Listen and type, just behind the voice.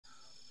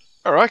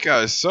Alright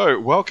guys, so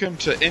welcome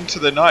to Into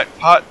the Night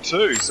Part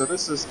 2. So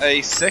this is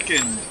a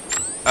second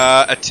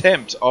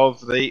attempt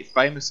of the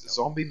famous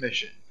zombie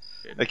mission.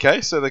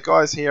 Okay, so the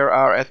guys here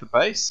are at the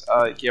base,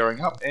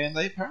 gearing up, and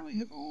they apparently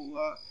have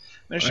all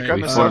managed to grab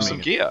themselves some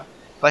gear.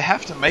 They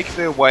have to make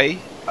their way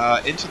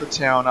into the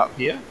town up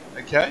here,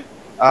 okay,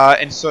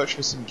 and search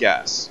for some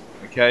gas.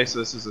 Okay, so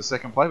this is the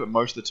second play, but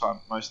most of the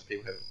time, most of the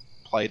people have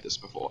played this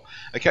before.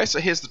 Okay,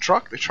 so here's the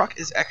truck. The truck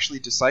is actually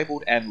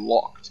disabled and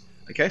locked.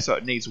 Okay, so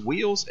it needs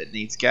wheels, it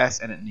needs gas,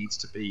 and it needs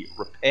to be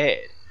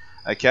repaired.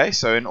 Okay,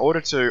 so in order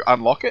to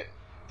unlock it,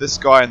 this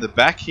guy in the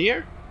back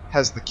here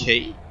has the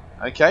key.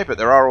 Okay, but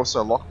there are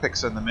also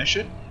lockpicks in the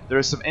mission. There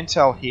is some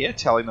intel here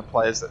telling the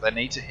players that they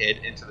need to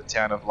head into the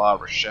town of La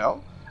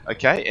Rochelle,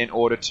 okay, in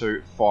order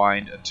to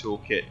find a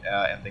toolkit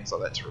and things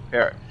like that to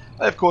repair it.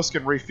 They of course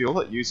can refuel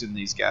it using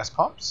these gas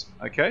pumps,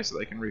 okay, so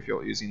they can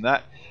refuel it using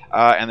that,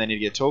 and they need to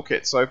get a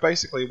toolkit. So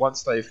basically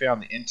once they've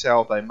found the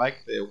intel, they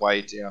make their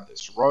way down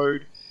this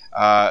road,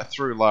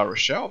 through La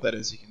Rochelle. That,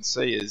 as you can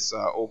see, is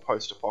all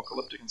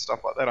post-apocalyptic and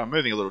stuff like that. I'm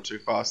moving a little too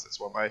fast, that's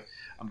why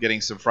I'm getting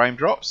some frame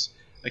drops.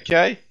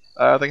 Okay,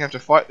 they have to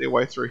fight their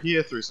way through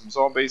here, through some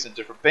zombies and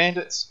different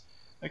bandits,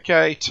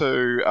 okay,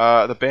 to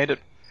the bandit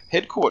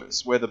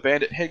headquarters, where the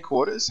bandit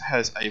headquarters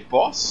has a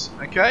boss.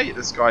 Okay,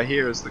 this guy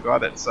here is the guy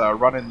that's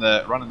running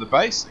the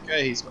base.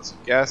 Okay, he's got some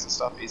gas and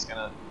stuff. He's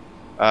gonna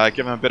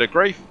give him a bit of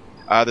grief.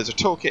 There's a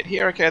toolkit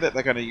here, okay, that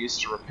they're going to use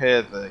to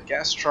repair the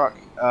gas truck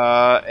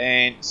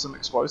and some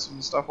explosives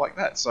and stuff like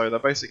that. So they're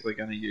basically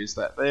going to use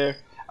that there.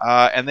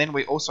 And then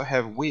we also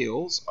have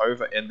wheels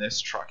over in this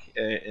truck,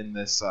 in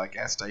this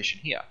gas station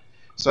here.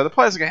 So the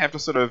players are going to have to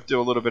sort of do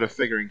a little bit of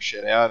figuring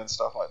shit out and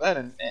stuff like that,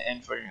 and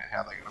figuring out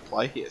how they're going to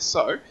play here.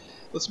 So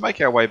let's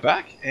make our way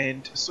back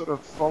and sort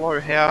of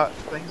follow how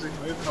things are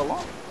moving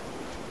along.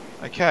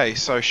 Okay,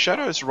 so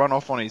Shadow's run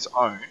off on his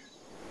own.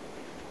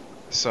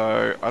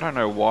 So, I don't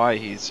know why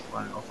he's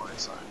running off on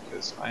his own,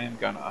 because I am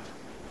gonna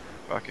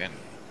fucking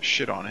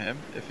shit on him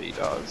if he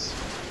does.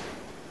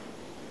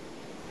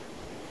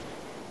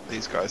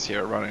 These guys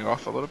here are running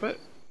off a little bit.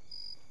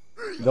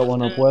 Got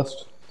one up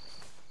west.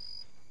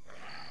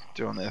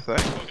 Doing their thing.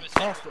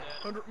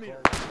 100 meters.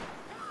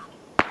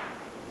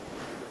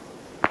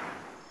 I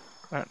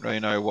don't really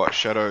know what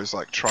Shadow's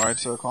like trying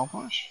to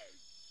accomplish,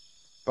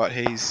 but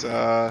he's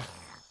run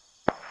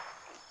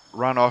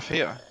off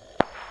here.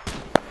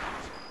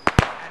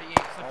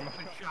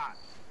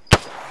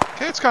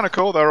 Okay, it's kind of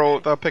cool.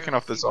 They're picking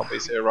off the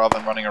zombies here rather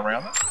than running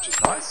around them, which is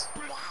nice.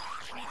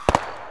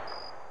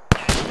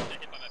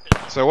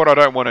 So what I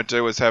don't want to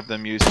do is have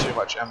them use too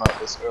much ammo at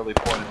this early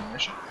point in the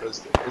mission,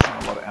 because there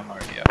isn't a lot of ammo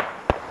here.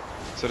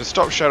 So to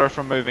stop Shadow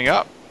from moving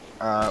up,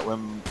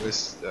 when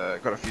we've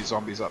got a few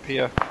zombies up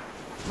here,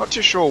 I'm not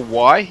too sure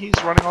why he's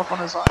running off on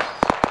his own.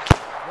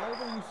 Why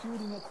were you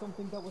shooting at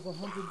something that was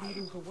 100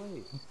 meters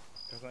away?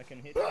 Because I can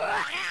hit you.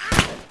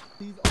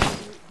 These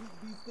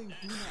things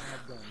do not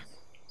have guns.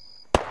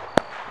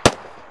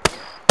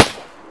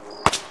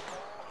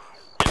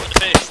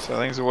 So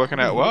things are working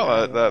out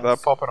well. They're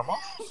popping them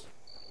off.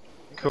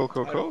 Cool,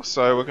 cool, cool.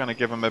 So we're going to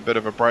give him a bit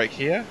of a break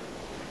here.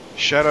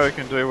 Shadow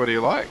can do what he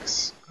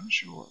likes. I'm not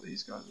sure what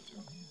these guys are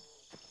doing here.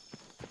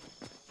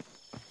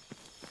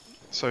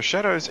 So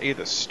Shadow's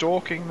either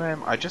stalking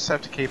them. I just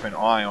have to keep an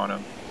eye on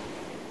him.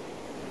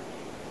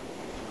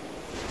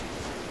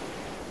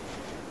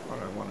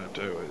 What I want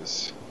to do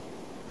is...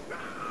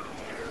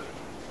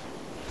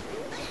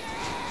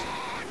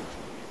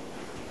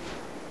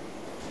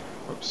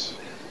 Whoops.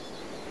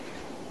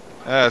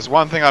 There's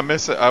one thing I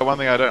miss. One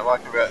thing I don't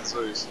like about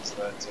Zeus is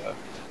that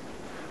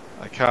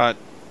I can't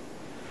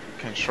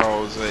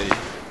control Z. Is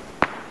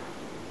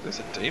this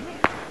a demon?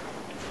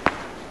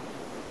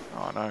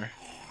 Oh no.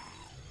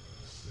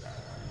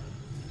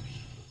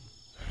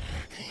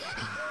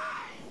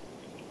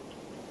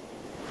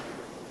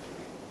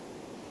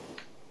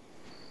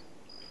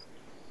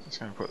 Just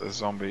gonna put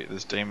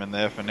this demon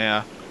there for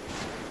now.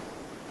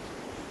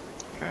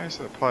 Okay,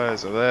 so the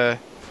players are there.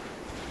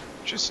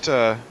 Just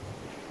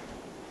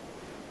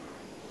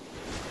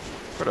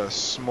put a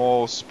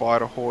small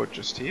spider horde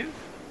just here,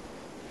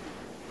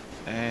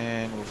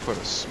 and we'll put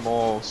a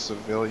small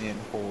civilian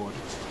horde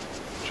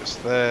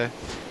just there,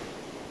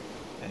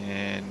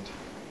 and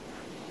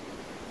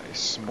a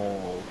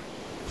small...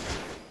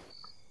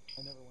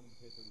 I never wanted to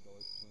pay $30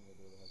 for something that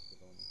really has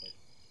development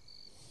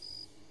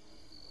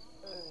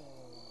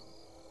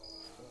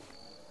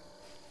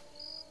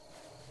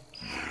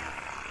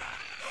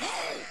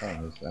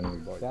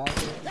That's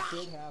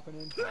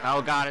happening.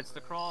 Oh god, it's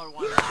the crawler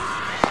one.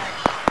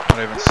 Not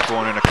even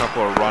spawn in a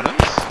couple of runners.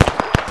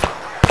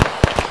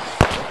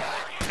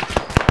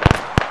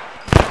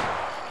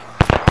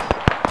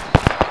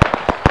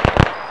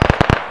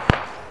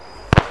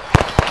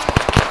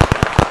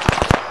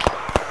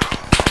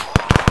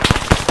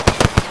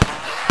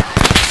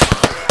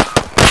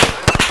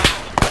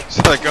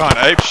 So they're going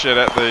apeshit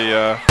at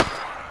the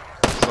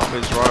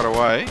zombies right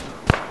away.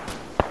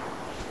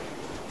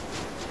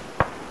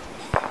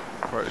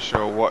 quite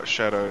sure what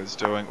Shadow is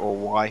doing or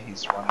why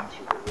he's running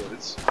through the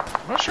woods.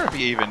 I'm not sure if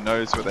he even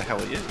knows where the hell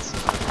he is.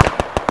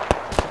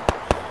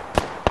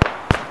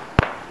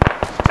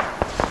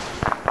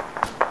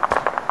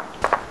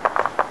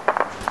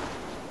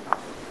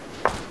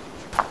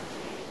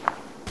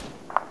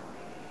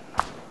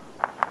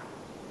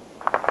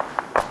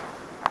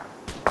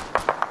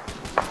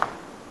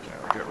 Okay,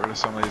 we'll get rid of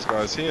some of these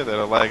guys here that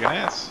are lagging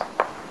ass.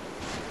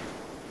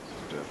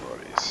 Dead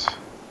bodies.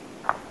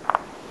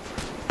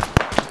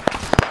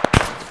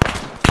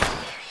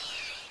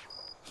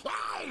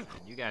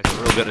 You guys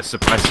are real good at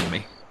suppressing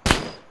me.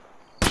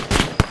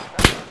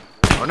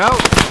 Oh no!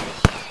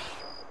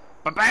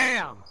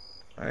 Ba-bam!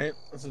 Alright,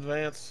 let's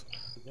advance.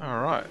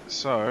 Alright,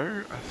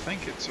 so I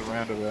think it's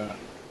around about...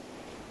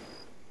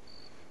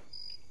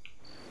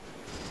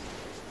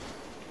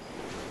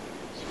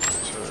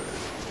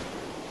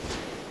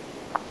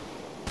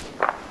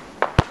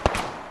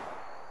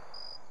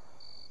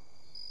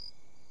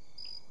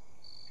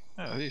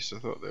 I used to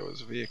thought there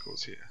was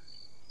vehicles here.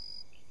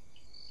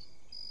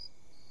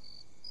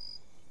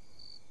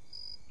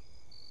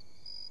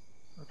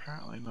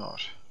 Apparently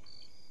not.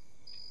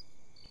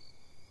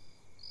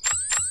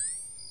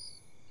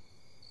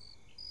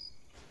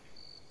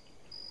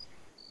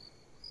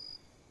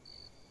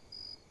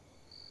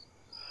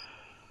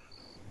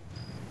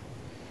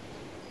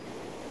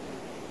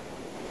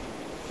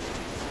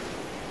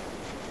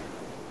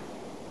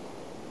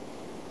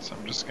 So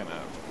I'm just gonna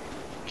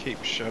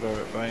keep Shadow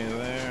at bay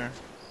there.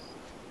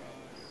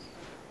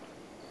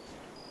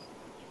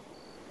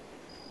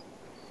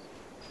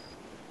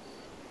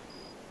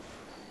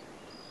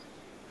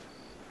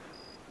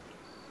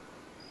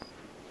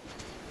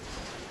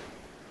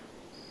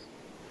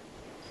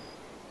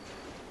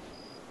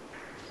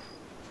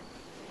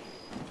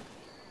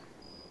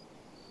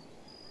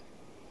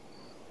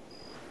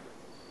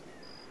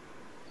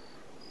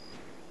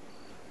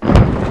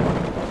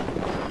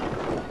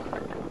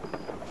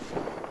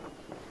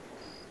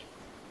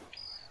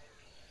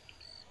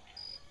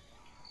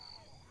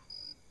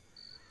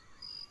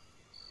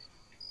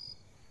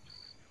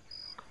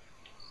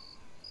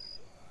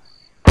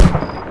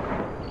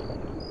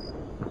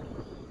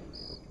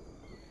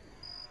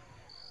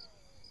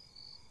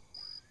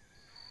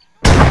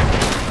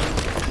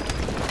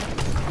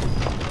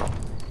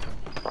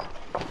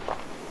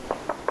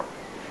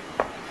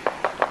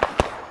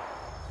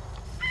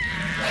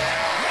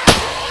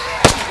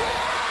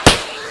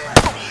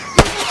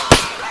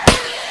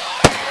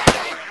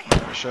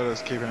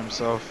 Shadow's keeping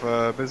himself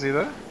busy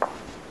there.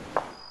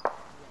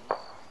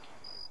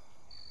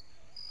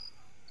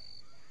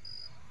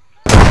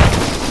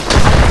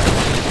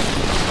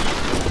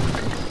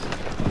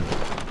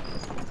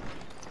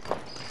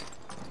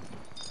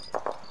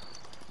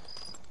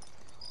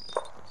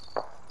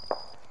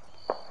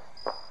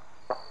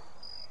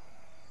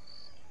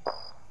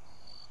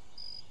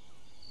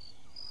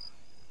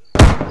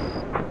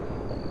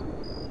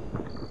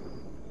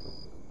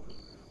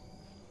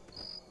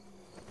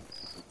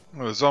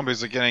 Well, the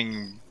zombies are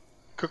getting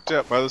cooked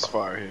out by this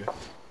fire here.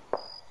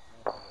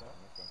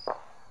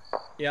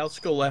 Yeah, let's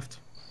go left.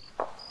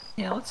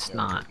 Yeah, let's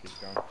not.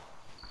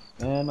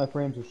 And my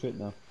frames are shit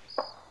now.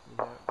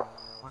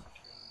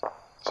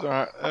 It's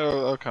alright,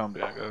 I'll calm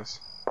down, guys.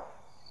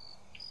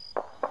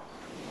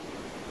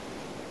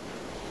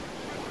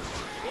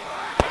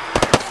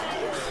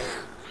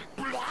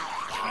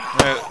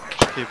 Yeah,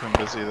 just keep him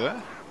busy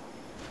there.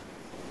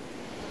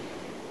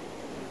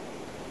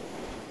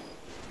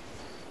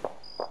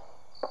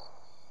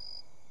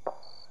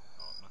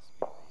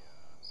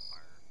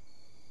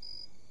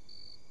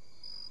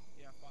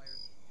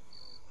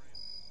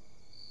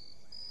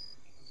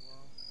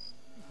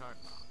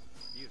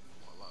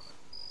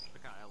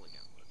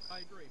 I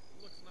agree.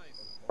 It looks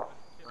nice.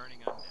 Burning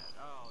undead.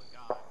 Oh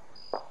god.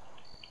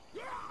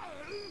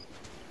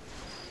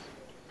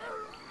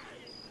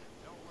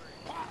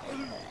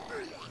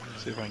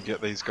 See if I can get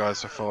these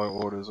guys to follow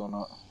orders or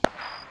not.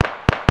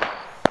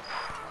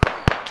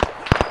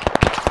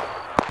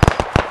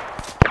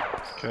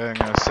 Okay, I'm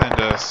going to send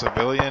a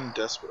civilian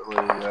desperately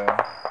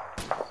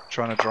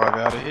trying to drive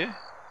out of here.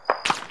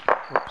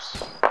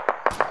 Whoops.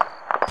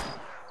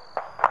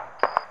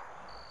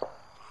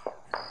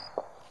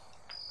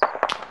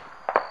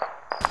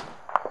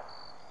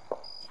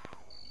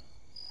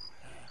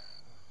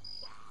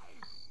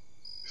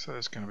 So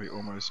there's going to be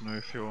almost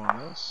no fuel on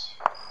this.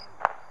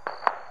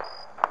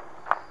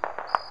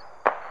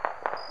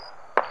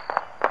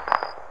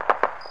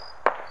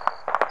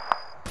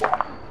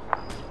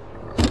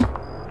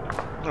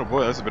 Oh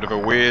boy, that's a bit of a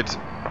weird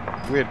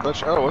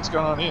glitch. Oh, what's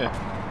going on here?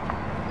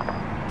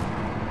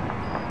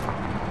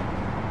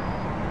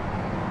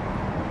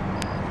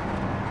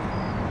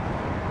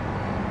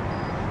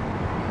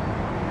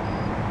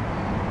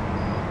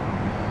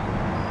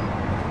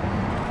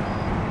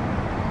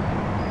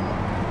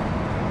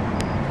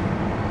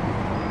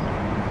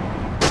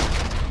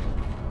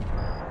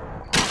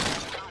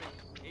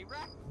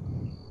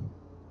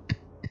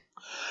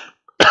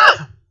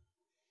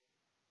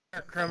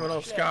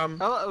 Criminal scum.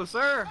 Hello,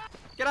 sir.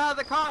 Get out of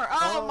the car!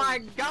 Oh, Oh, my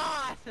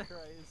god! Christ.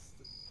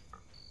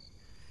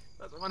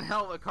 That's one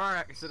hell of a car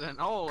accident.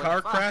 Holy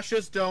Car fuck.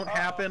 crashes don't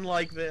happen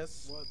like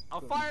this. What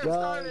A the- fire Guys,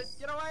 started!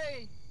 Get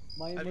away!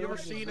 my Have you ever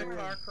emergency seen a room.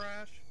 car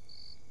crash?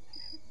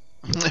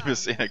 Never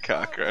seen a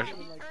car Oh, crash. He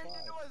Like turned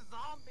five. into a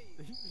zombie!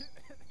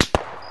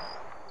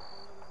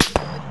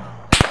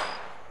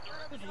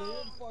 Just leave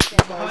him, fuck He's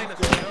that behind guy, us,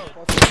 just just go. go.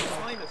 Fuck He's that guy.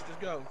 behind us, just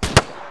go. Go, run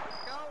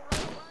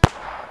away!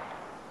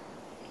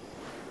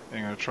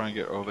 I'm gonna try and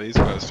get all these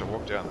guys to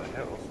walk down the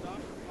hill. Stop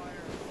the fire.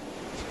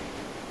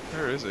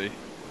 Where is he?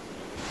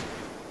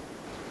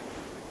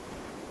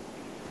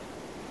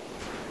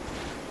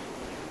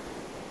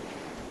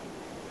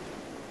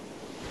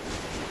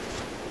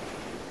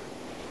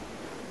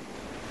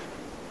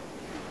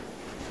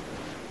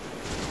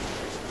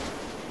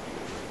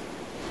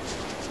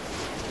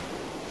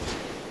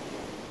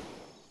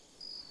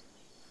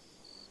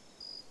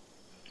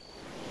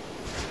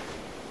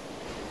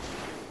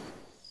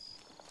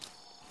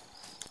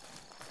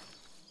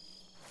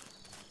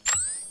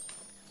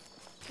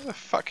 What the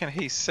fuck can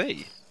he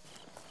see?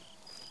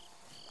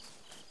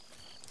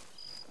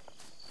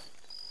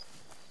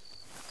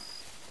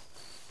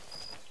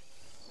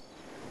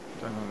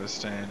 Don't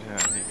understand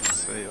how he can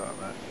see like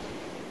that.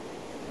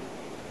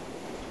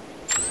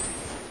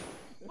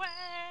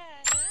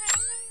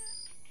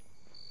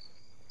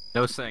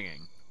 No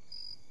singing.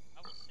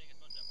 I will sing as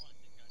much as I want to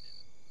sing,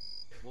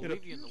 goddammit. We'll It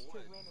leave you in the appears to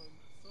woods. run on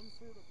some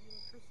sort of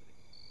electricity.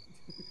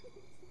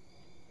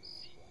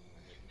 See, I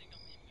didn't think I'm even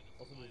gonna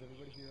Also, does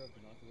everybody here have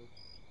binoculars?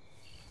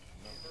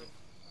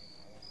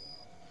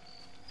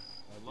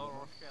 La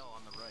Rochelle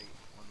on the right,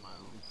 1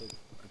 mile. You can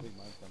take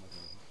mine from us.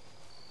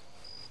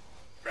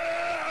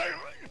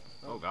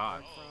 Oh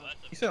god. Oh, that's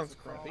a He sounds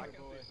crappy.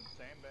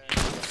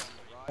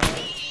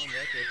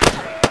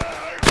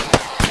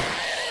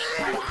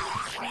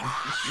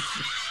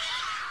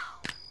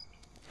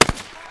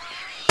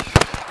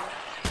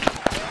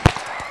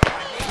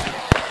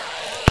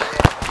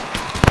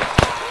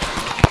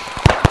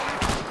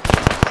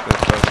 They're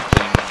both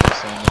being the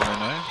same as I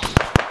know.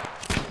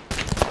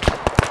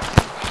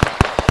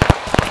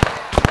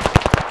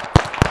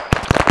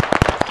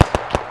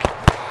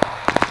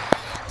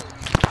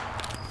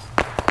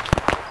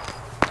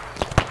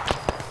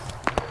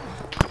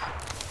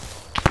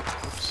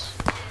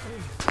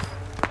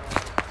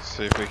 Oops.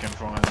 See if we can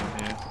find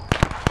them here.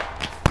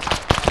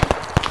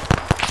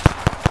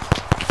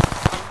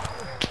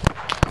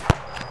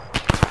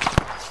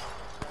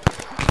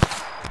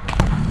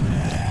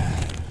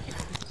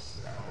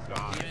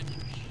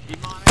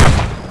 Demonic.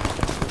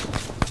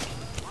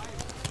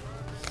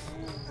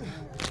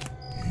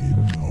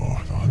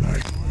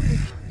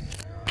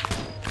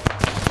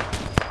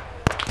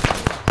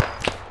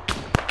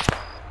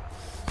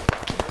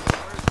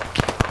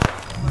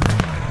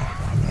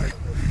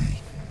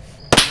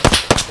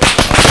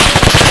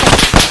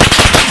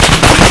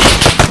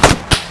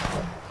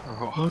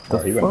 Oh,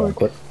 He went down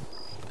quick.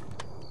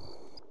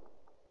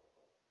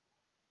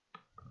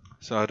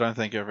 so I don't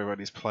think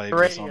everybody's played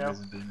with zombies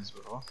and demons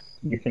before.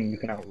 You can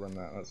outrun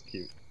that. That's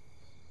cute.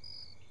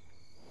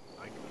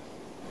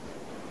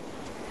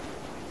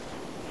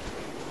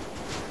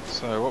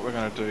 So what we're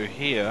going to do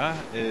here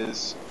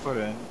is put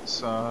in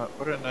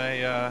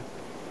a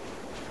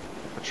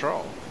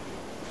patrol.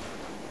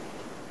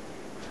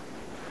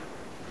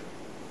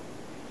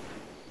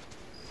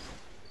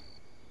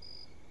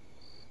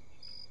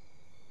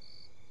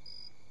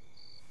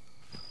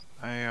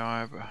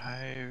 AI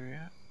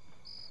behavior.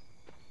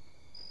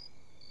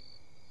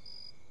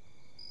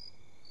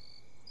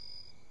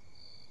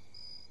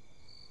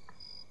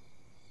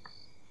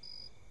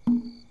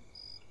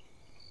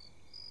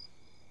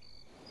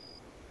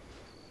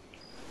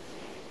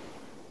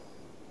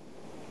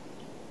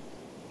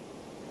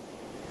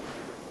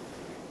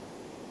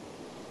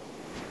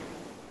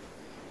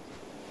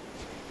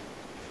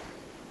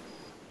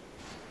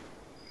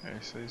 Okay,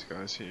 so these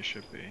guys here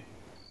should be.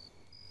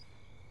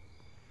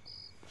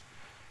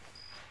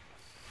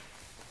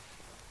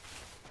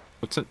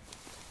 What's it?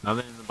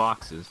 Nothing in the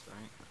boxes,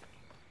 right?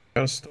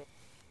 Got a store.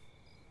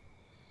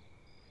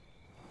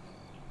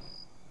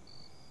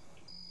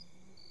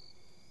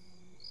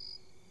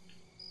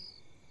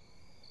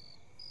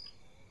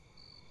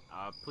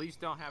 Please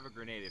don't have a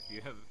grenade if you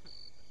have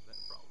that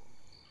problem.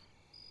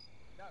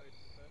 No, it's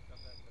the first time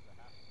that's ever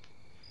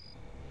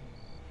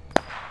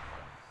happened.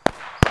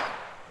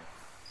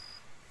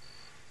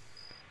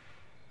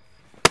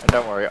 And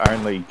don't worry, I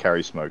only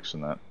carry smokes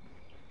and that.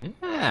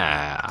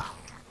 Yeah.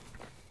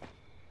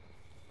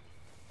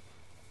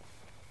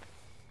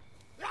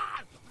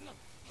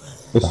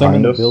 There's some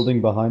in Behind the us?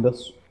 building behind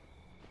us.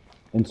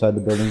 Inside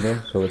the building though,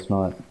 so it's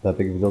not that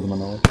big of a deal to my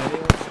knowledge. Did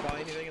anyone spy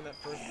anything in that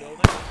first building?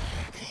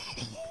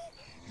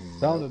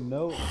 Found a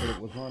note, but it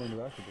was not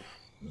interactable.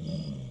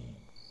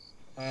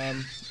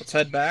 Let's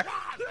head back.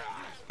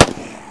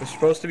 There's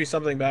supposed to be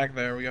something back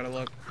there. We gotta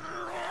look.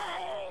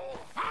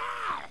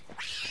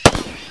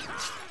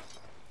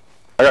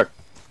 Okay.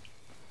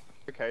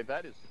 Okay,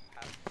 that is.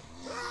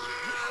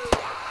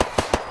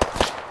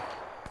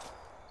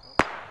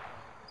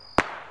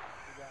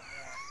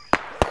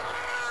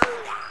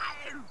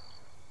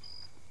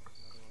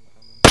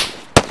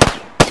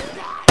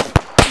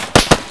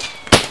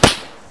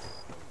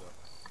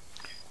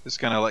 Just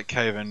gonna let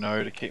Caven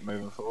know to keep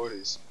moving forward.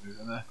 He's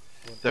moving there.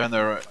 They're in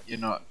the right. You're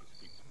not.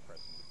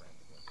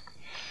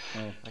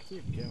 Oh, I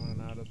keep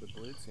going out of the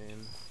blue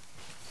team.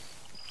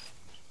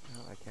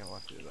 No, I can't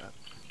walk through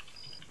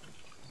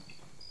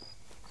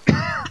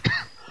that.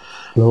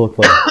 hello,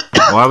 Clay.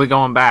 Why are we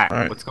going back?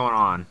 Alright. What's going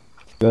on? You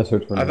gotta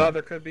search for I me. thought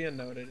there could be a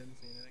note. I didn't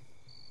see anything.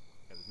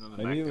 There's nothing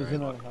Maybe back it was there,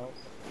 in right? a house.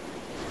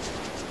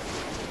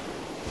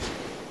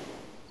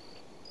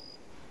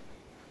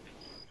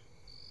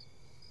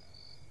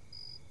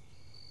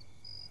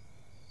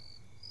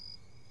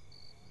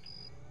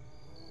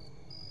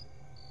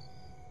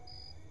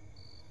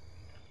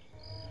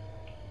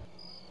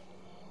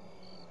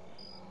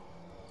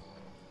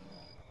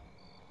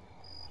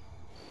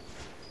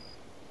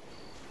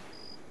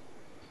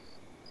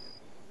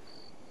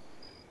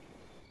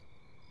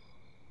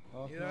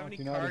 You have any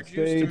United card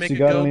juice States, to make you a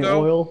got any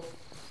go-go? oil?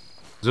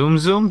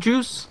 Zoom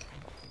juice?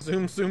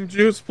 Zoom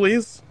juice,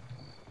 please.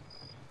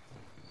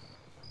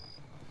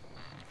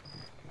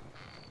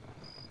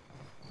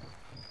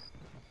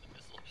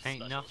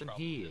 Ain't nothing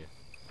here.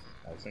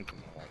 I was thinking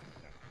like,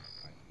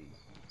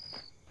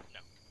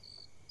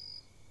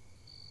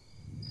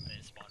 I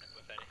didn't spawn it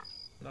with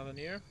any. Nothing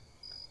here.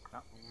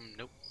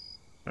 Nope.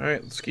 All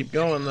right, let's keep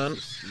going then.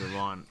 Move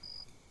on.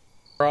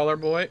 Brawler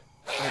boy.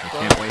 I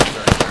can't waste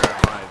our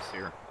entire lives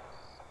here.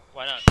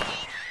 Why not?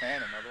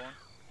 and another one.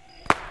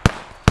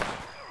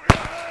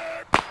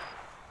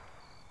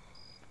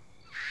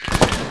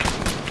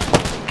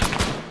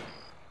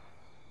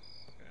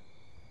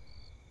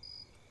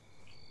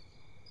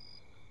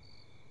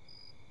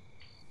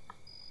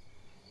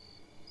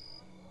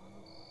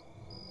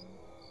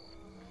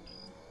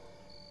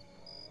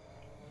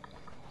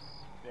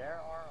 There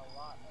are a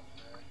lot up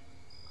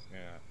there.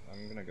 Yeah,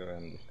 I'm gonna go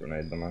ahead and just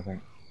grenade them, I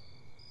think.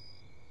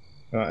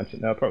 No, actually,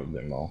 no,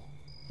 probably more.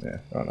 Yeah,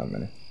 not that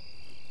many.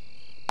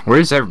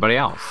 Where's everybody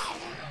else?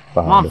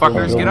 Come on,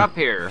 fuckers, get up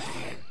here.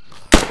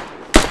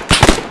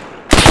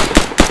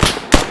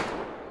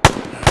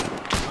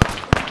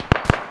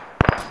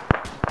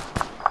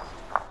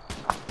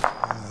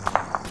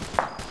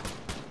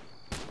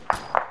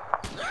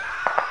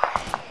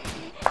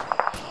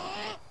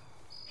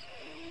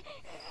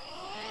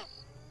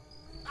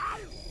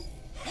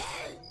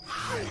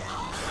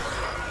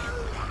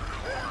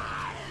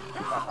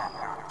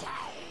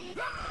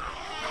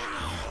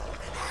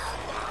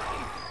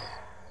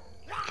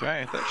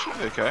 Okay, that should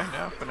be okay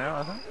now. For now,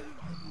 I think.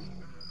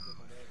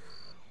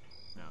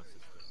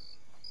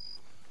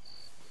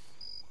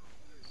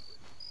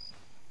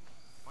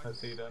 I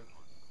see that.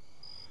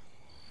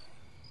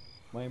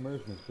 My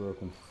immersion is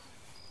broken.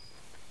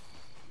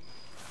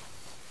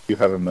 You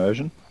have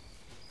immersion?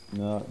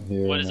 Not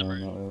here, What is no,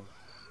 immersion? not really.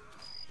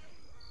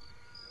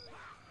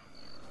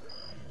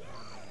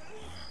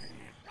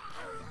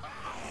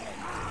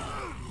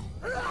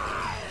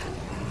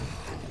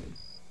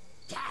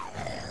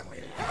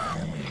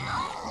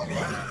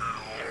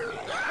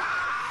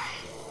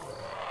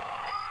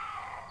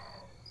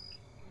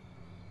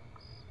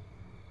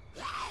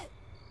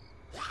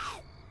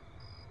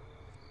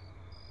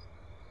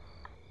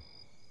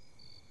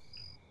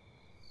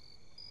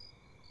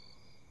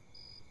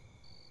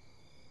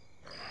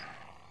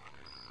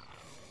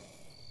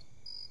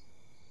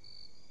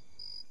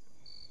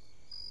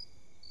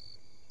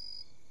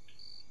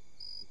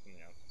 Just on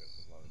the outskirts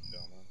of Lawrence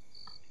Delma.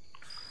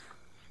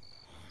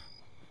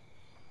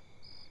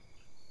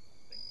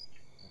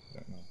 I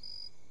don't know.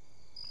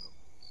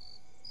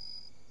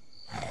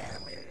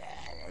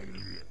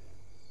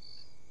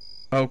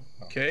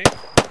 Okay.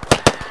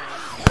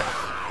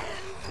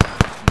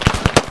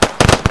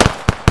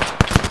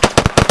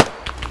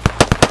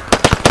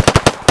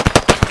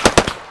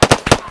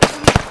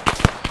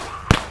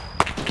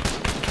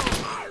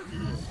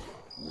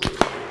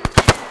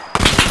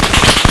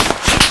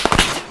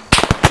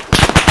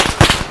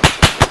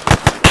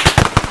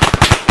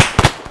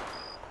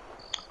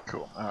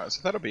 Cool. All right,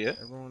 so that'll be it.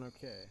 Everyone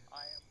okay?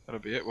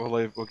 That'll be it. We'll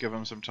leave. We'll give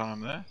him some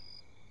time there.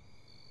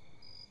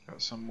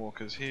 Got some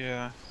walkers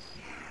here.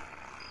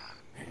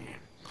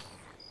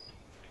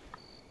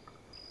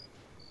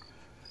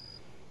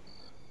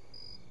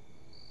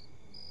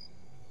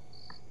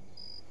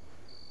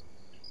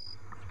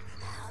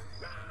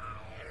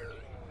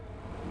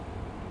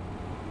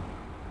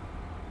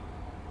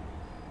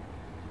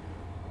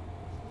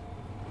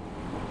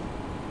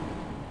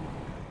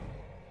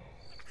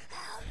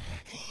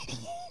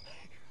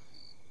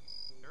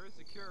 There is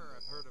a cure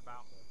I've heard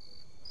about.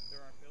 There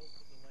are pills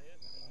to delay it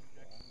and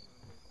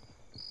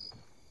injections.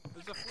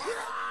 There's a fly.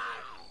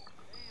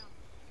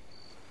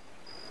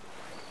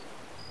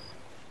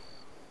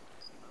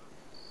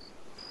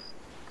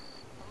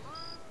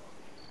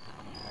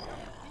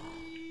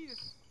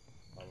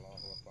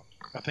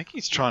 I think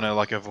he's trying to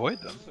like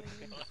avoid them.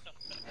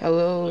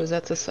 Hello, is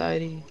that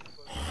society?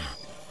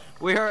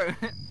 We are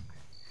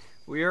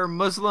we are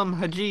Muslim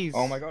Hajis.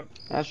 Oh my god.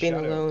 I've been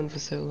Shadow. alone for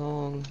so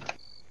long.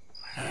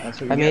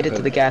 That's what I you made get it to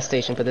for- the gas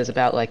station, but there's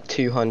about like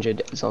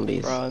 200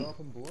 zombies.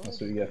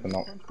 That's what you get for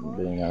not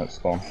being out at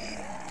spawn.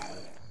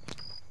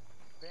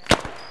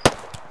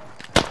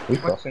 We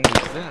crossing?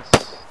 What's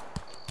this?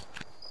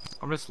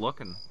 I'm just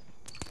looking.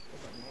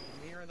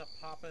 I'm hearing the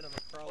popping of a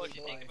What crawly would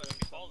you boy. think? But if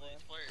you follow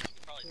these players, you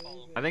could probably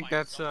follow them. I think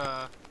that's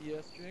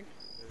Yes, Jink.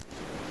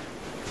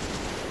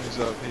 Who's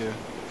up here?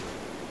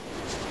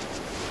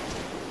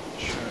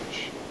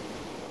 Church.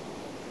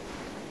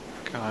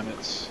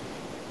 Carnets.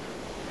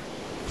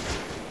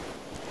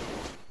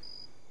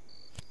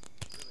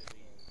 We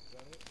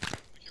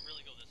should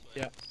really go this way.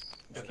 Yeah.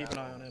 Just keep an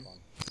eye on him.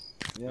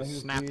 Yeah, he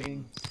was Snapping.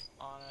 bleeding.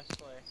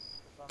 Honestly,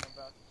 if I'm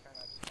about to turn, I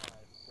just want to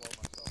blow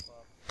myself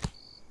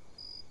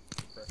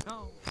up. no.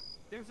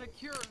 There's a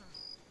cure.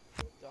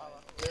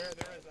 There is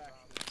actually.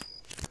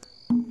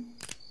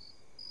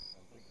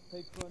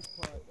 Hey, Crunch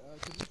Pot,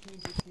 could you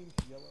change your team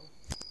to yellow?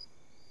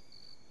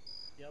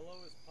 Yellow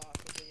is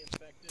possibly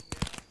infected now.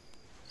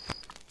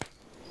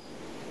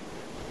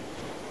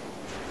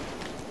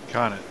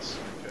 Carnets.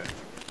 Okay.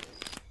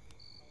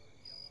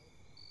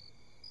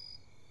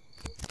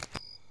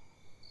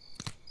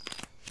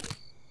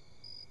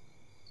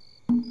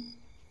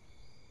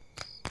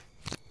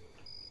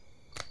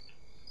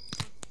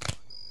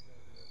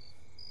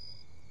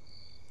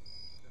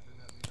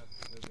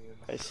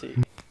 I see.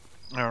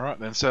 Alright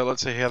then, so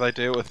let's see how they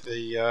deal with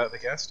the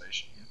gas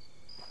station.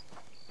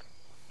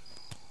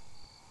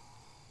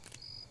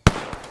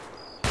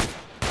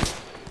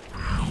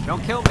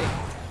 Don't kill me.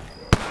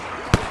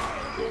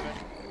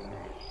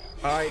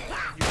 Alright.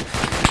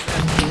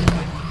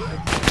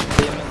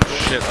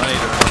 Shit, I need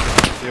to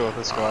fucking deal with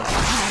this guy.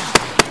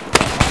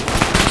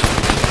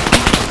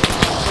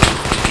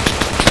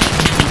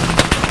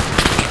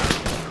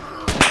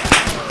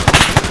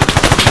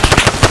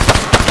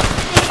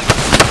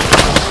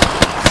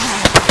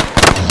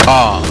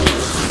 Ah.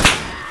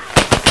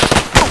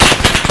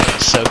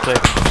 So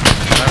quick.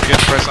 Don't forget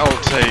to press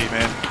Alt T,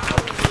 man.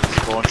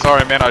 Spawn.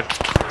 Sorry, man, I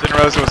didn't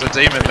realize there was a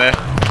demon there.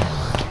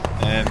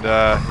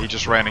 And he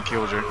just ran and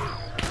killed you.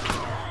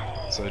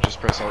 So just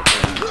press Alt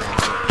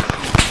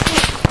T.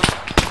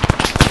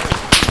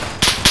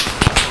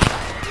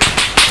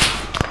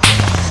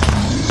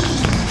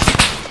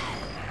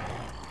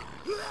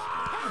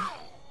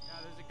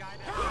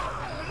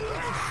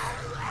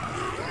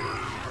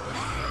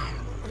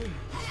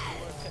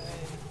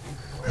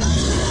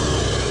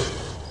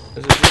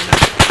 There's a demon.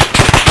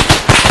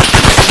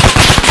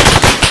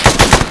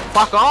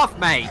 Fuck off,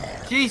 mate.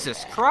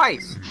 Jesus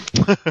Christ.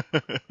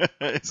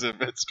 It's a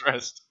bit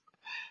stressed.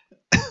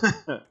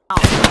 The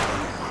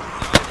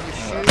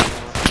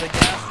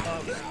gas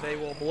pumps, they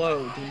will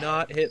blow. Do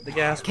not hit the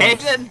gas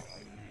pumps. Captain!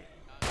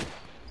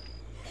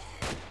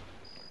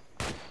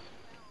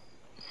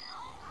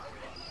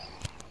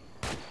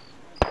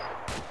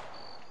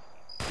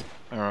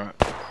 Alright.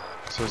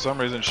 So for some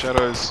reason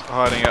Shadow's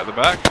hiding out the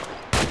back.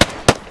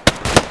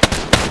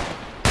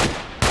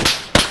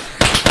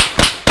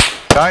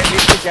 Don't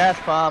hit the gas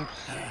pumps.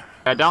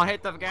 Don't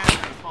hit the gas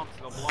pumps,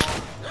 they'll blow.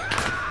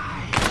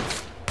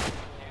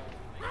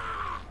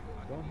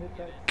 Don't hit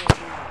that.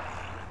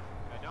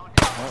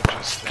 I'll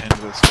just end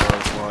this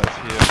guy's life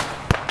here.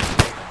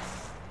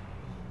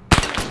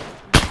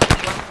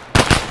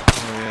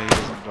 Oh yeah, he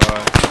doesn't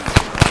die.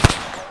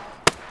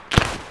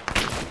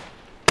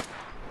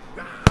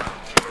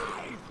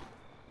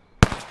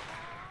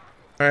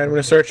 Alright, I'm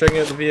gonna start checking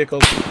out the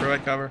vehicles.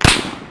 Provide cover.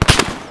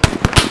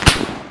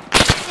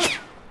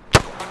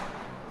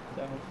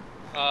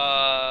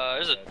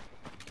 There's a.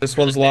 This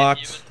one's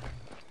locked.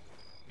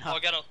 Oh, I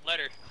got a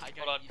letter.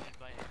 Hold on.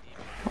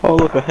 Oh,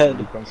 look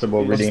ahead. Constable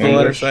What does reading the letter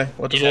English. say?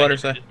 What does the letter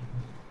say?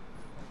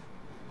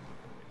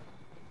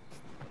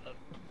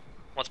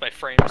 Once my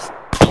frames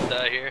don't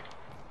die here.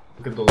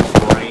 Look at those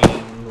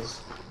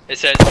brains. It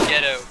says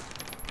ghetto.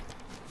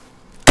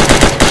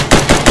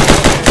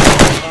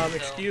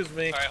 Excuse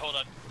me. Alright, hold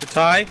on. The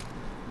tie?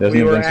 There's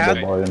We an were invincible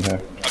at- boy in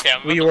here. Okay,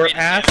 I'm We about to were read it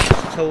again.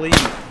 asked to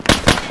leave.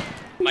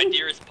 My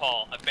dearest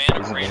Paul, a band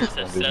of Isn't raiders this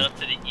has one set up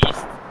to the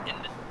east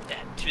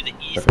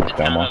in the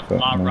town of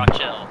La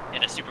Rochelle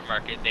in a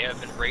supermarket. They have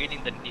been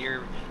raiding the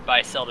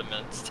nearby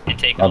settlements and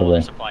taking By the all their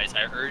way. supplies.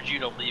 I urge you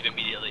to leave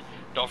immediately.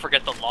 Don't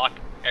forget to lock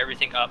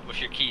everything up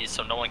with your keys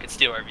so no one can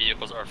steal our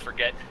vehicles, or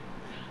forget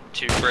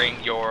to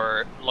bring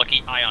your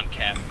lucky ion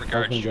cap.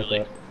 Regards,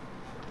 Julie.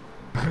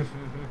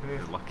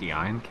 Lucky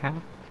iron cap?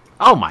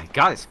 Oh my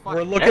god, it's fucking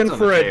We're looking heads on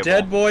for the a table.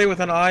 dead boy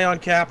with an ion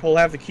cap who'll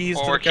have the keys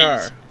to Or the car.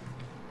 keys.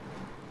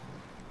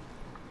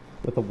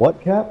 With a what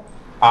cap?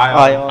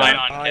 Ion. Ion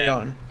cap.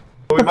 Ion.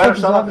 We might have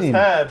does shot that off his mean?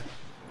 head.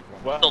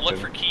 So look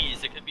for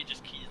keys. It could be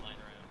just keys lying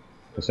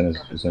around. As soon as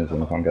we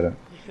can't get it.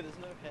 There's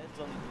no heads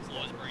on As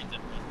long as brains in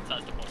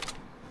size to point.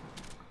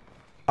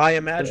 I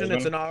imagine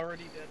it's an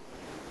already dead.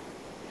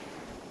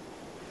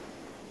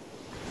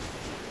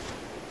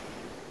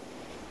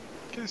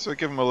 Okay, so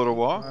give him a little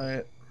while.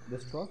 Alright.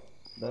 This truck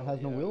that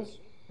has no wheels?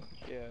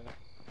 Yeah.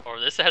 Or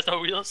this has no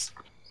wheels.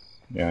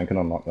 Yeah, I can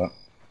unlock that.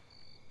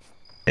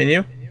 Can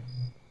you?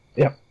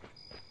 Yep.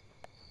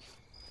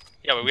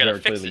 Yeah, but we gotta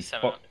They're fix clearly this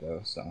somehow. fucked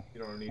though, so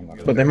You don't need I'm not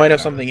wheels. But they might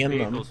have something in them.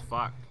 Vehicle's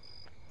fucked.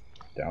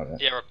 doubt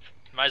it. Yeah,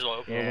 might as well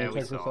open it. Yeah, Well, we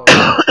check this saw.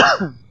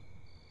 out.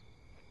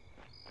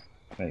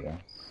 There you go.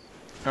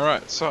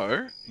 Alright,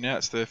 so now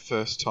it's their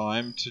first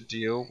time to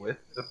deal with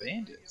the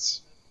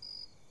bandits.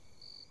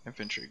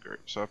 Infantry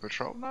group. So I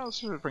patrol. No, let's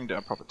sort of bring down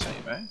a proper team,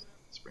 eh?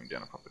 Let's bring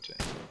down a proper team.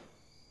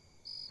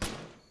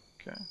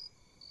 Okay.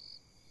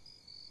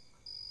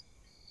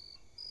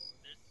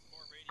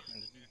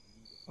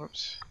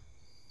 Whoops.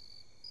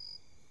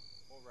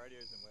 More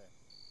radios than where?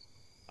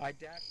 I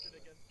dashed it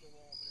against the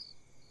wall.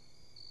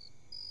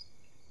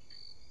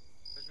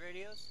 Where's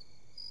radios?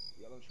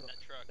 Yellow truck. That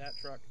truck. That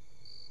truck.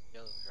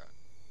 Yellow truck.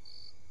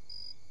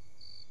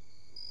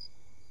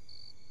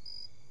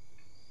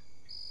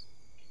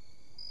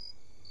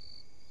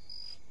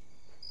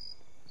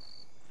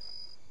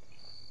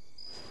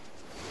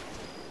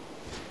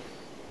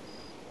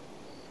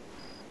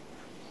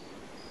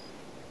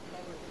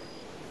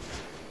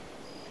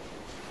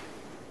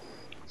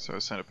 So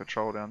send a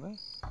patrol down there.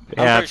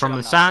 Yeah, from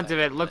the sounds of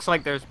it, looks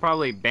like there's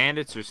probably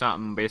bandits or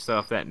something based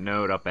off that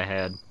note up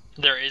ahead.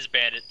 There is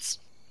bandits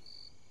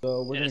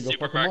So we're in a gonna go fuck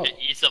them up. supermarket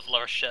east of La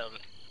Rochelle.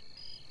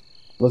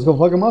 Let's go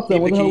fuck them up then.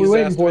 Keep What the the hell are we keys,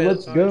 waiting for? Aston.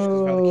 Let's That's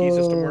how the key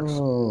system works.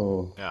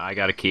 go. Yeah, I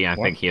got a key. I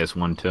What? think he has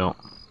one too.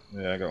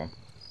 Yeah, I got one.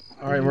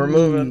 Alright, we're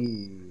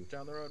moving.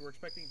 Down the road, we're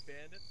expecting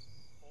bandits.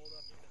 Hold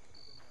up in the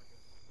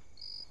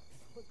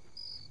supermarket.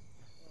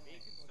 Be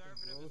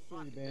conservative as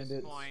fuck at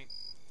this point.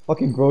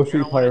 Fucking grocery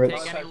You don't want to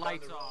pirates. take any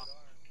lights off.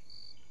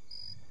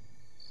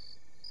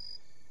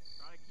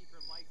 Try to keep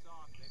your lights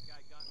off. They've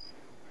got guns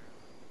too,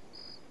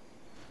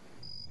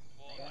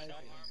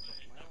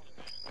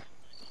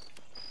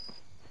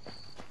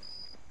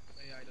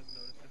 Yeah, he doesn't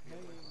notice it.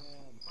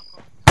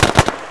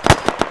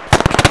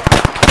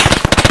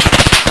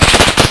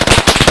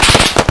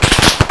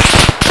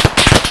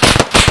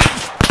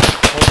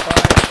 Hold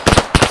fire.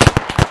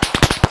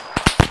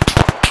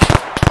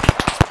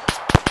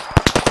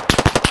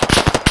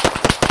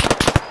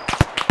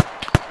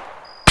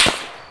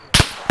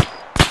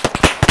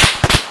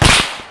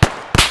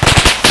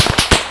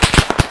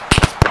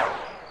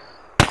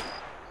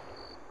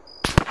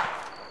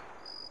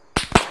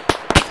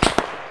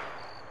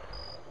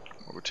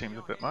 Well, we teamed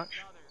a bit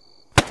much.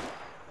 Sounds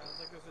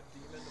like there's a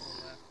demon to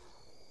the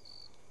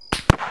left.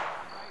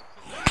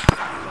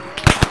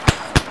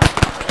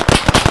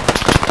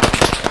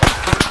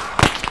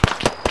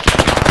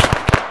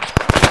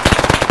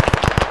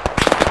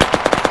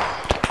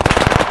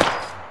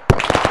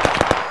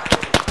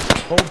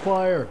 Hold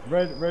fire.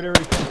 Red area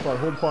spot.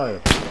 Hold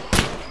fire.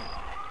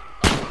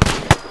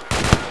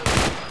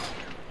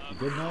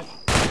 Good night.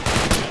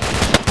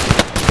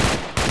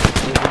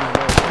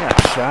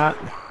 Yeah, shot.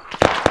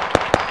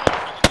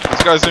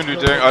 These guys seem to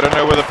be doing. I don't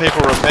know whether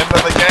people remember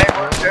the game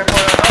or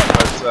gameplay or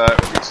not, but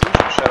it would be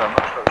Solution Shadow. I'm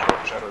not sure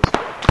what Shadow is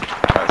for.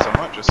 Alright, so I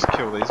might just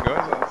kill these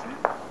guys. I think.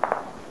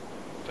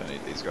 Don't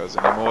need these guys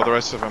anymore. The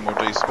rest of them will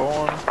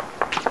despawn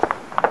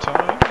in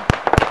time.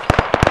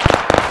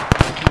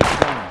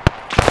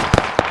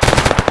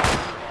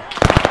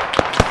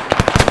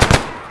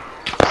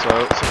 So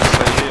let's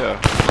see here.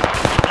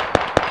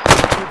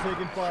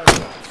 Taking fire.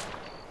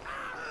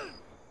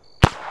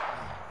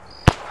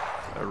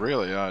 They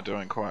really are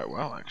doing quite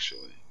well,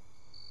 actually.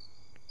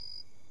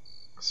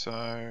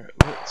 So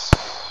let's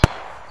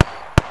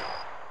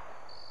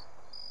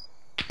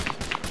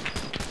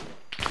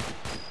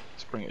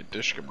bring a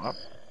dishcom up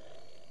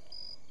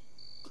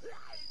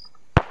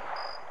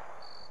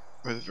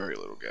with very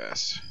little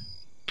gas.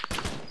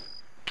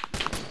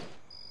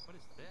 What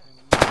is this?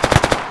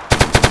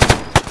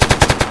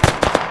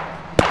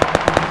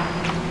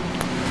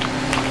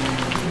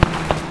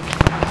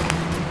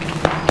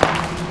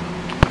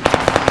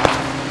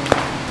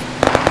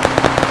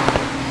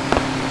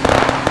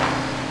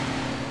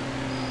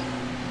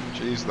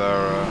 Jeez,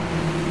 they're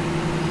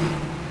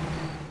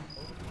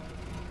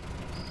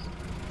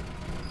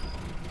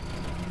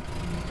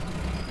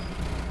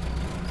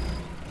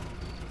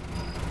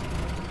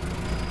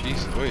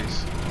jeez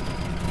Louise.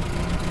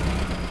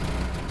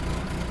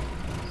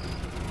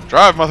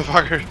 Drive,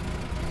 motherfucker!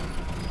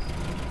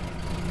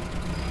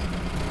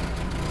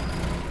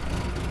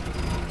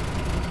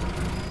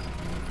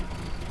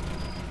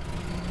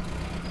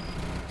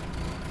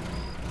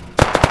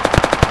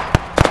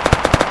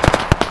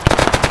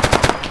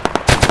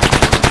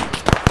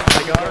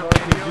 I got a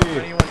radio if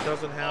anyone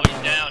doesn't have Oh,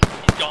 he's down.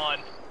 He's gone.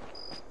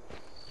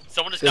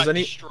 Someone just got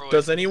destroyed.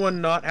 Does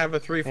anyone not have a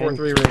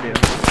 343 radio?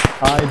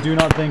 I do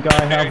not think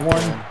I have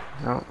one.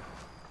 No.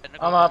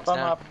 I'm up, I'm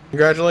up.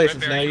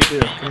 Congratulations, Red now Berry, you do.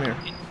 Come here.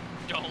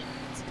 Don't.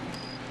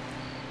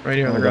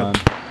 Radio on the ground.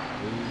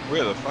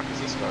 Where the fuck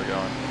is this guy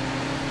going?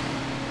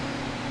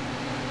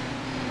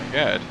 Oh my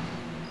god.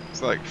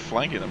 It's like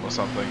flanking them or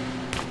something.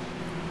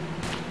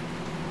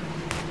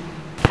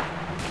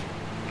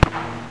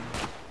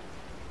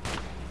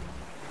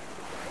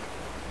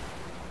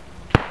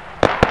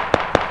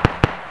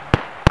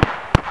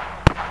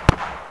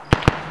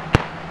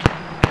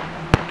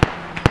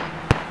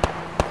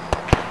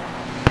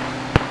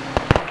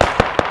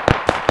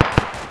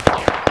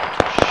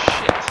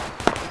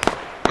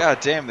 God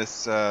damn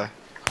this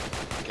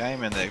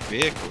game and their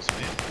vehicles,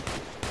 man.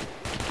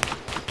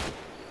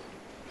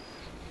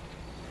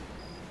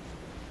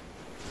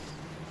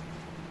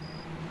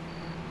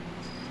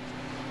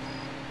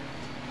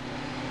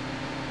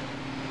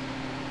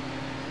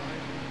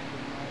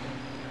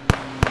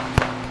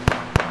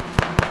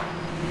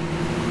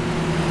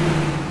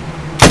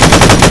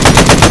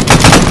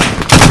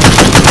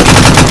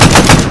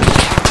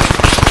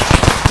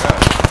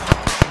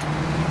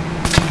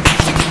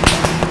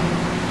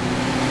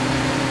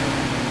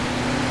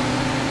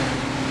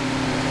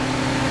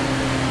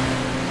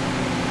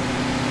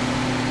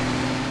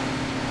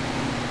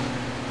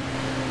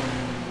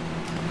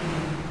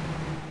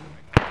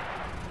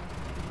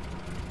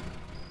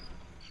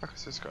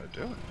 What's this guy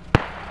doing?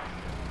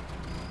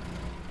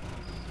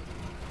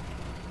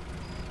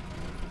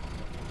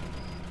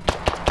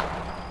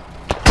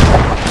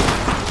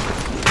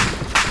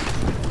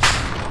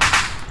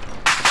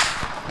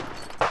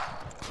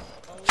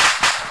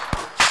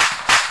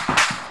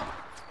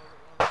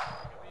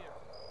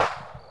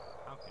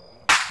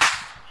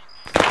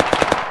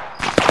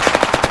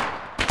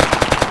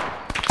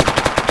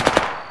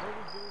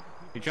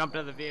 He jumped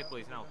out of the vehicle,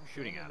 he's now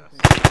shooting at us.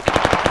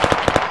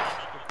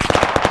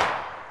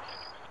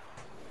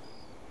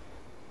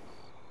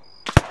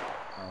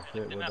 Oh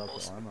shit, we're about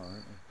to ArmA,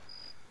 aren't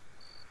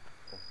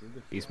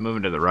we? He's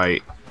moving to the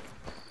right.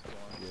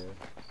 Yeah.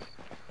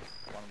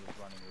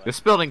 This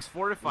building's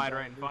fortified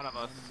right in front of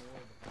us.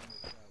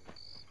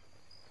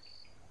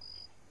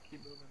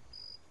 Keep moving.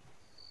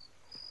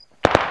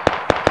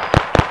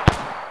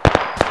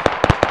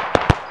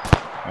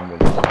 I'm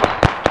with you.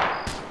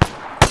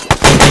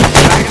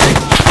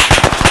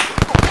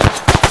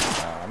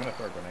 I'm gonna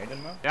throw a grenade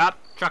in now. Yep,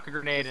 chuck a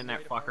grenade in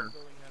that fucker.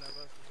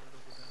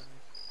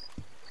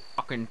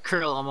 Fucking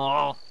kill them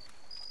all.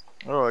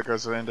 Oh, that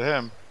goes into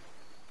him.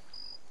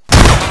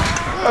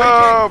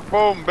 Oh,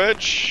 boom,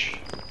 bitch.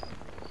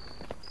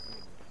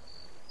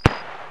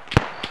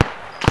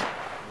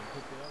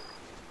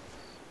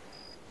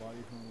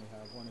 Bodies only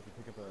have one. If you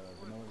pick up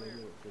a vanilla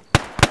radio, it's good.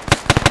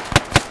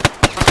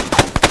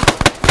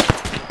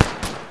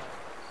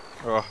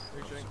 Oh,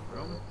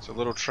 it's a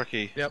little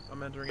tricky. Yep,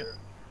 I'm entering it.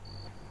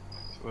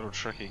 It's a little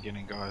tricky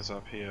getting guys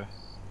up here.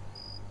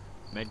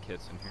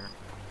 Medkits in here.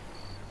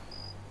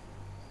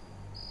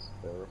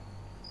 There.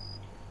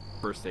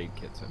 First aid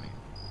kits, I mean.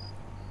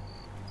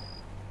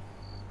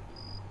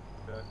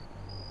 Okay.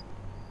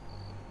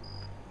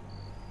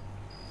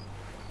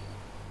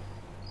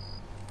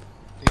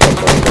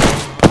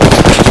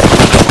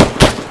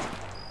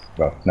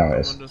 Well, now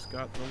it is. Someone just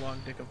got the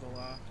long dick of the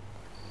law.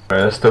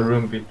 There's the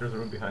room. There's a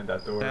room behind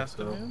that door. Passed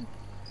So. him.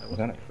 That Was was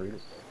that it? Freedom.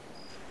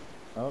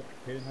 Oh,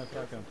 Hayden has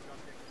shotgun.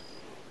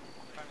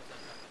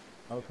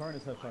 Oh,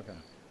 Karnas has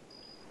shotgun.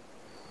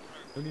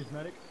 Who needs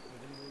medic? Does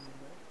anybody need medic?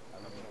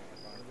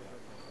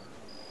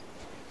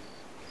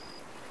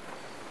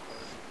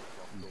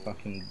 You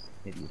fucking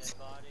idiots.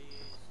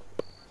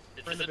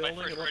 We're in the building.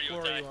 What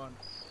floor are you on?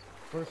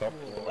 First Top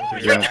floor. floor.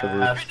 He's You're right off the there.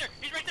 roof.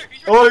 He's right there.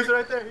 He's right Oh, he's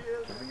right there. He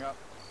is. Moving up.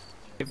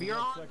 If you're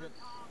on, Second.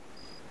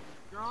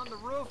 you're on the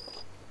roof.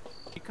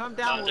 You come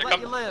down, No, we'll they're let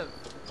you live.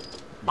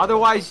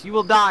 Otherwise, you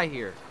will die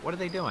here. What are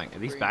they doing? Are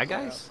these bad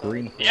guys?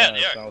 Green flag, Yeah,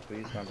 they are.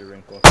 southeast, can't be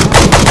reinforced. You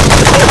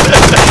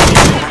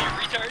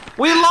retard.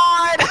 We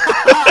lied!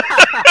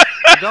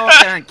 Go up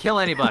there and kill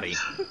anybody.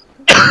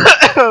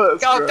 Go,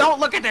 don't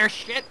look at their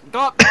shit.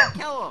 Go up there and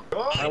kill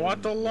them. I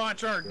want the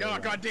launcher. Oh,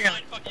 goddamn.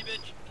 Fine, fuck you,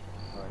 bitch.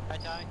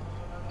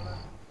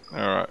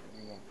 Alright.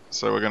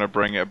 So we're gonna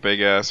bring a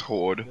big ass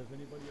horde.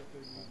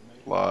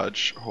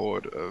 Large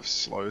horde of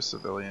slow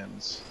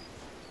civilians.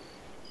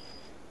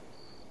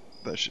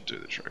 That should do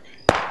the trick.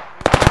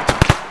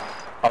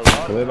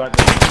 So we're back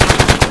there.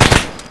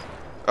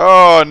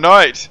 Oh,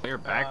 Knight! Clear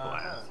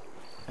backblast.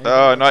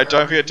 Oh, Knight,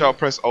 don't forget to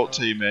press Alt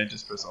T, man.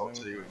 Just press Alt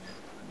T when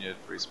you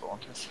respawn.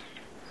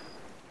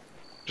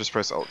 Just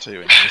press Alt T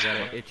when you Is that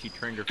respawn. an itchy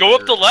trigger? Go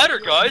up the ladder,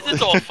 guys.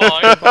 It's all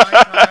fine.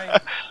 Goodbye.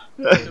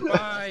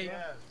 Goodbye.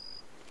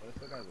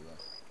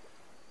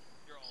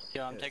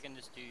 Yo, I'm taking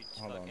this dude's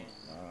Hold fucking...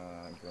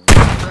 on.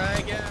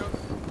 Drag out.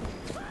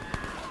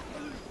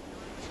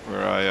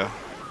 Where are ya?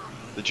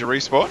 Did you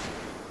respawn?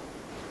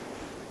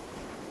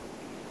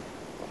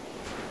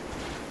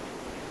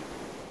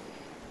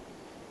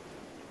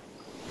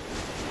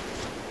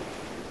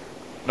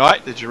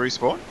 Knight, did you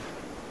respawn?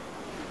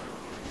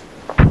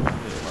 Yeah,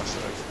 must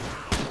have.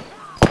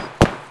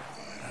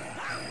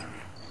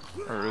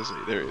 Where is he?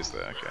 There he is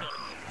there, okay.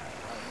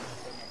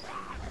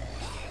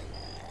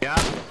 Yeah.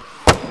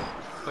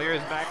 Clear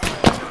his back.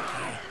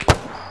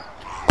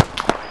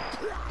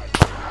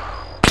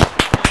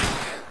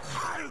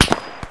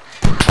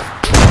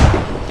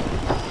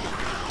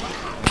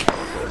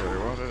 Very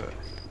well, did it?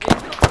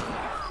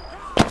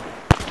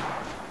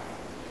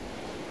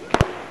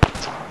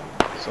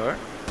 So,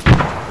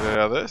 get out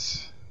of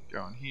this,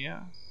 go in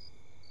here.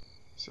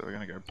 So we're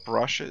going to go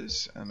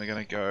brushes, and we're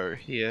going to go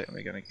here, and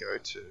we're going to go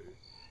to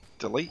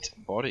delete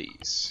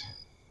bodies.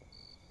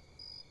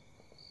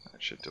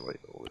 That should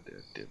delete all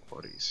the dead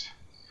bodies.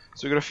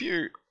 So we've got a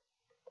few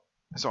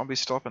zombies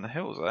still up in the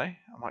hills, eh? I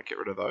might get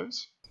rid of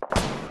those.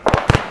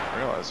 I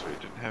realised we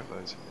didn't have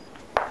those.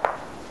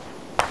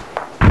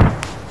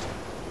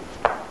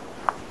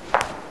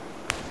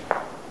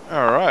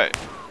 Alright.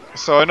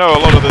 So I know a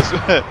lot of this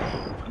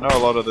I know a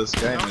lot of this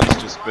game has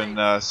just been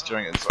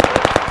steering it inside a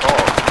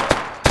fog.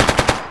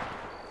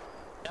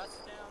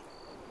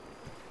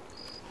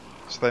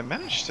 So they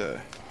managed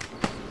to.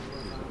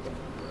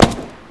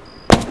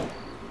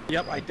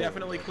 Yep, I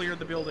definitely cleared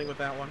the building with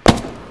that one.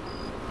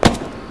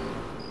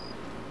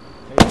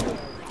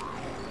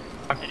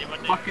 Anyone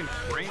Fucking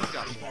brain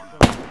got Guy in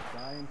front.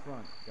 Guy in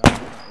front.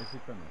 Is he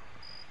friendly?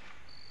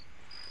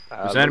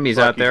 There's enemies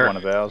out there. One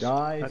of ours.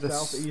 Guys,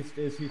 This- southeast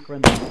is he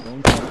friendly?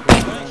 Don't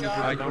touch him.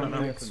 I don't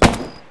know. It's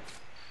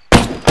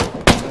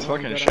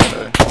fucking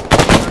Shadow.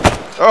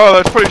 Oh,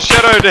 that's putting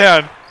Shadow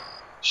down!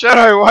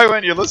 Shadow, why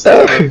won't you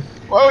listen to them?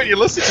 Why won't you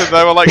listen to them?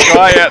 They were like,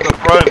 guy out the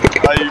front.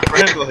 Are you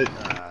friendly?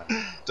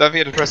 Don't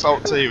forget to press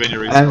Alt T when you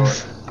respawn.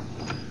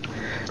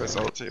 Press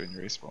Alt T when you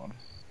respawn.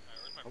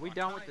 Are we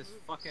done with this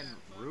fucking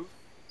roof?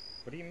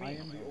 What do you mean? I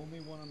am the only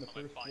one on the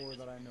first floor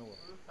that I know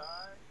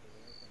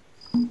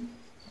of.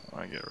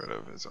 I get rid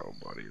of his old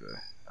body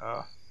there.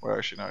 Ah, well,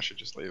 actually, no, I should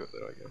just leave it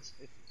there, I guess.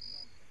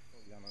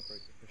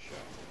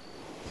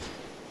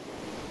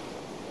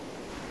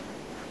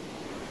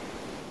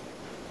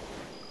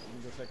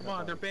 Come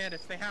on, they're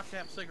bandits. They have to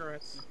have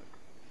cigarettes.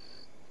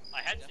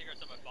 I had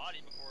cigarettes on my body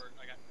before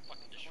I got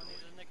fucking destroyed.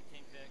 Someone needs a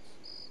nicotine fix.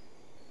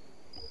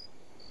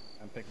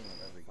 I'm picking up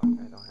every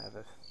I don't have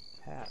a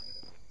hat.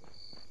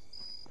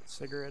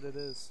 Cigarette it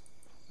is.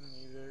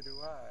 Neither do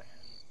I.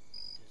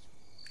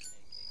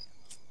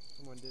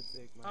 Someone did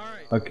take my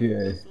Alright. Okay. I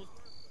never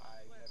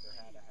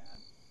had a hat.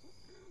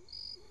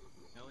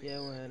 Yeah,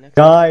 well, next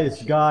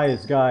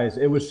Guys,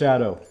 it was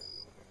Shadow.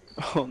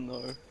 Oh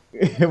no.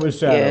 It was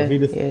Shadow. He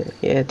just...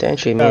 yeah, don't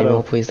treat me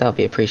anymore, please. That'll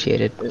be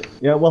appreciated.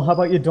 Yeah, well, how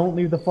about you don't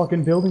leave the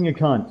fucking building, you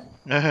cunt?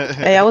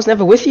 Hey, I was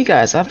never with you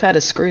guys. I've had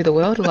a screw the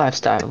world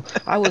lifestyle.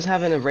 I was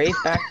having a rave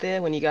back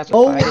there when you guys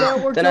were that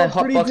fighting. worked Then I out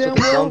pretty hotboxed damn with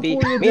a well zombie.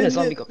 for you, Me and a didn't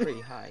zombie it? got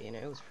pretty high, you know.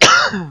 It was.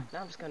 Now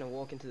I'm just gonna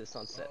walk into the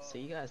sunset, so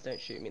you guys don't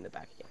shoot me in the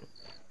back again.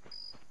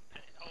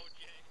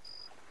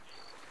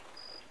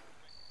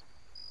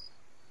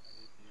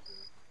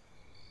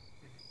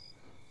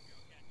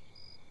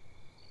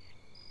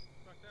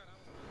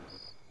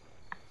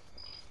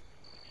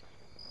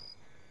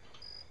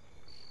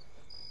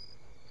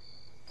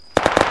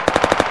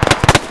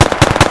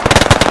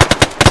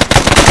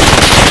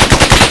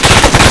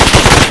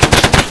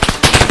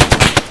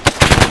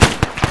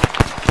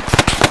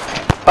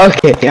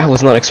 Okay, I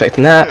was not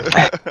expecting that.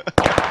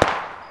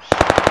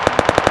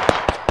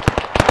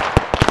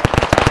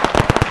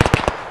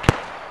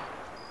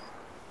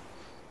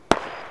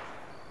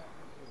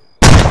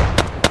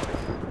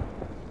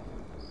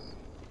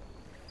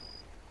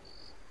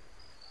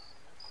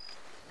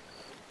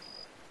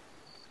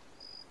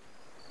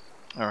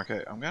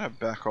 Okay, I'm gonna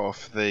back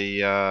off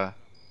the,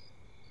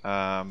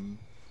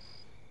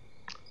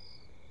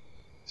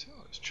 so,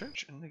 is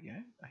Church in the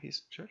game?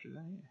 His Church is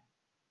in here.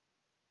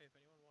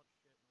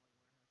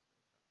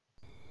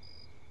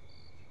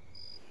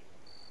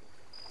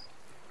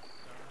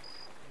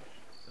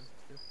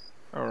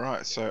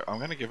 Alright, so I'm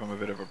gonna give him a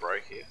bit of a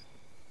break here.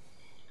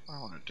 What I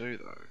want to do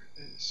though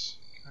is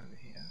go over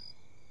here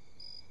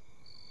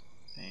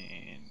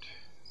and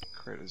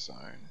create a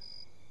zone.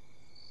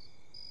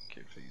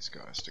 Give these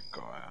guys to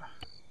Gaia.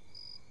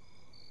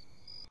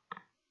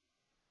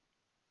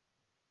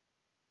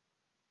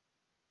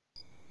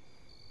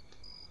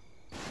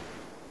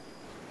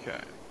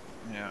 Okay,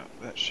 now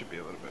that should be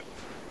a little bit.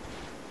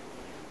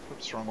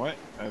 Oops, wrong way.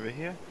 Over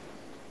here.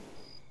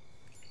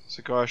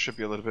 So Gaia should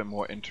be a little bit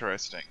more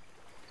interesting.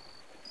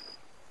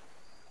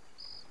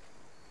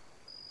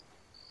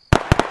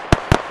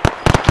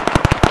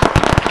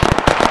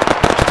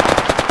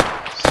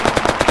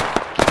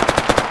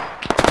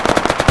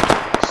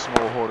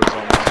 Small horde of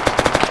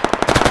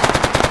zombies.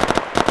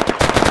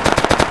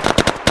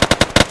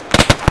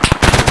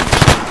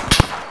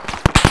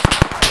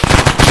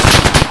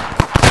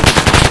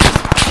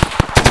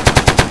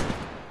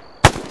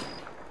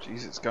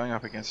 Jeez, it's going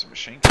up against a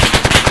machine gun.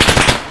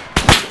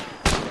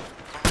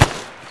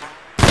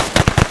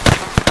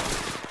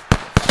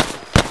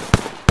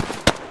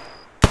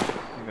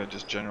 I think I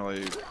just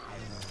generally.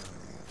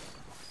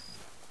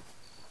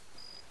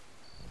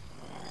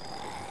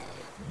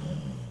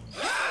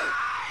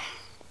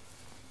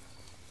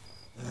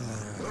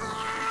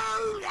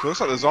 So it looks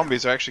like the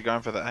zombies are actually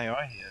going for the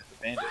AI here, the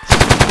bandits.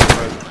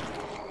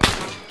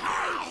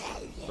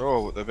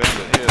 Oh, the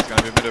bandit here is going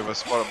to be a bit of a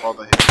spot of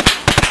bother here.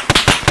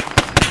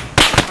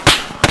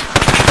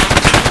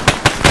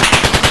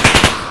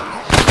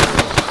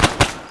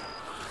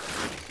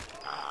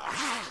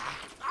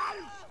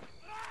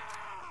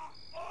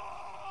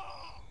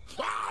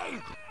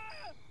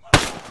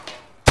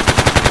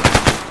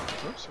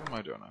 Oops, what am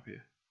I doing up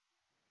here?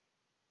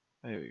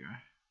 There we go.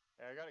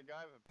 Yeah, I got a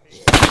guy with a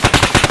pig.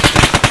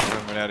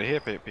 Coming out of here,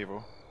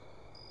 people.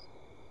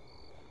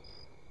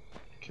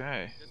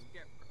 Okay. Just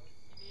get what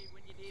you need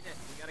when you need it.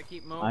 You gotta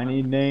keep moving. I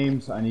need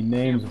names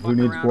of who Fuck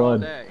needs around all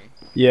blood. day.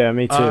 Yeah,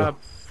 me too.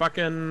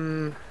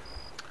 Fucking.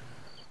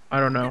 I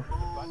don't know.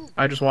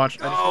 I just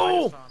watched.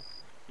 No!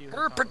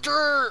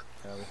 Herpeter!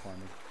 Yeah, we'll find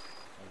him.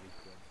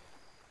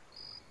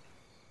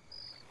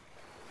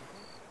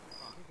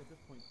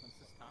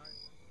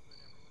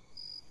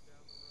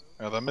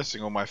 Oh, they're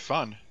missing all my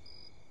fun.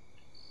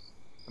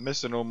 I'm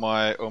missing all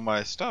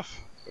my stuff.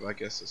 But I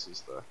guess this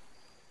is the.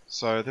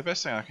 So the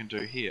best thing I can do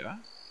here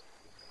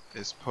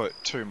is put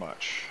too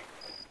much.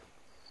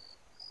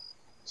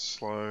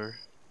 Slow.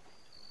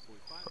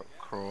 Put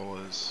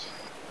crawlers.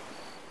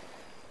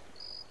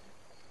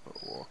 Put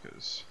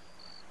walkers.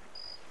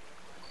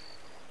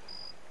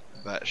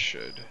 that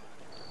should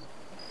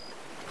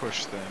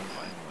push them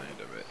inland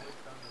a bit.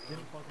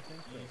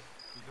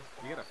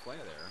 You got a flare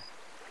there.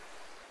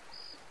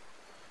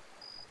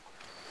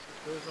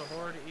 There's a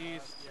horde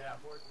east.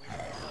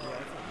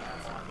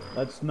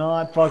 Let's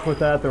not fuck with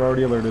that. They're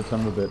already alerted,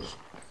 son of a bitch.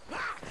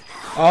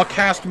 I'll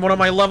cast one of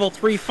my level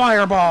 3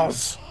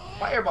 fireballs.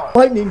 Fireball!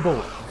 Lightning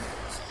bolt.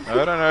 I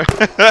don't know.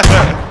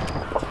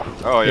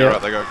 Oh, yeah,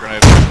 right, they got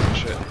grenades and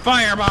shit.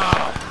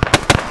 Fireball!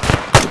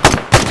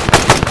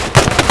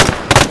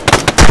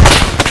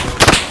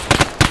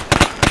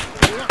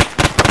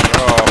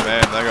 Oh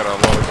man, they got a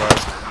lot of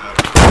guys.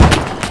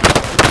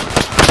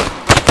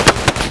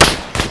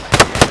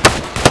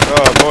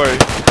 Oh boy.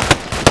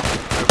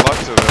 Good luck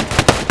to them.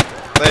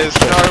 There's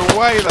no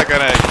way they're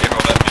gonna get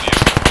all that many of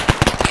them.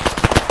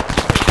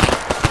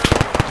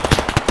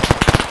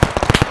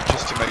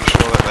 Just to make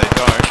sure that they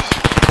don't.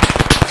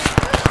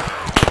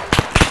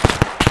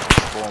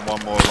 Spawn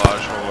one more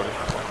large horde.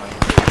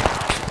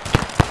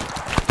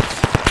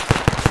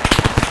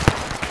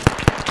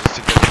 Just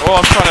to get, all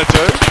I'm trying to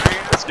do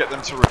is get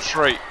them to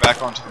retreat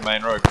back onto the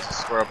main road, because this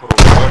is where I put all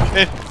the work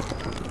in.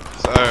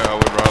 So I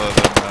would rather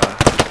than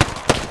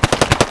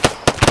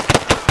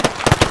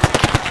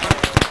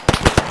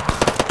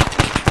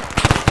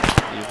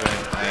even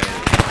a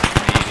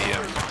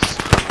medium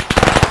speed.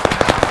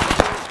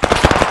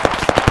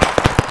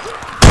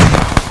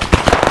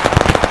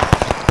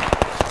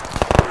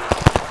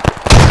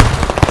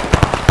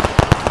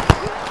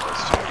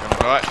 Let's check them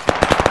right.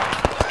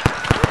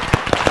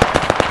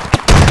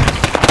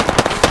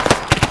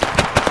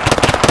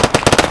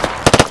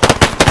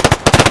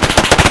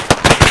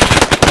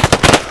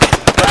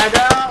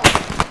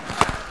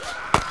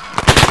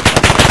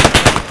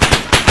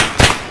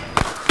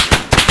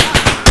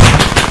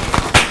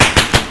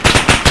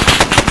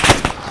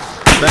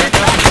 Back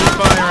up, keep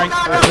firing.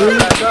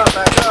 Back up,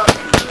 back up!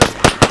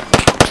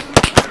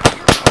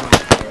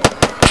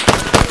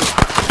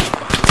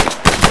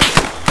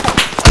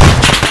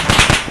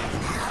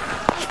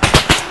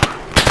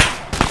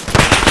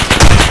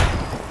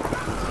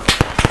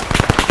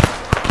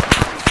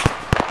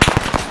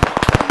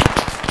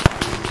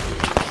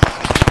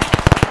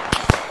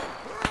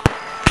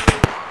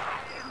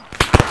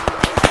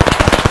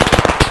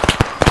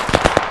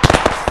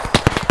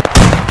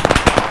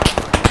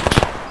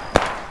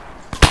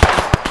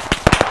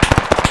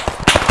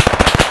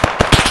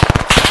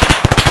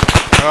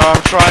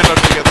 I'm trying not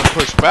to get them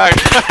pushed back.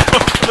 I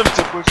want them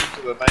to push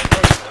into the main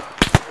road.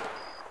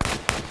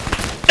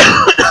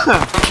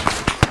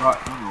 Right,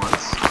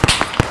 anyways.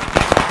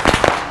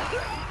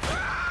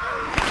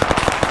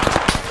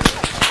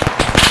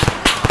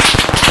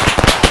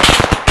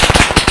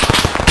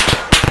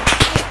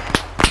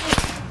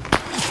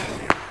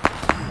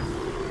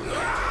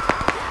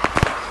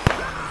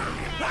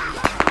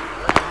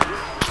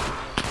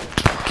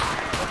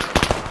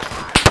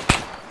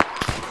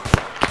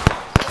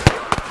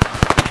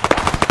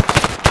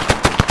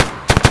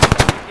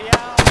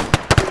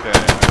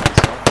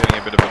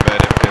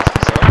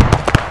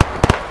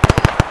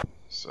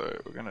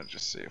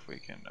 Just see if we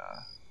can,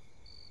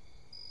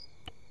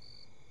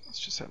 let's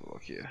just have a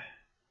look here.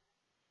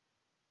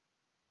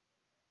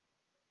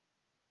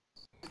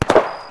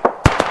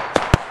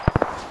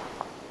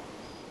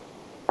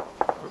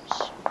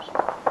 Oops.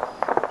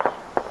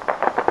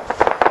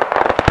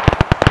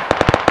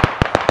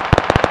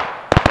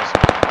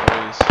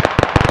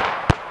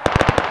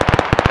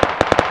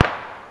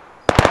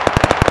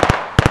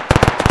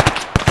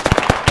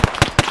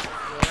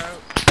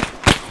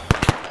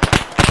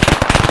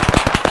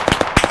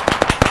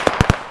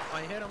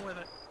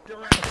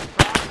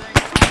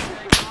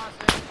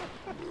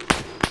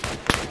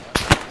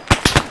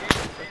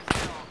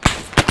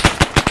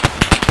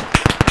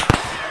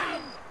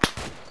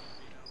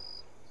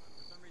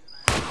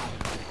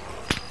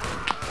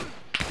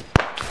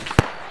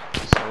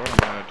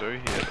 Do here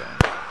then.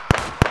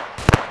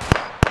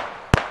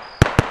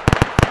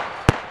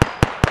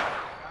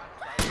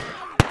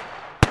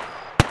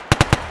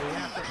 We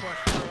have to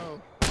push through.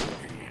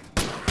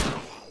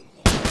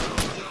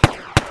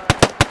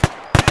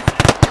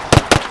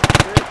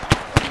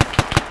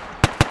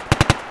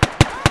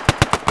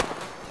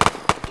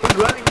 He's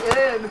running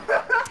in! I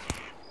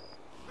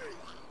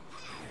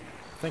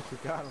think we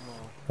got them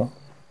all.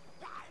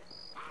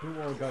 Who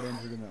all got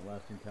injured in that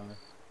last encounter?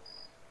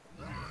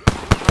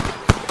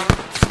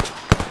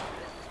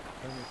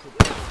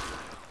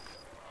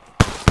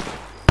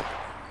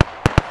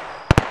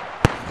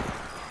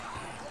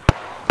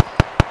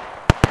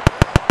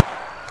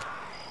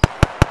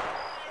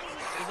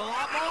 There's a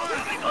lot more!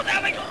 Go that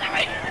way, go that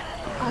way!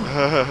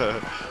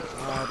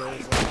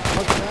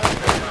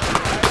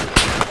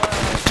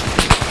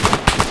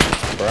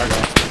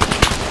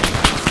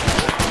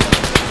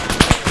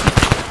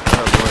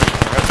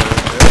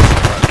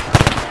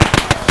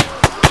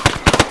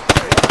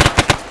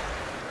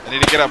 I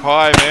need to get up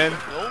high, man.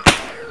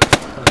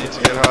 I need to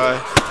get high.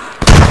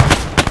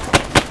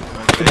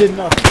 It did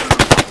nothing.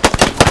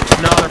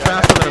 No, they're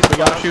faster than us. We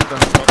gotta shoot them.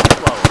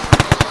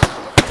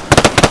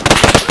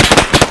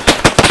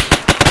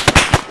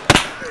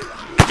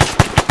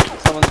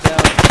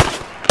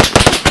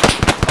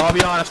 I'll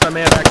be honest, I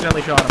may have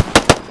accidentally shot him.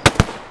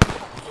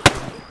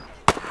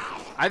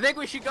 I think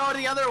we should go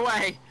the other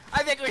way.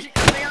 I think we should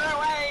go the other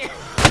way.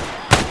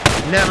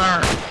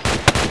 Never.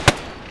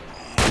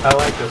 I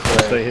like this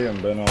way. Stay here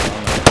and burn all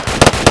around.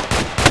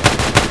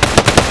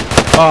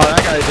 Oh,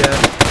 that guy's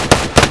dead.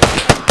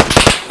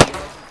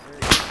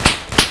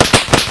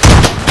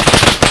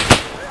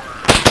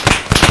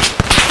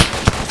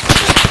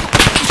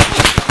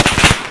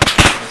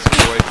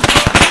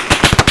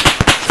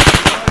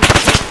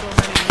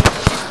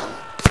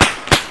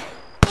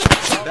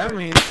 That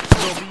means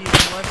there'll be even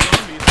less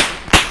zombies.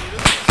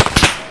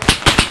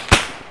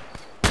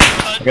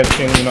 I get the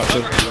feeling you're not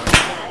just...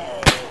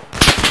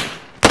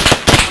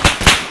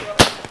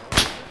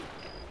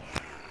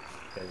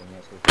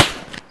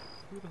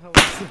 Who the hell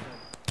is that?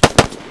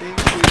 Think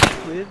we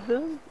cleared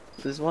them?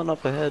 There's one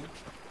up ahead.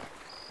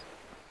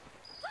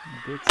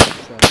 You're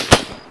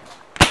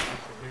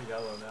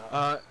yellow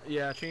now.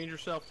 Yeah, change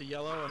yourself to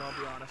yellow, and I'll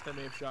be honest, I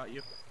may have shot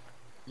you.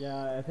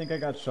 Yeah, I think I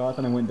got shot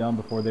and I went down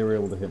before they were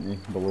able to hit me,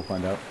 but we'll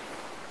find out.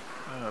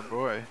 Oh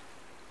boy.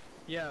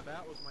 Yeah,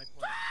 that was my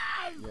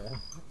plan. Yeah.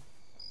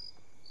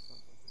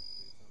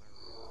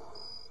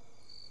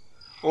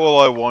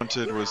 All I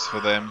wanted was for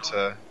them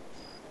to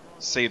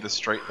see the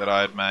street that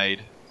I had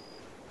made.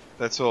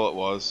 That's all it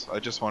was.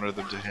 I just wanted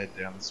them to head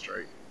down the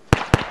street.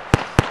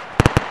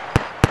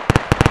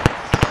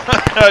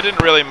 I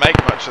didn't really make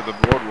much of the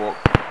boardwalk.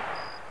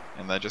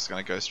 And they're just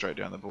going to go straight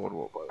down the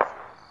boardwalk by the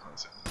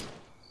sound.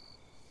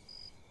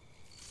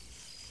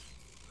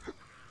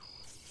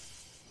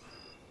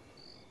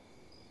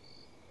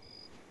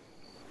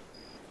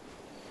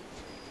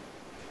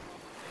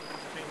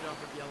 Change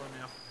off with yellow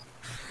now.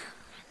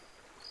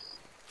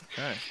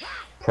 Okay.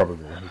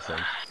 Probably, he said.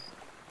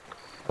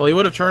 Well, he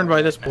would have turned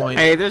by this point.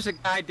 Hey, there's a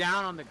guy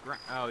down on the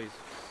ground. Oh, he's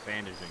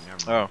bandaging.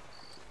 Never mind.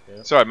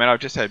 Oh. Sorry, man, I've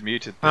just had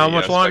muted the How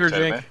much longer,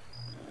 spectator, Jake?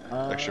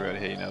 man. Actually,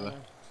 right here, you know that.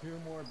 2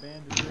 more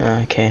bandages.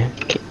 Okay.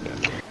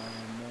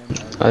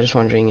 I was just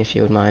wondering if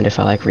you would mind if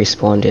I like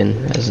respawned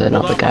in as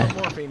another guy.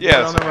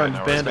 Yeah, that's okay,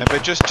 no worries, man.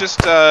 But just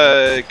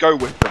go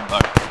with them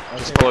though.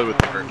 Just follow with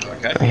the group,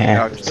 okay? Okay.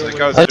 So the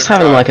guys I was just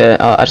having like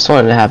I just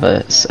wanted to have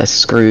a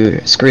screw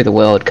the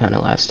world kind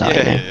of lifestyle.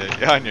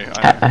 Yeah, I knew.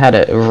 I had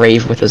a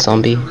rave with a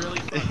zombie.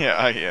 Yeah,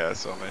 I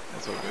saw, man.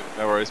 That's all good.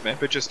 No worries, man.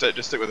 But just stick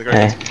with the group.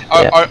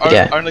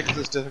 Yeah. Only because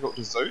it's difficult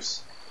to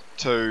Zeus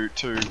to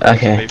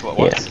Okay, people at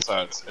once.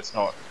 So it's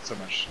not so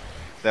much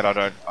that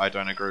I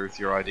don't agree with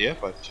your idea,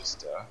 but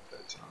just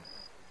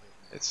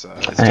it's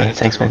Thanks,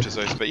 difficult man. to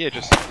Zeus. But yeah,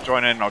 just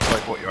join in and I'll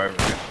teleport you over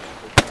again.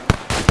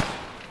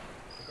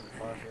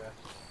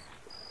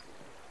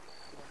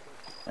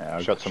 Yeah,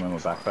 I've got some in my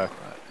backpack.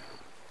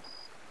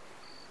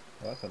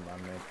 Well, that's a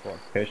man-made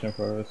fortification if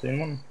I've ever seen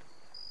one.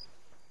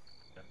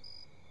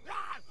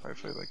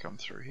 Hopefully they come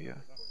through here.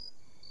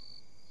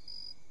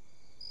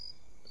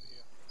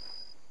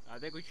 I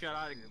think we should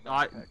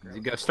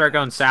go start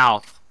going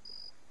south.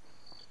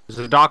 There's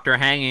a doctor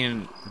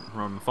hanging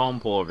from a phone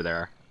pole over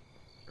there,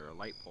 or a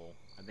light pole.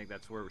 I think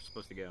that's where we're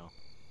supposed to go.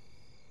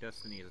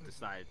 Destiny has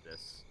decided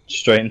this.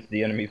 Straight into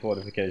the enemy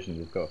fortifications,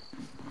 let's go.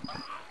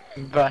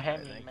 The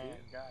handyman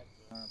guide.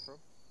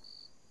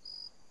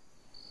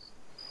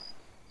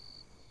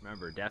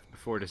 Remember, death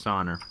before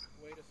dishonor.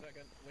 Wait a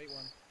second. Wait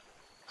one.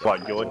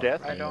 What, your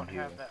death? I don't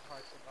have that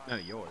hard No,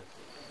 survival. yours.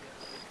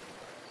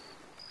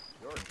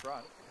 You're in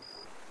front.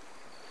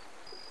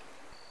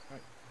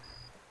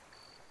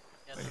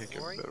 I could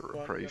give a bit of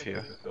reprieve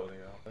here.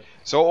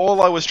 So all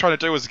I was trying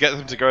to do was get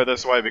them to go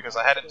this way because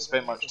I hadn't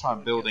spent much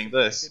time building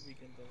this.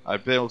 I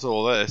built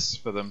all this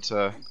for them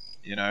to,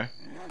 you know,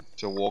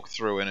 to walk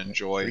through and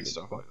enjoy and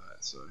stuff like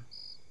that. So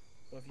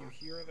if you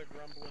hear the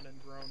grumbling and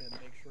groaning,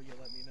 make sure you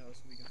let me know so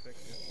we can fix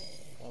you.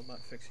 Well,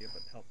 not fix you,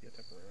 but help you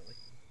temporarily.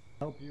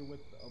 Help you with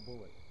a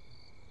bullet.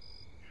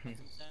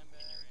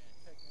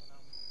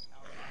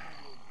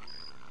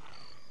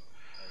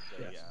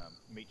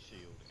 Meat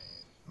shield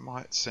and...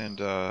 might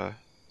send a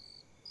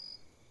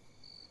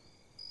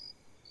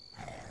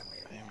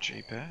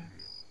AMG pair,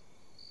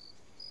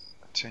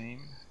 a team,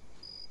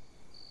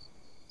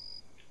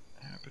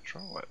 and a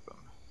patrol weapon.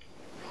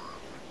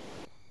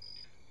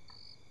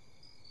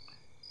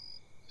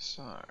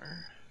 So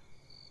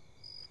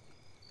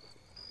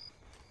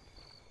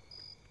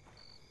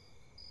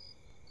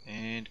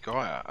and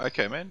Gaia.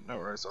 Okay, man, no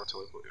worries. I'll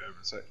teleport you over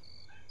in a sec.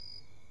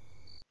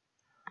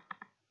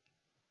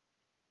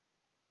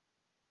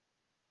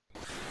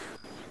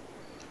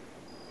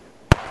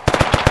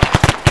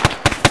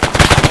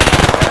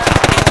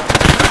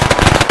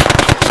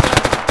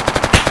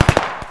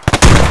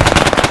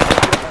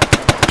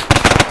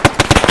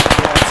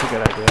 That's a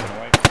good idea.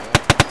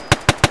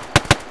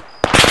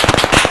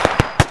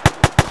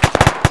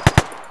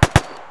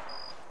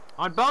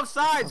 On both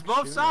sides,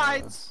 both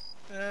sides.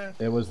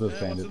 It was the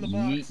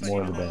bandits.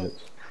 More of the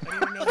bandits.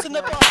 What's in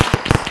the box?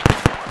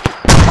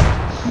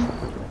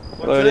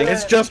 Loading.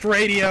 It's just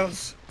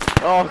radios.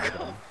 Oh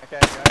god. Okay,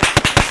 guys.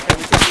 Okay,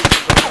 we can do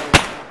this.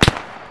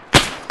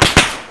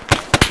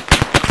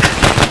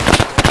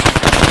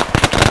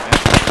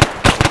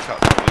 Cut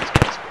through these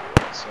guys.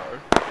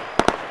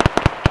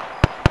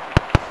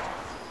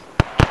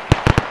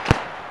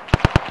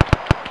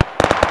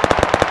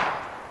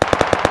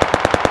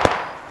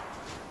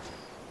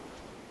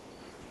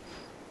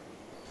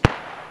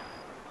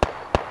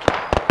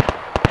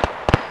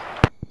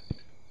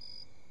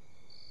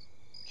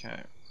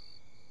 Okay.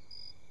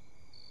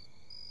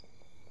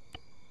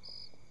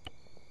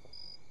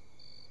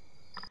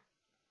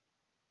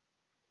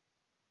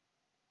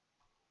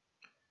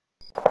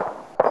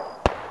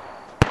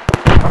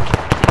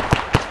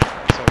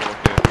 Let's have a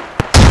look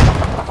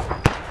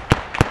here.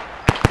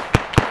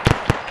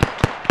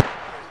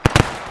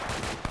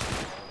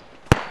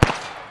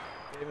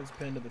 David's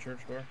pinned to the church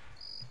door.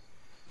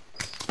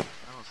 I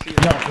don't see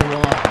it. No, for real,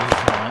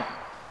 he's not.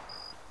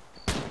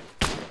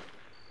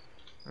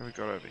 What have we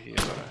got over here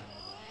though?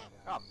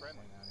 Oh, friendly.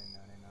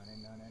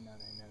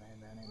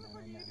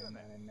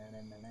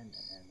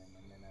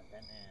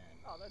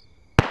 Oh, that's...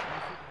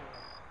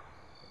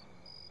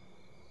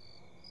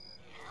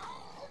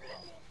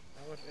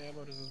 How much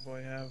ammo does this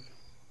boy have?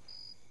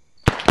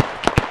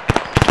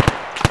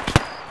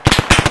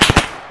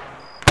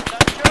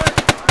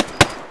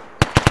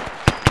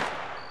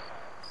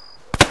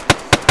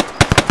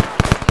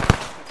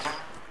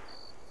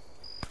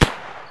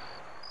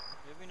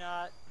 Maybe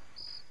not.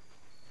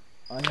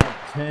 I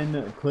have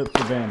 10 clips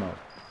of ammo.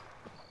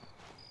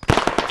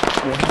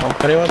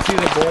 If anyone sees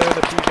a boy with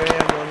a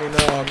PKM, let me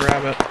know. I'll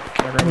grab it.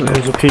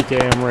 There's a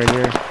PKM right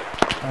here.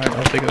 Alright,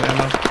 I'll take the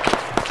ammo.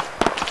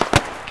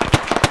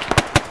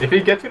 If he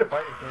gets you to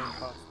fight,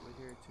 Possibly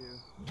here too.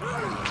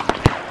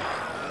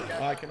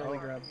 I can only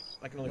grab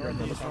the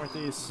Northeast, top.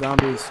 northeast,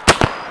 zombies.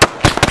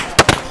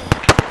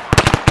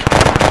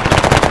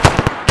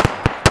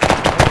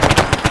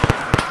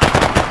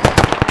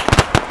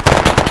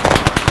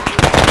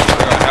 We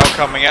got hell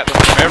coming at them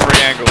from every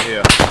angle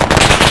here.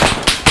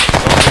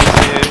 Zombies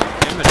here,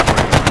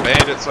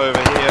 bandits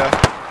over here.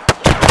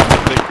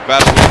 Big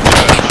battle with the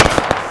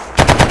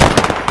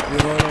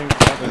Reloading.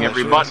 church.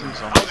 Every button.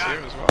 Zombies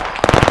here as well.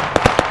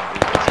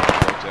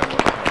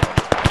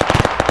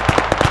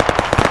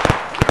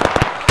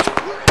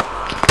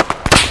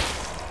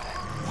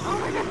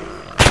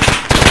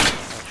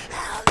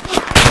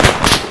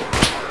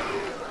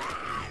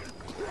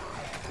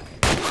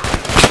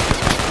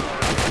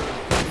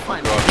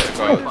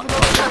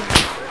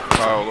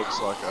 Kyle looks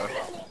like a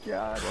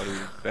bloody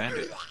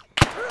bandit.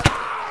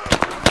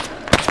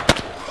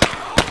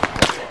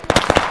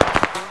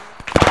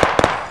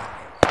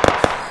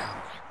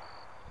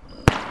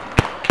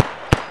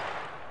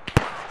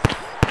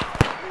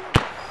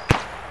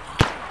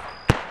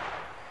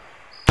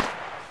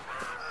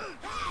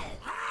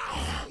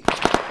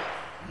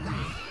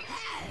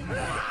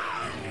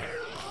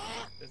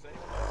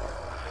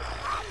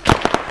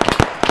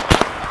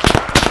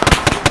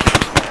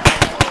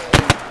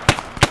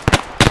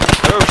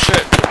 Oh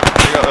shit!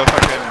 We got the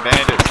fucking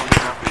bandits and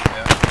zombies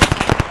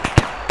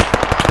now.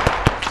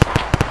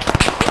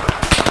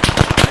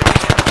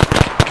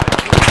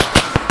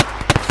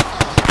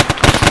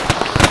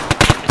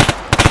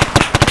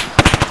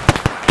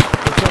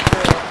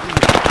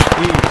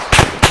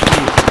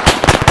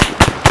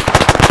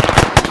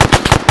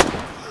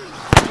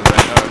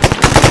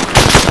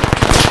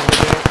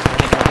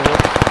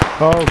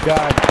 Oh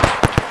god.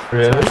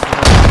 Really?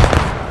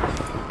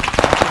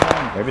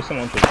 Maybe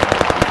someone should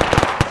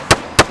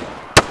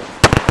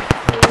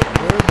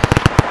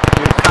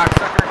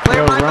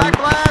Clear my run. back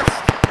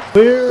blast!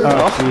 Clear!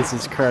 Oh,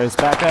 Jesus Christ.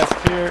 Back ass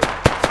clear.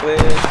 Clear.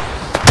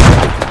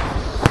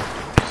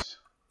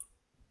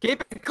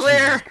 Keep it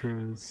clear!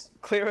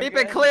 Clear. Keep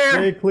again. it clear!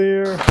 Stay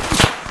clear.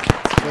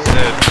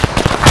 Dead.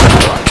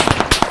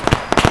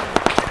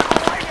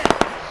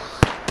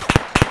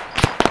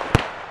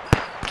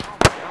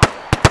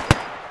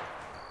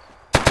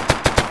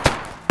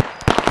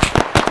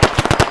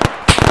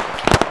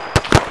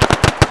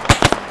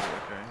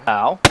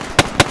 ow.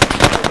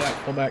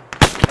 Pull back.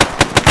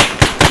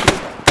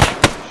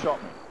 Shot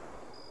me.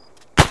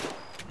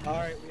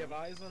 Alright, we have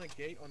eyes on a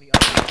gate on the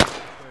other side of the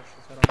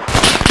church.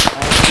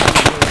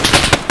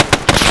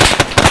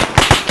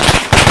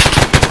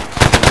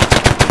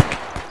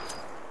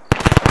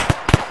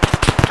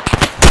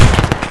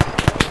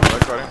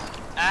 Let's head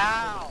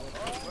Ow!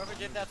 Whoever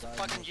did that's a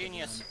fucking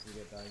genius.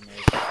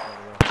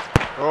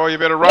 Oh, you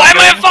better run, Why am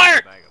I man. on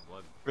fire?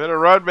 Better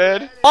run,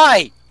 man.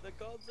 Why?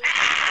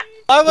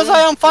 Why was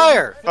I on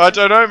fire? I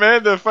don't know,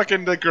 man.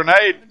 The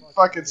grenade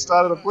fucking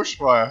started a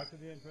bushfire.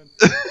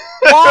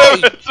 Why?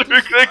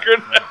 The grenade.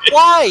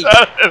 Why?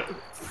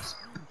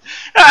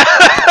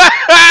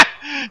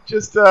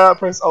 Just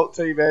press Alt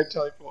T, man.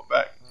 Teleport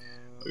back.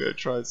 I'm gonna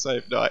try and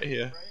save Knight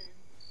here.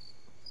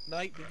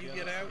 Knight, did you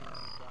get out?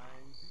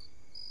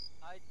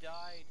 I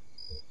died.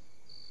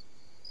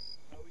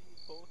 How are you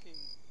talking?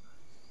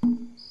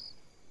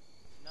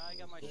 Now I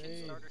got my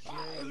shit starter shit.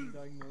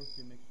 Diagnose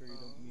you, make sure you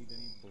don't need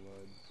any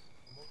blood.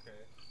 I'm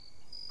okay.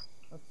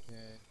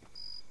 Okay.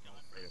 I'm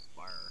afraid of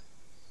fire.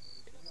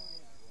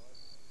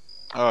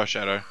 Oh,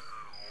 Shadow.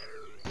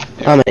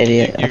 I'm an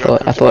idiot. You I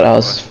got thought I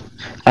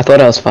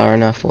was far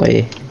enough for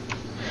you.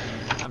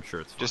 I'm sure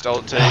it's fine. Just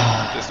Alt T.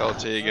 Just Alt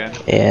T again.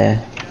 Yeah.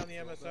 Down the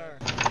MSR.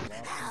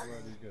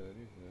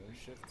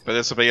 But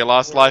this will be your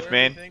last life, Where do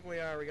you man. think we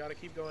are? We gotta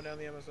keep going down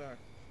the MSR.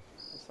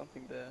 There's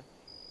something there.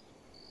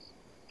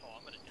 Oh,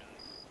 I'm gonna die.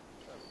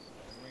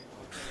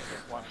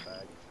 One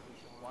bag.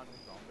 One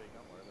zombie,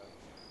 don't worry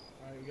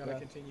gotta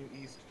continue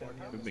east down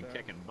the We've been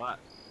emissary. kicking butt.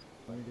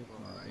 Alright,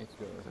 let's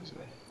go.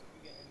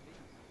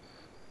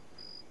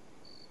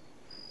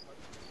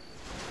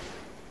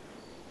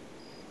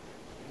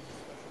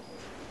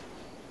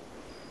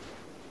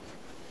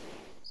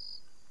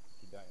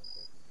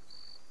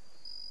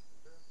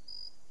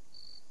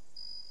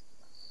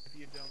 If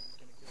you don't, he's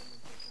gonna kill you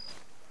and take it.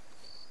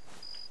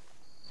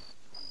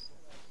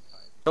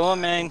 Come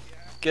on, man.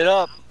 Get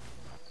up.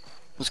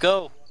 Let's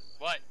go.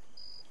 What?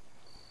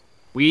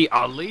 We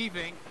are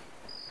leaving.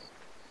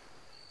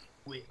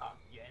 We are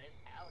getting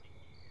out of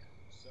here.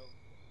 So.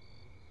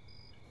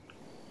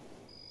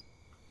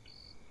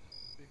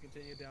 We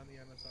continue down the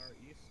MSR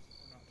east.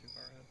 We're not too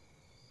far ahead.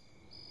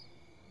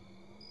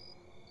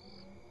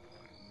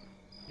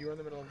 You were in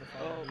the middle of the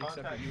fire. We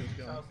accept that you was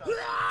going.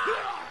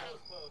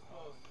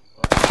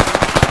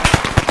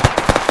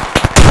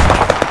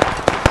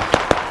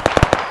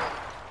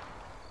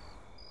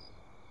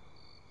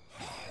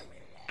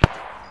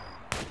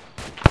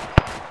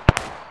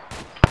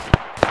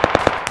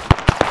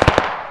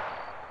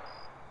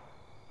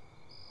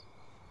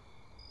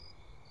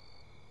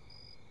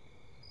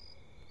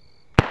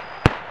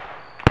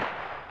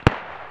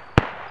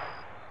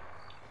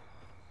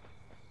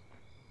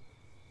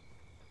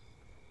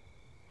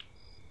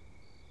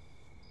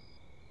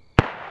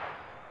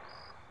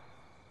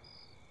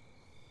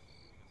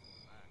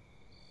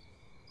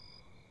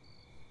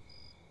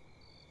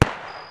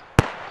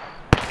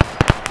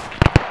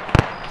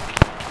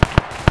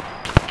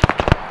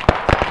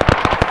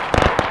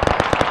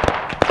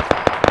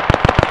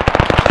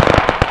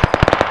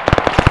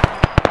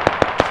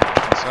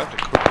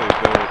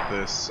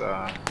 This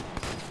okay,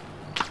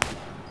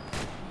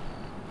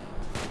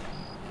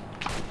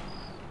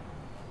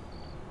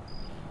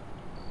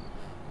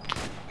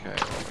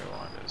 what we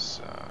want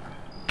is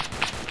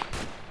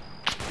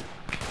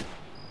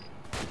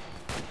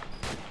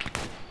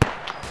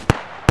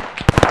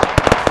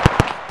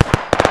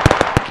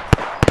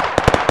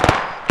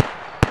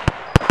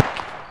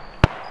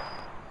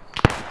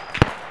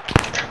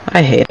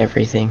I hate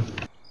everything.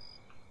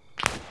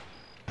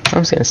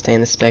 I'm just gonna stay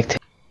in the spectator.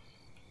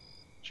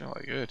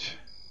 jolly good.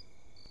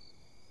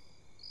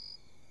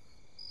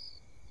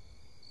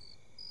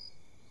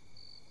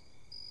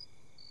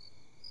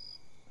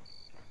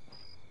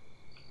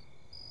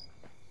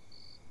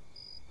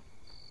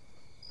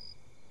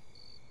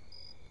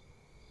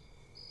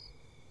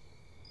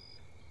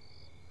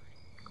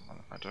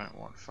 I don't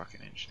want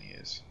fucking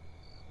engineers.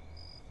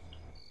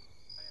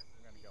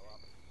 I'm gonna go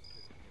up.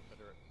 Just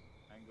Confederate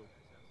angle.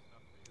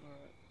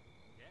 Alright.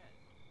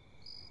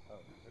 Oh,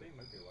 what are you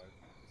moving away?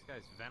 This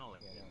guy's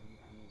ventilating.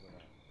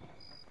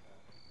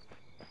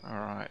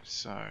 Alright,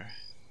 so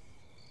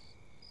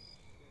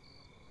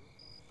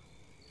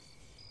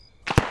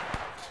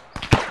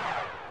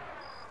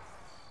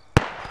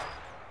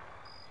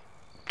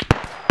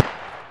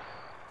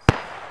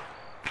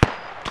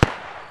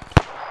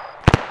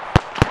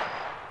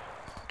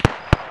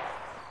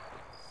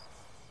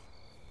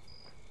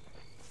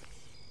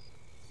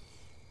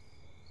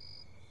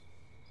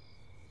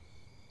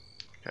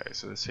okay,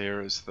 so this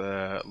here is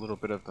the little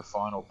bit of the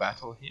final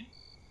battle here.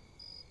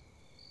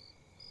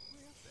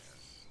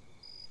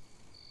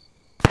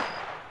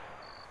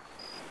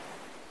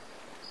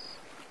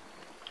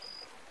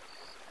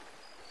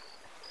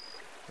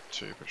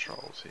 Two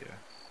patrols here.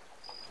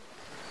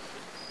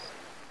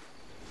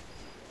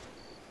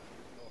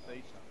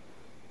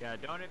 Yeah,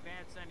 don't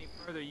advance any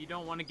further. You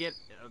don't want to get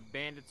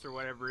bandits or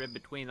whatever in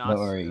between us, Don't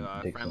worry,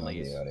 Dixon will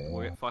friendlies. be out of here.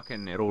 We're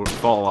fucking, it'll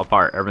fall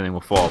apart. Everything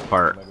will fall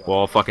apart. We'll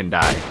all fucking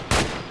die.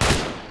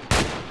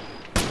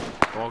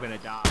 We're all gonna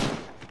die.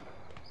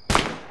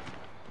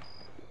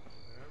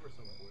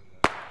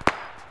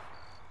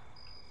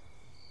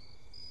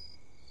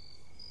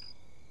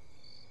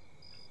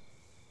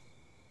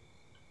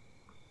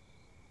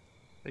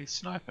 He's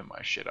sniping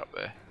my shit up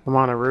there. I'm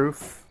on a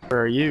roof.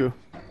 Where are you?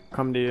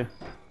 Come to you.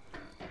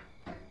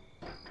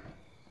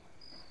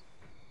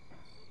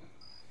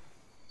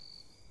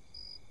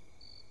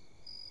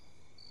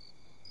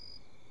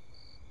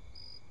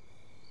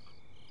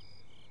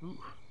 Ooh.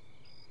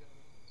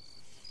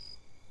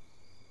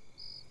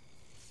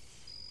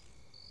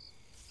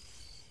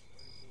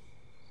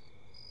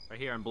 Right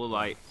here in blue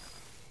light.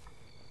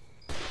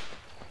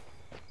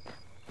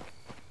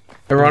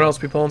 Everyone else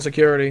be pulling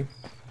security.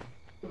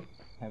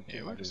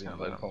 Yeah, we're just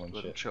gonna let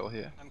him chill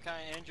here. I'm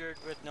kind of injured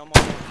with no more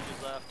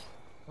bandages left.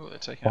 Oh, they're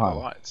taking out the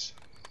lights.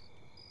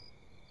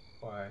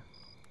 Why?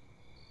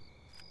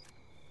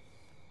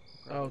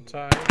 Oh,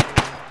 Ty.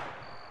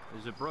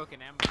 There's a broken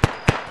ember.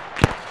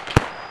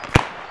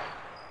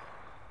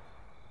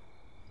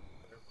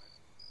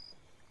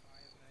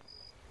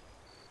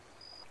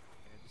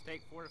 Just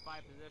take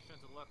fortified positions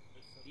and look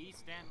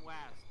east and west.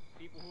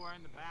 People who are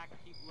in the back,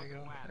 keep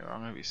looking west. Yeah, I'm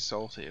gonna be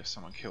salty if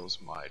someone kills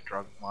my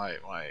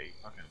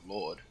fucking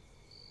lord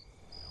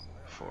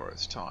before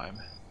it's time.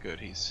 Good,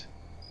 he's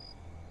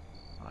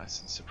nice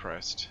and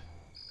suppressed.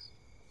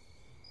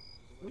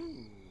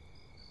 Ooh.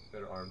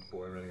 Got an armed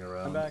boy running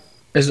around. I'm back.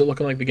 Is it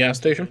looking like the gas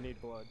station? You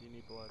need blood. You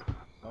need blood.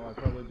 Oh, I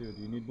probably do.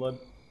 Do you need blood?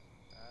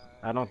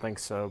 I don't think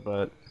so,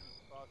 but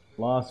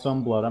Lost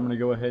some blood. I'm gonna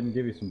go ahead and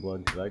give you some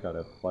blood because I got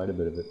quite a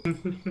bit of it.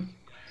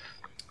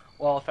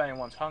 Well, if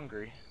anyone's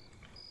hungry.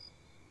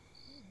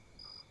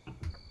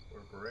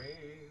 We're brains.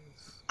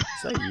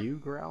 is that you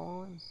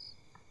growling?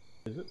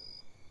 Is it?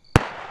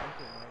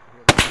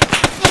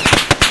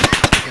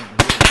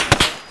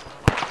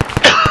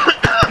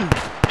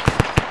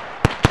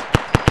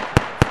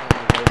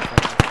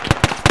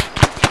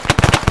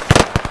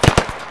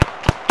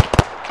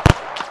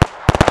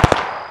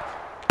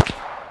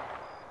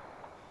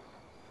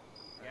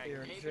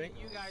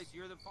 You guys,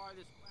 you're the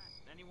farthest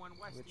west. Anyone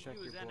west of you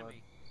is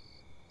enemy.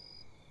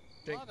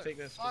 Jake, take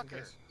this.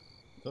 Motherfucker.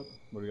 What's up?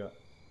 What do we got?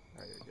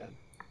 Alright, you're good.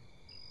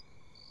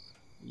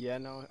 Yeah,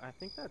 no, I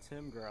think that's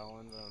him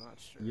growling, but I'm not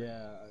sure.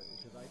 Yeah,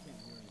 because I can't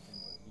hear anything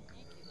but he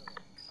can.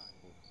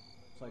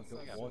 It's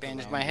like walking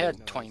Bandaged around my and head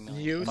noise. 20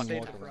 million. You fucking stay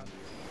in times. the front.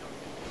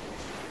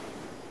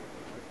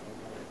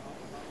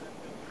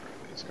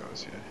 These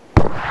guys here.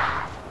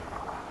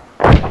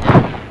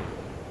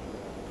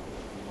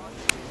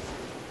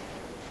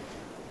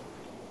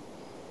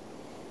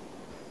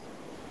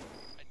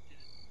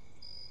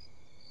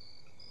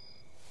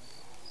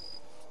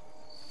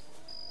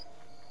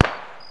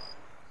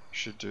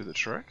 Should do the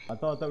trick. I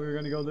thought that we were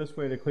gonna go this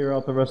way to clear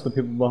out the rest of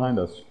the people behind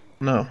us.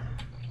 No. I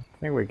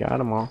think we got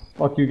them all.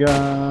 Fuck you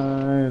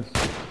guys!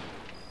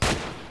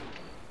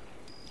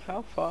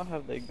 How far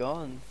have they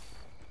gone?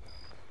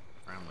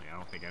 Friendly, I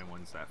don't think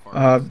anyone's that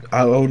far.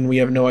 Odin, we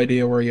have no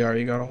idea where you are.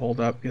 You gotta hold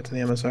up, get to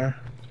the MSR.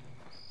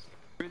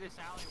 Through this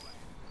alleyway.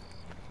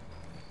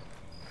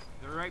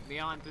 They're right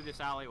beyond through this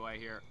alleyway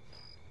here.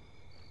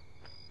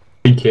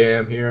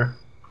 PKM here.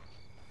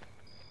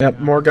 Yep,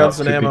 more guns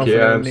than ammo for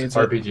anyone who PKMs, needs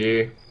it.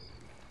 RPG.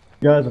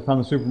 Guys, I found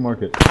the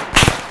supermarket. Cover.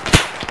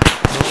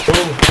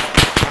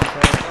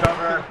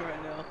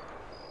 Right now.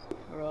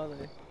 Where are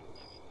they?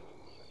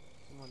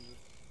 What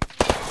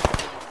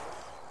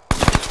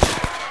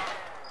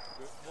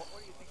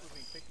do you think we've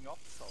been picking up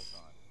this whole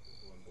time?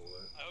 One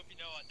bullet. I hope you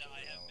know that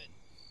I have been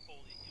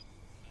fully healed.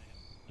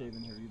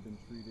 David, have you been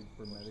treated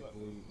for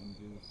medically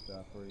induced,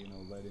 or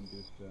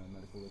lead-induced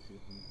medical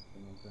issues and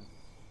things like that?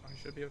 I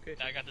should be okay.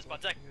 I got this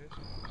bud sec.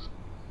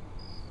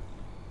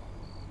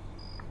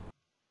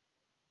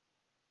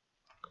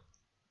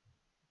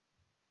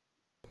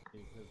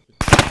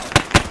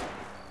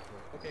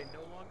 Okay,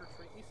 no longer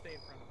treat me. Stay in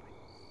front of me.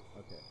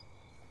 Okay.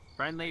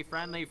 Friendly,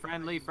 friendly,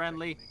 friendly,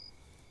 friendly.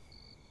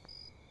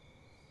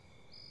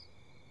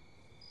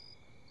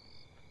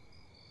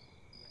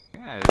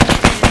 Yeah,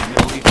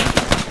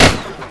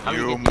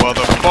 You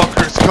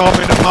motherfuckers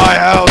come into my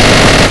house!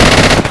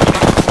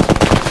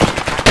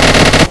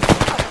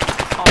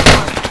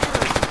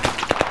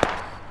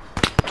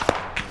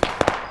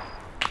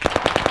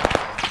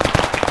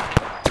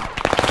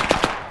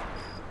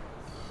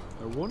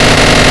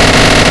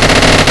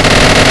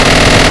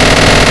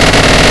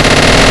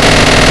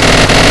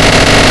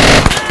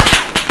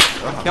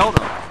 killed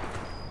him.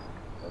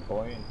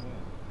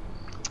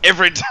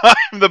 Every time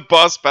the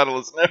boss battle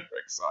is never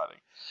exciting.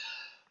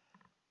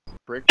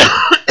 Break.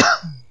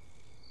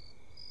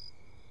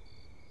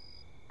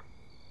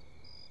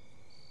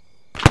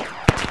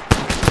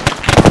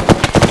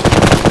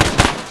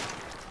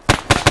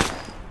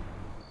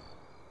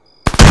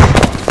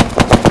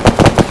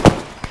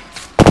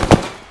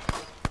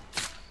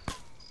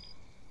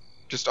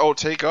 Just Alt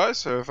T,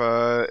 guys.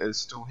 Whoever is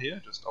still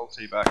here, just Alt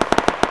T back.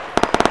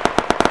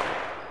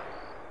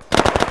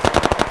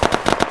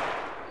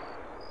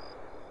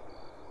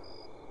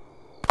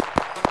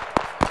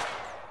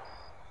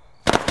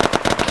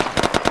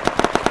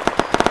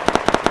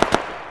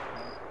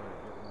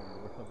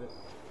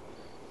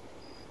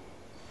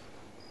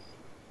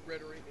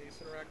 Rhetoric, Ace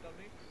interact on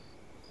me.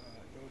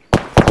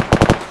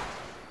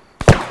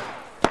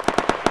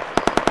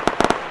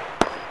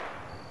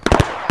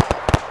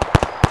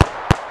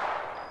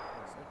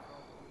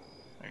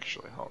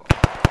 Actually, hold on.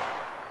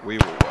 We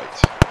will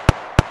wait.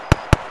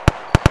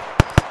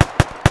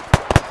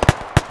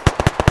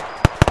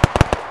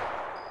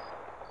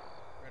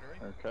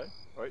 Okay.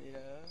 Wait. Yeah.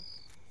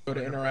 Go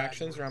to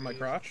interactions around my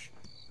crotch.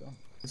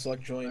 And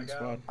select join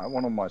squad. I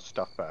want all my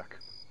stuff back.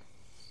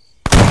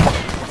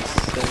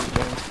 Save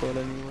join squad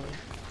anyway.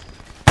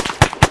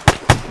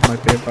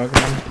 Might be a bug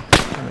then.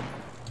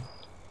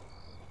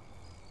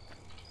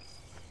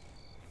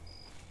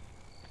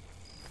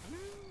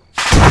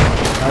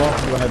 How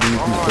often do I have to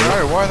use these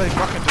Oh no, why they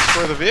fucking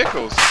destroy the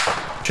vehicles?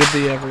 Should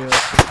be every other.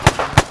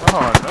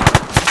 Oh no.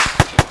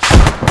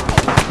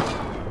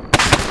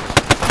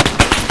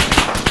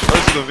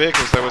 Those are the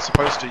vehicles they were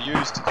supposed to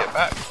use to get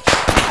back.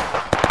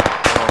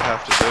 All I'll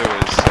have to do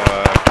is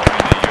bring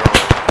in a Euro.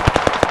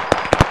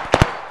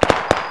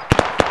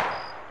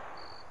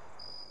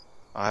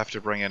 I have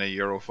to bring in a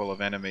Euro full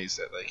of enemies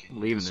that they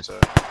can use to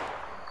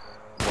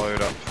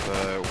load up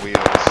the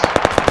wheels.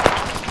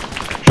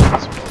 Actually,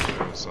 that's what I'll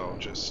do is I'll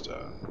just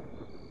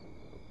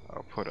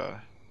I'll put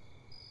a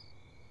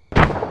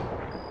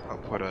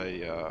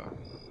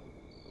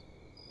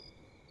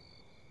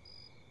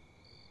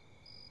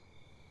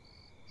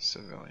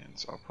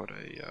civilians. I'll put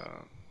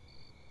a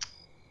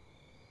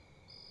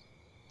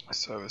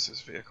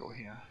services vehicle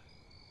here.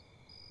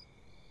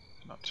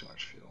 Not too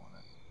much fuel in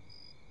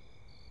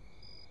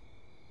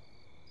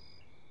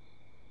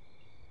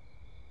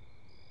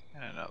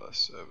it. And another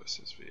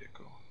services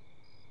vehicle.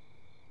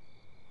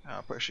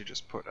 I'll actually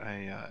just put a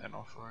an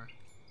off-road.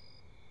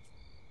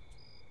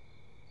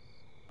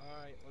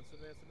 Alright, let's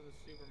advance into the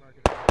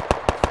supermarket.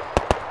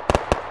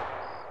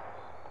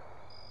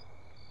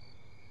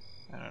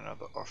 And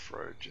another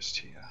off-road just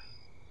here.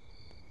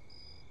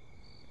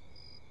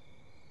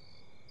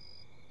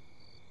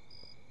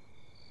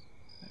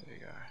 There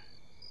you go.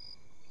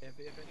 If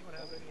anyone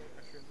has any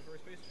extra inventory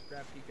space, just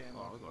grab PK ammo.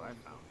 Oh, look what I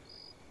found.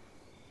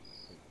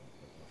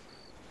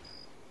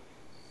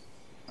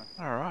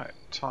 Alright,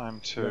 time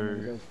to...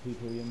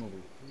 PKM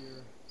over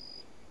here.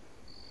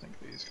 I think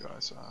these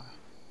guys are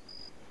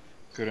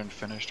good and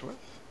finished with.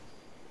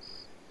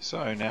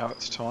 So now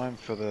it's time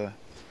for the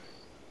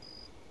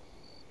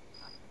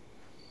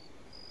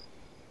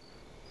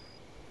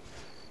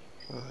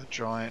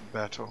giant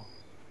battle.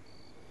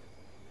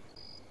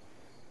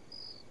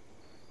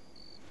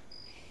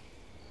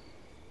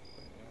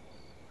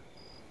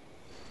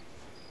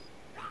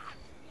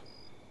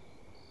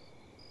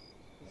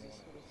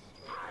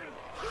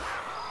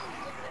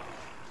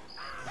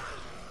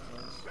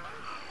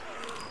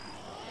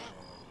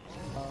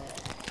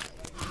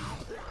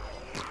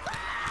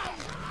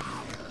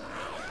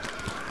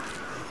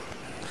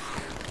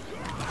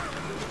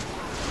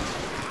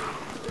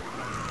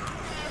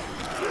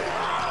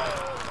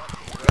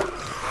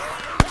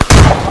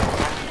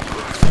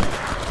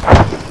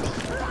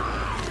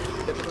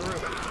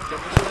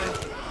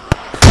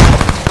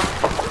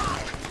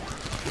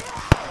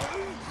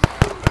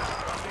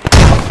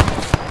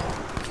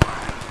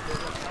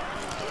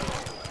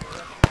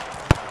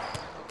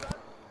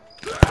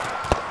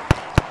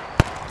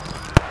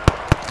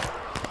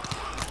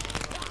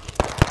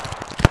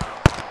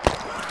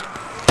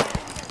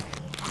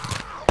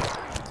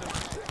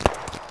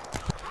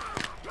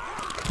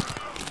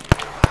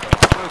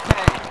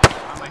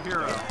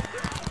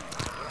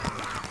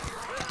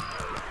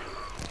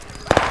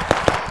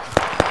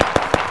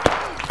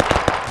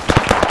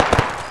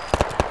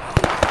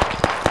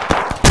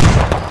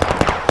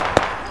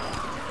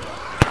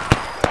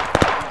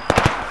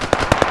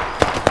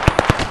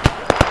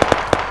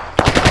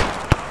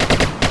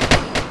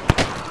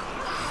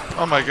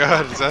 Oh my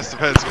god, it's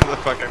Esteban's with the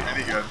fucking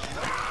minigun.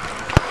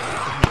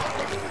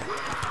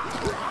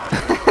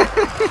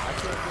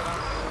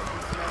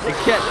 You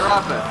can't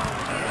drop it.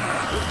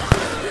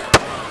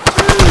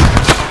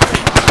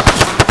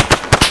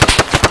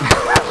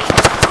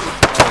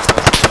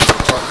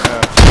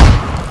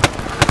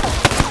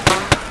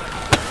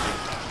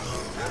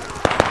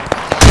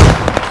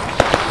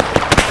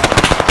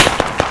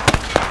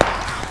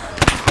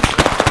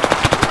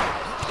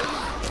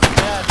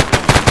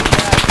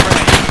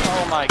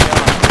 Oh my god.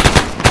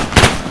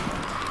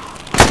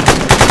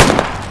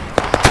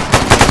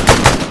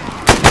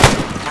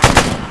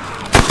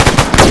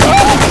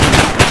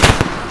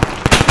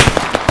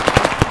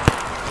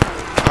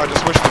 I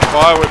just wish the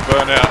fire would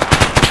burn out.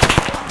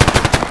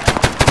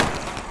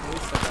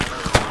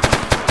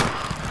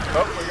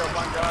 Oh, we got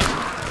one guy.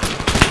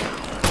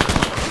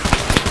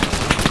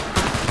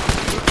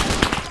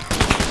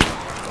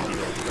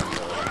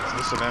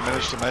 Listen, I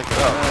managed to make it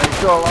up. He's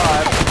still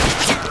alive.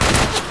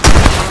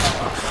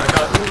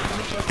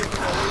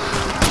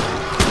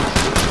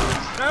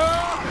 No!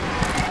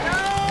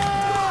 No!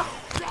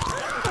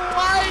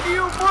 Why do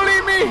you bully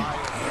me?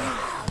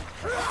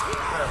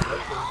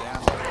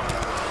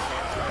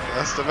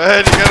 That's the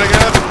man, you gotta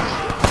get him.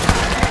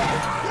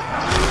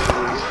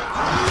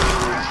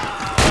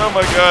 Oh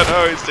my god,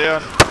 oh he's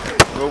down.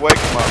 We'll wake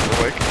him up,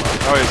 we'll wake him up.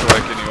 Oh, he's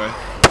awake anyway.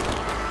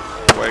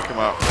 We'll wake him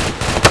up.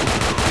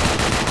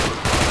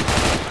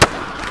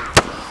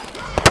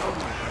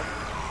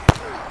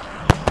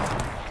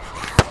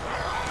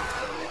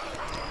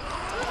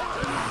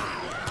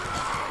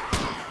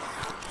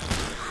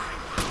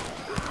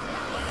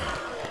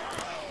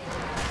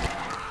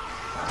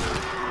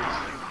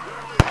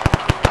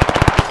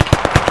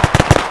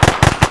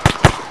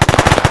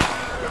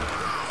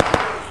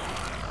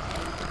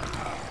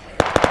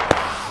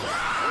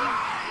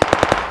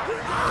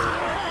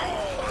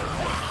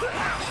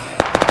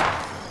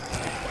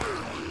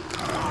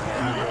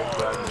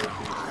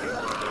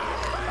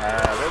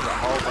 There's a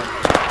whole bunch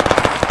of...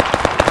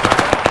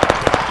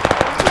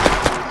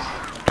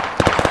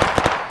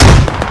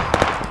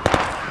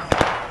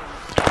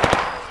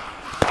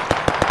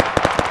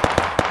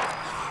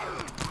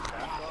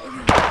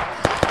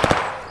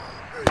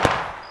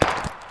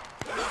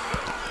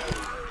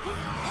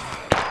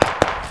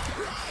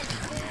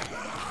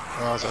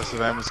 Oh, so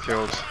Savan was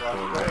killed.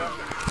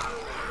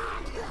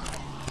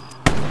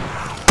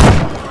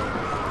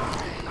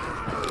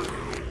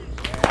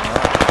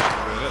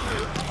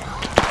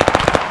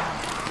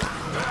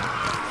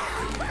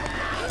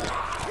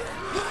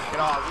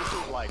 This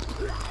is like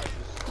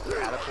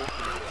catapult.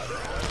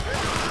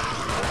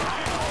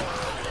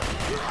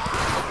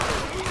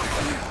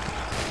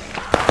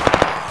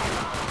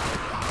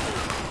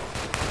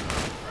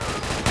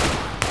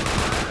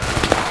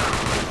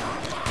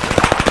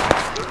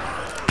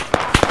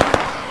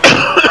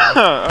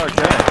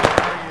 Okay.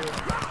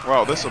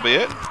 Well, this will be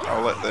it.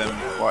 I'll let them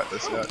fight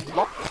this out.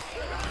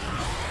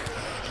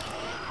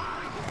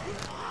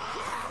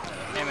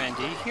 Hey man,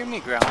 do you hear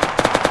me growling?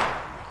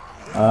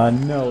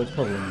 No, it's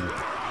probably me.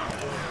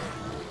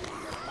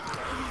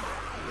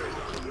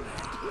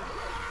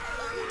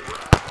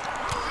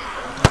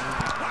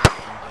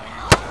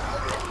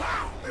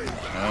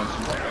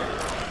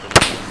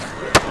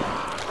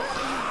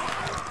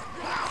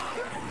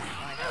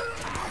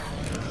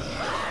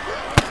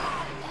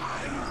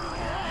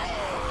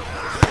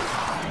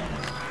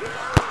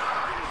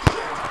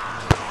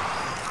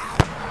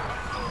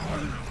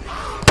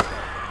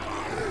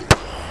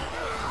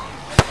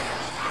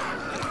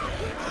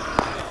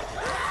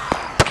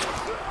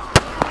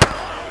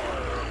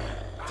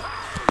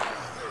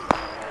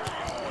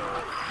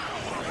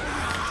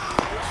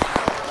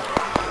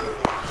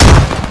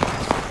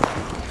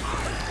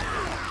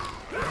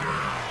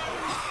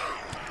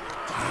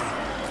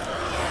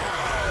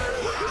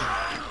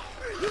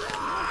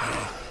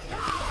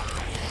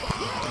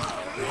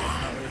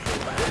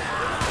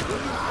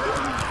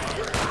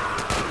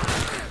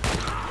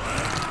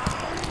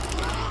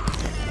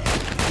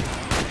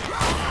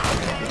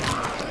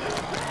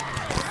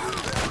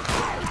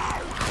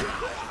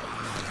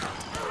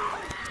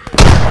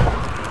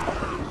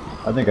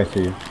 I think I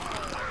see you.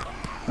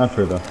 Not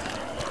sure though.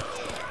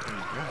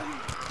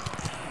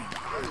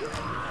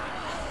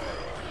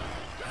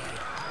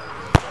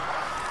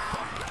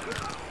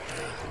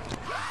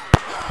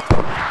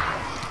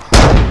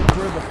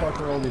 Where the fuck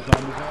are all these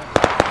zombies at?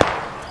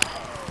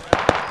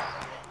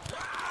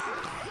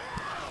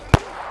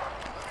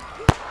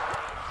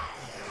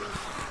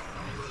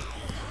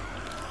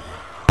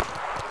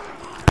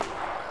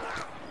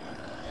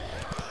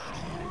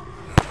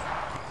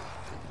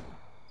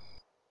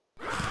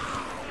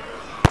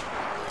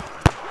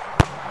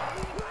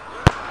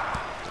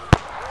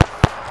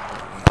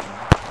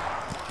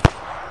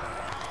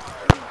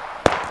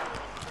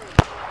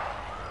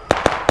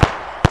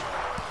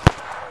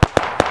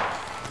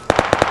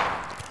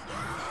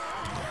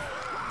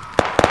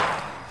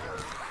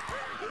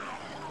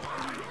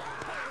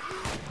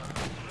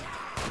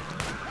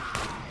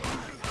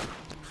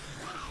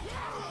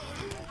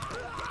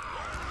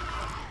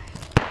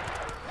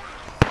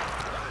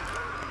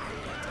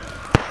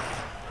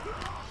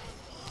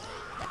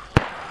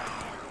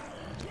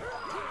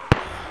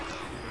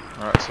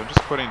 Alright, so I'm just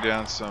putting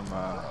down some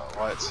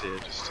lights here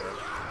just to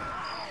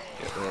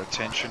get their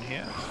attention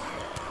here.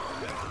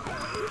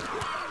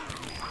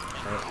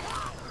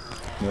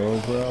 No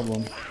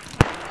problem.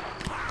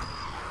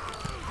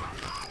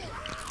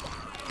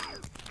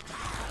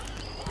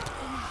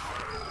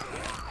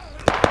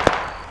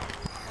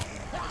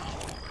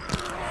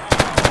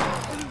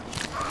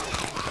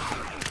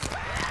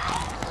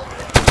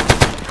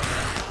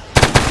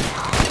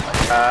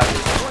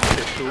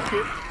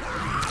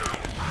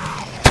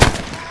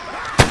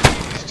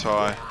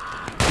 Ty.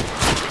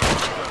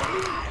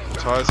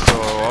 Ty's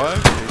still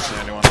alive. He's the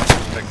only one that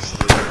can fix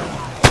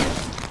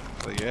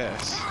the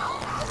gas.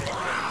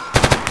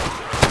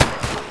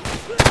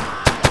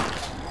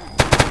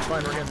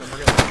 Fine, we're getting them, we're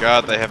getting them.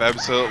 God, they have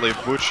absolutely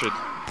butchered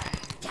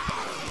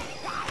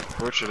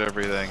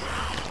everything.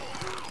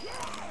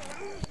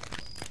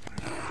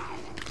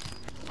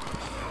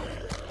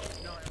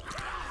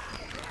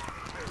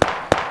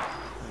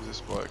 Who's this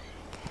bloke?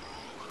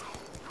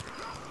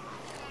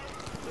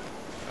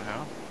 The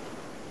hell?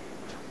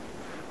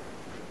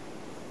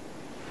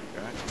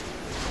 Okay.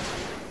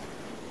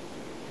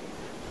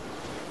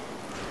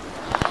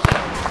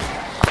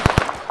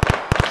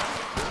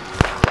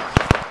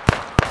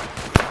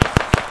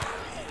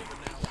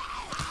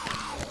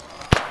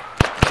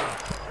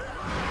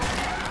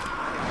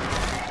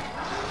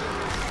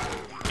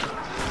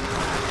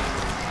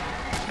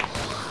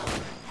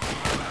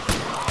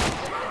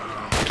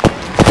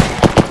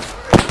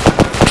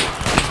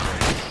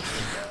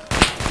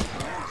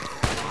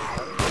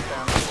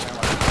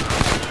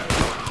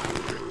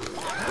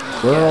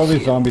 Where are all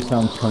these zombie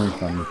sounds coming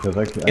from? Because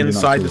I do not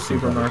Inside see the thing.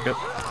 supermarket.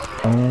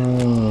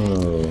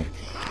 Oh.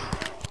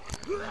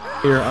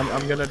 Here,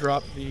 I'm gonna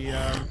drop the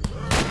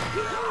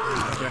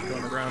injector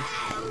on the ground.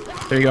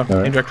 There you go. All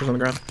right. Injector's on the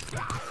ground.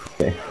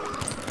 Okay.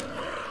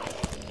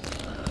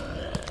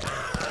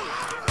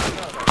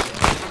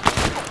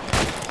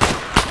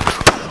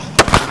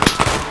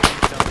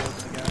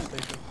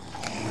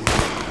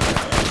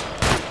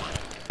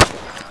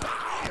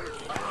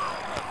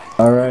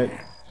 All right.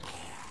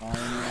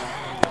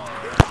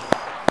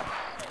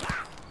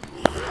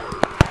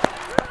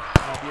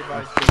 Be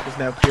advised, Jake is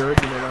now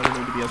cured. You no longer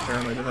need to be as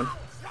paranoid of him.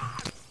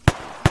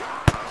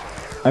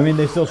 I mean,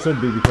 they still should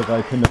be because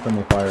I pinned a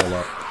friendly fire a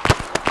lot.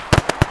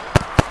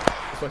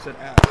 That's why I said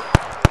ass.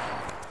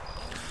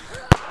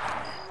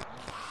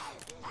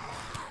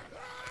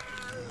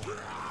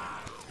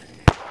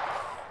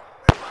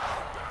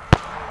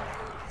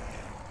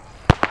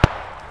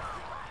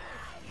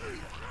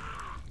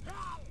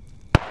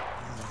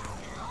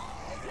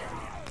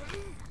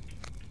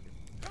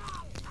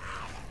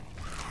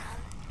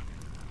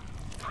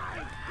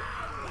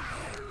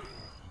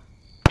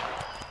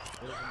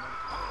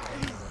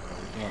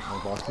 want more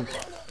boxes?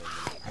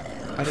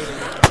 I need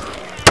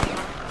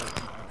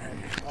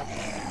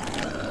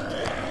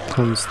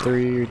Comes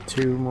 3 or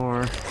 2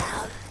 more.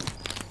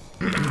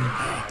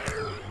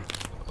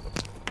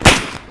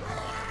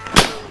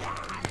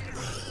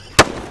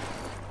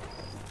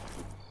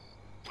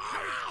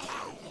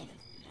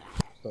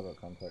 Still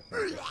got contact.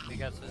 We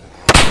got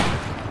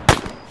the...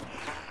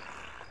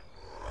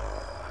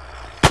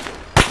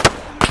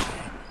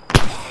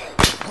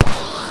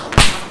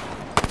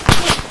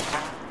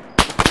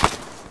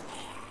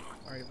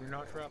 Alright, if you're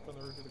not trapped on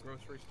the roof of the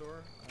grocery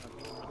store, be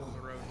in the middle of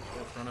the road, just go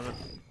in front of it.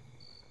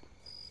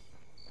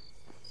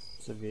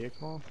 It's a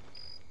vehicle?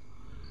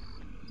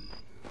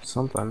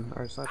 Something,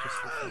 or is that just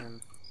the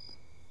fan?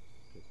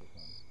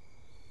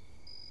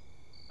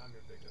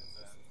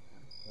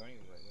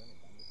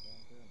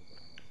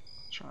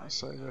 Trying to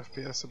save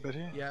FPS a bit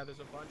here. Yeah, there's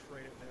a bunch right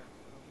in there,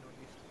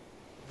 northeast.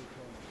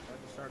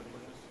 At the start of the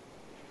bushes.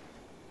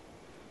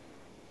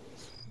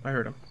 I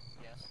heard him.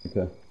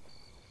 Okay.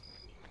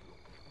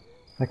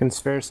 I can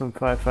spare some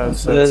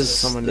 5.56 if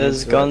someone There's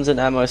needs guns and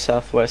ammo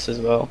southwest as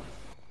well.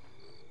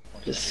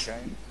 Just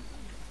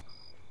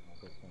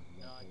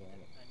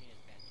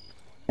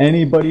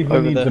Anybody who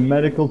Over needs there. a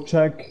medical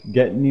check,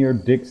 get near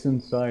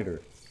Dixon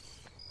Cider.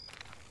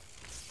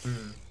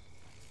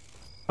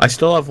 I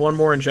still have one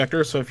more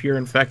injector, so if you're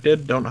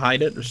infected, don't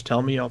hide it. Just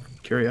tell me, I'll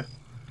cure you. I'm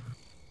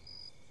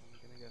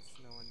gonna guess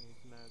no one needs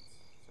meds.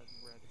 Said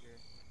red here.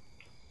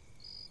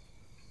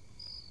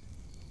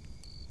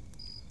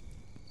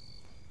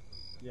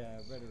 Yeah,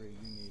 Rhetoric,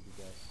 you need to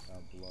get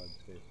blood.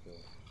 Stay still.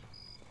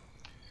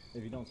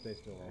 If you don't stay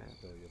still, I'll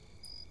kill you.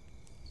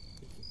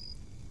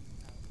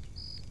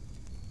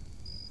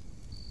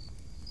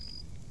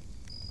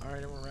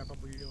 Alright, everyone wrap up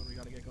what you're doing. We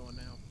gotta get going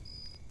now.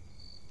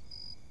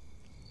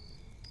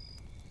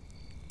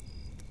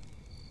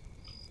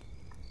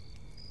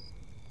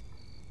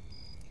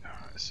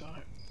 Alright, so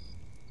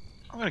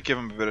I'm going to give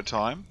them a bit of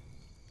time.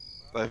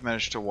 They've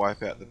managed to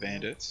wipe out the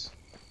bandits.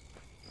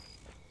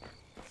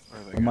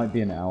 Where are they It might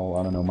be an owl,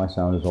 I don't know, my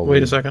sound is all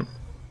Wait a second.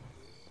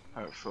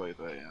 Hopefully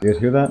they... You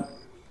guys hear that?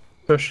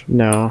 Push.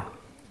 No.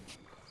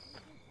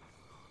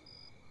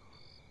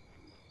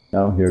 I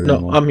don't hear it No,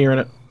 anymore. I'm hearing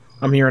it.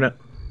 I'm hearing it.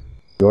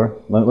 Sure?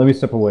 Let me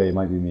step away, it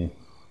might be me.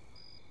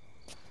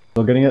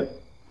 Still getting it?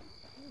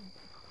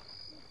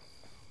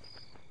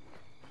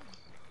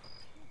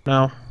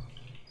 No.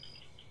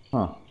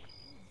 Huh.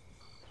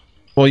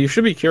 Well, you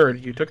should be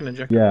cured. You took an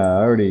injection. Yeah,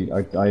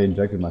 I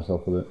injected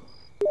myself with it.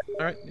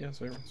 Alright, yeah,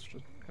 so everyone's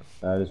just...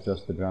 That is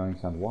just the drowning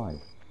sound. Why?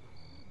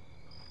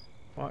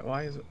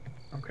 Why is it?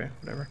 Okay,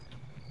 whatever.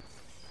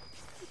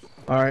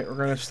 Alright, we're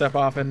gonna step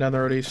off and down the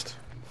road east.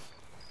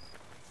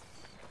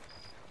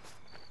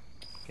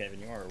 Kevin,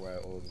 you are aware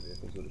all of the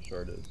vehicles that are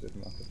stored at the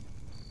supermarket.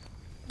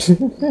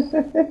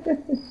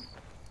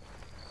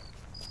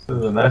 This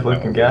is a nice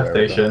looking gas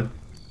station.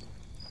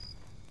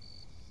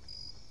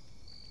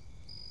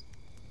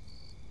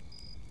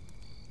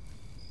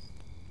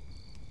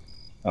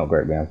 Oh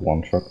great, we have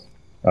one truck.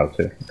 Oh,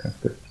 two. Okay,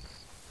 good.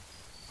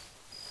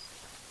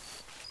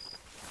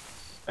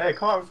 Hey,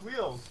 cars,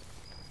 wheels.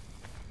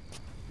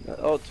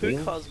 oh, 2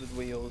 Wheels? cars with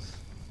wheels.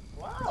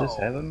 Wow. Is this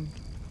heaven?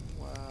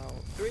 Wow.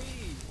 3.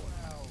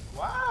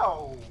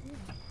 Wow.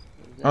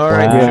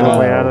 Alright, Wow. we should all,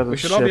 Way out of the we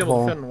should all be able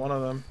to shithole. fit in one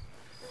of them.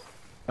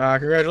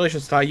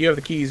 Congratulations, Ty. You have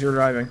the keys. You're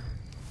driving.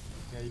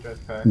 Yeah, you guys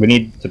pack. We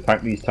need to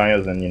pack these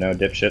tires and, you know,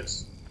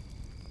 dipshits.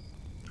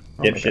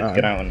 Oh my Dipshits, God.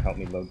 get out and help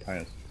me load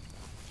tires.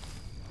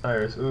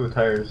 Tires. Ooh,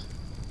 tires.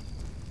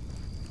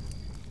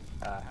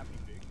 How many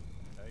big?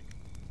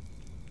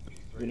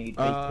 Take? We need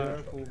Be Uh,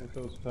 careful with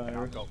those And tires.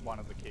 I've got one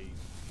of the keys.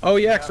 Oh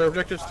yeah, because our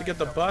objective is to get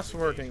the bus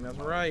working. That's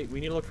right. We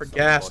need to look for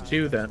gas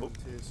too then. Too,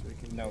 so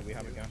we can No, we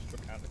have a gas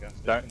truck at the gas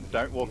station.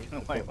 Don't walk in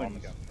the way, On the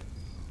please. gas.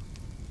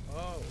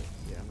 Oh,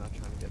 Yeah, I'm not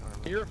trying to get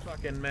armor. you're a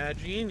fucking mad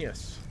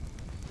genius.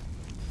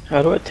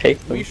 How do I take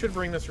them? We should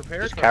bring this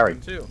repair Just truck carry.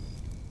 in too.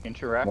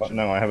 Interaction. What?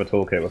 No, I have a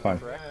toolkit, we're fine.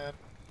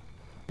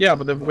 Yeah,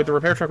 but with the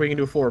repair truck we can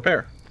do a full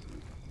repair.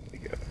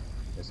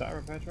 Is that a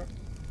repair truck?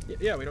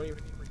 Yeah, we don't even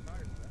need to bring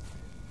tires for that.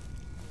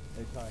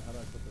 Hey Ty, how do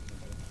I put this in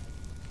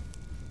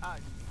here?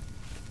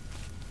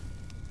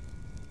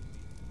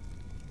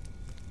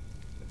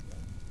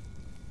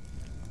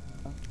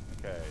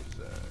 Okay,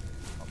 so.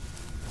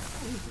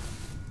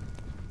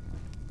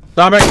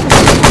 Dominic!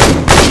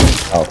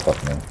 Oh,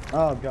 fuck me.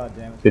 Oh god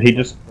damn it. Did he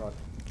just Truck.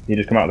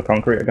 come out of the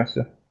concrete, I guess,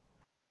 yeah?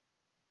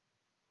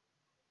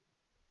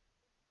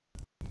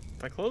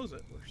 If I close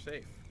it, we're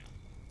safe.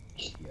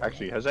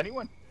 Actually, has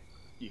anyone?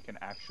 You can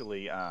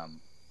actually,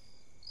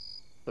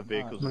 the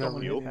vehicles I'm got gonna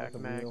fuel. need Pack the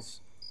wheel.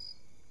 max.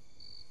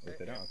 If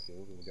they don't have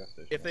fuel, there's a gas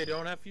station. If they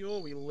don't have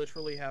fuel, we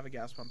literally have a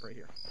gas pump right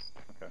here.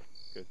 Okay,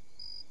 good.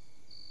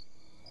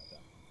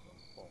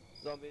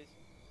 Zombies.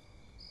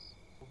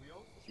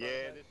 Yeah,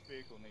 this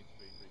vehicle needs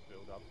to be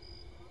refilled up.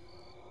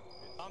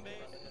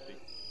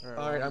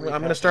 Alright,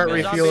 I'm gonna start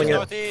refueling it.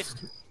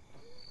 Northeast.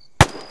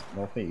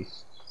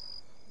 Northeast.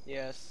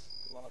 Yes.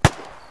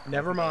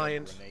 Never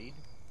mind.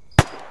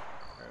 Alright,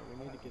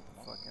 we need to get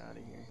the fuck out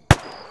of here.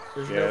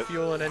 There's no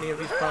fuel in any of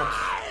these pumps.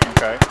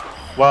 Okay.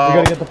 Well, we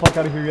gotta get the fuck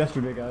out of here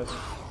yesterday, guys.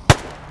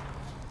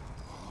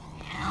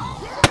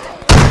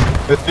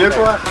 This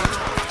vehicle.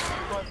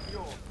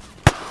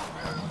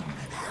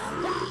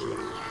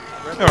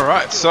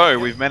 Alright, so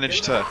we've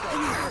managed to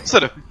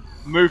sort of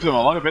move them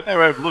along a bit. They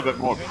were a little bit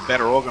more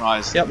better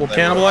organised. Yep, we'll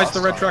cannibalize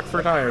the red truck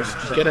for tires.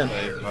 Just get in.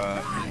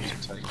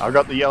 I've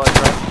got the yellow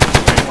truck.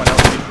 Anyone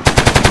else need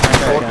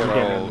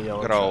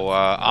Good old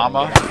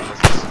ArmA.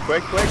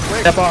 Quick.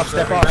 Step off.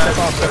 Red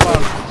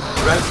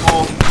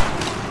Bull.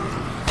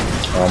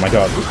 Oh my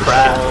god.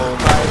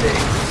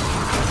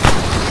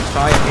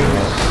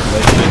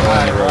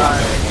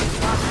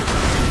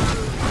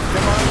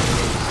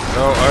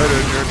 Oh,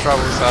 Odin, you're in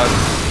trouble, son.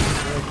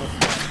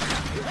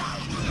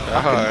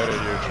 Oh,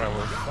 Odin, you're in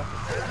trouble.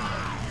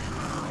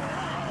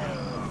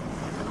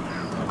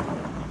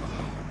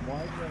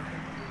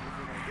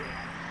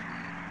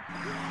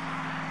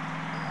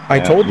 I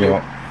told you.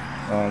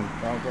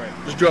 Oh, great.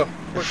 Just drop.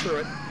 Push through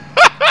it.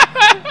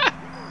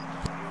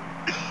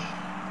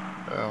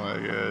 Oh my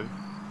god.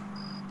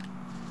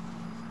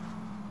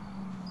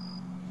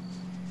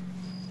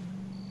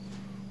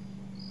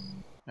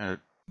 And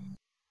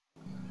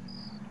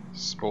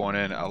spawn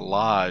in a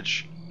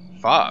large,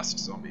 fast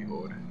zombie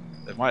horde.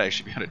 They might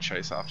actually be able to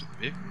chase after the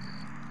vehicle.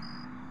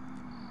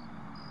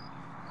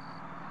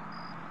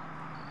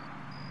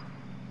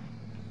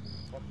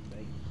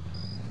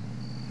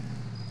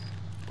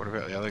 What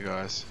about the other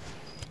guys?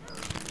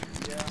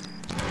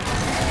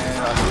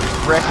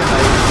 reckon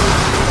they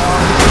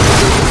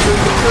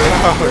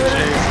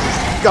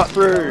got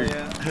through.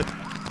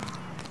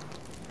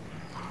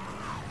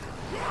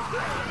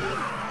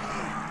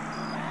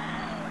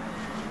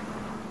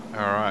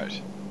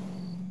 Alright.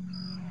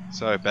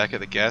 So back at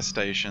the gas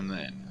station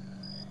then.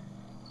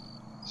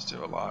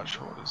 Still a large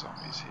horde of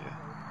zombies here.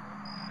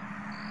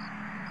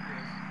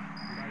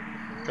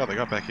 God, they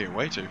got back here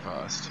way too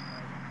fast.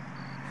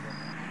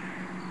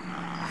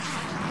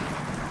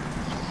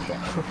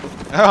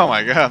 Oh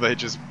my god, they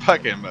just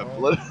fucking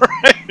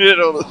obliterated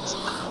all this.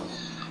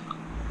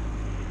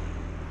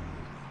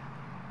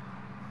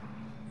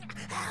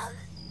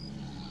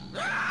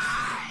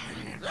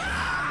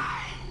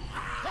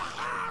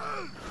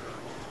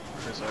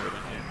 There's over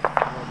here.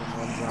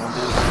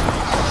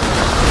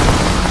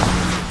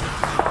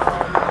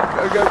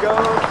 Go,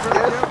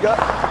 yes, go.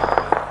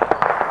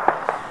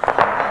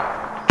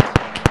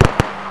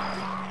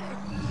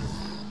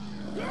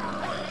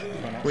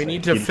 We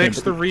need to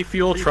fix the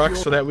refuel truck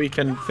so that we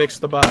can fix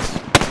the bus.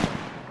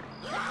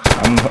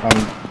 I'm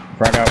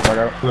frag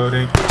out.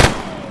 Loading.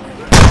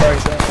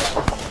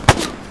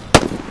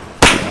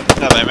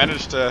 No, they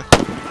managed to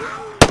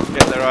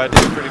get their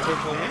idea pretty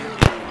quickly here.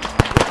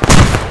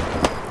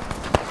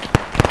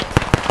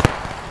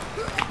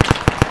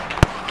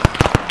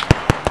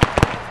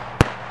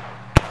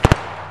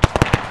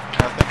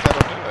 I think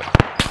that'll do it.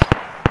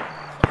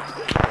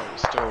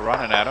 Still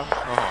running at them.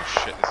 Oh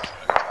shit, this is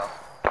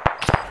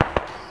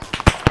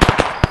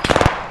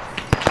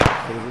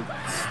gonna be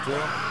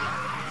tough.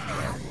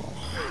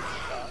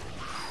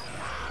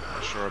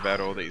 Not sure about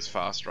all these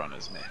fast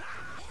runners, man.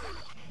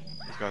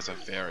 These guys are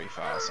very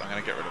fast. I'm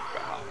gonna get rid of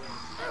Val.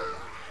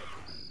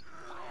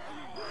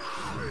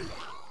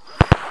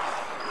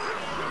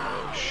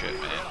 Oh shit,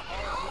 man.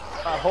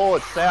 That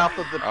horde south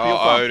of the fuel pump.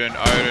 Oh, Odin,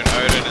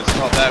 it's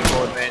not that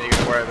horde, man. You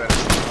gotta worry about it.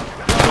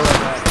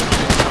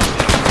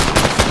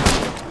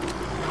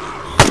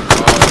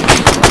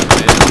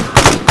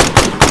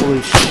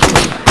 Holy shit.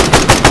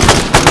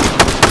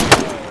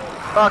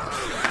 Fuck.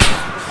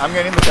 I'm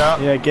getting in the car.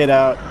 Yeah, get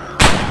out.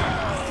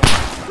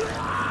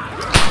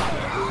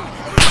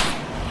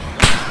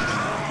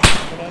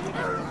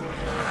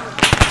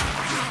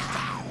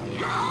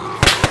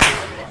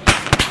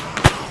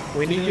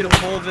 We need you to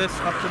pull this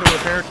up to the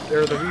repair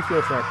or the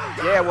refuel truck.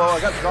 Yeah, well, I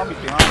got zombies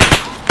behind me.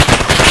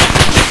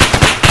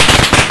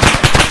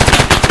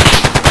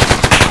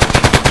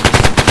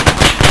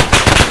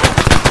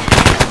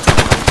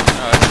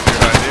 Oh, that's a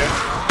good idea.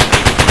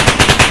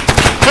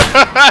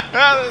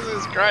 This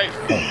is great.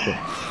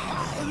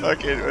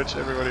 Okay, watch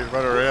everybody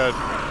run around.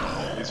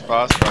 These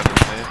fast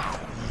runners, man.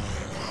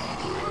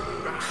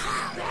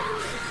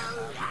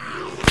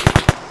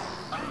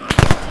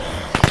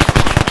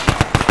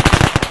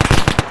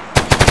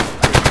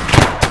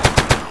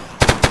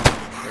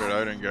 Where did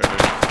Odin go to?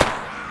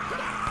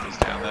 He's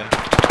down there.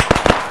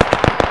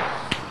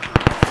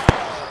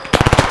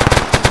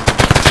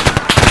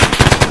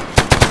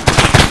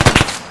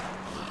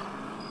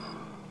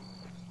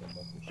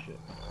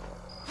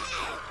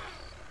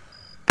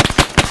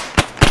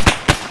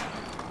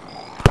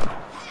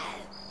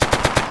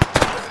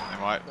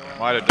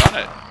 Might have done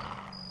it. I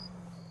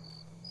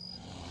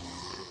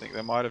think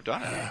they might have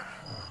done it.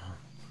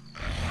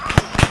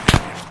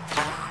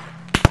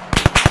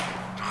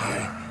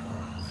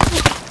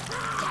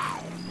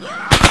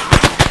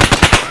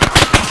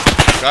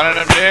 Gunning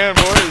them down,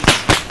 boys.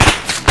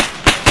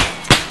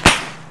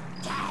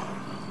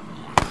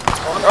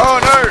 Oh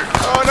no!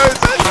 Oh no!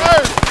 Say no!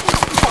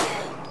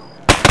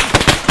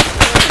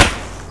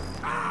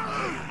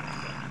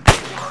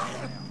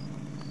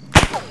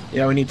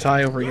 Yeah, we need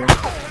Ty over here. Got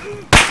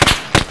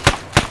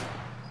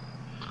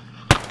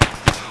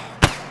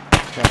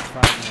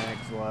 5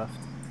 mags left.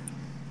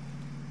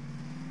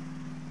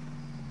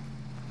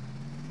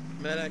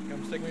 Medic,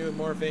 I'm sticking me with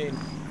morphine.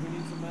 Who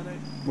needs a medic?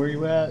 Where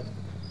you at?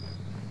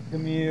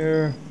 Come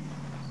here.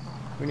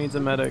 Who needs a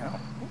medic?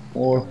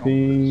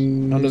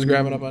 Morphine. I'm just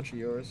grabbing a bunch of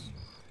yours.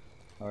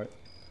 Alright.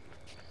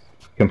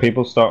 Can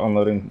people start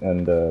unloading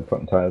and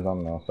putting tires on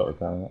and I'll start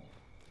repairing it?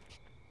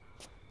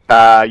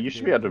 You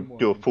should be able to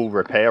do a full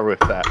repair with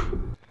that.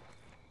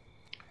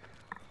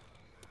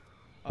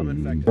 I'm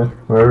infected.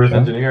 Where's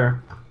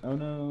engineer? Oh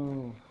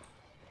no.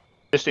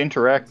 Just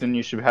interact and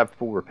you should have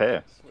full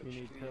repair. You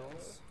need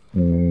pills?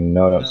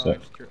 No, that's No,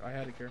 it. I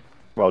had a cure.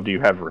 Well, do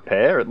you have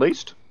repair at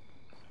least?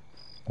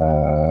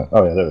 Oh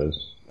yeah, there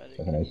is.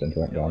 Second ace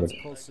interact Yeah, let's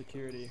garbage. pull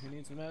security. Who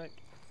needs a medic?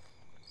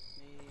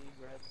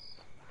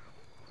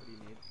 What do you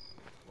need?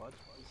 What?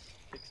 Just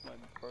fix my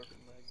broken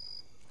leg.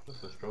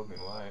 This is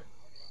strobing light.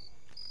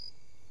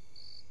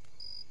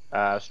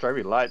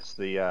 Strawberry Light's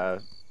the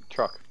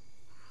truck.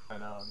 I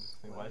know, I'm just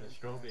thinking, why is it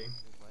strobing?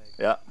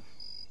 Yeah.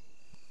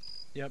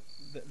 Yep,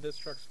 this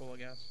truck's full of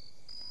gas.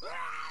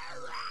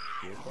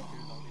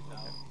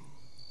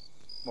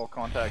 More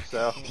contacts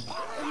there.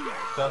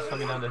 South's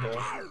coming down the hill.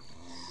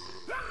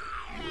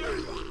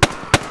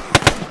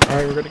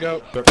 Alright, we're good to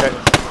go. Okay.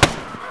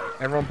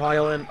 Everyone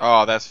pile in.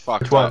 Oh, that's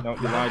fucked up. No,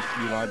 you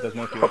lied, there's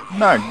no fuel.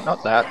 No,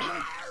 not that.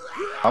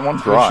 I want We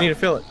just dry. need to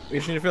fill it. We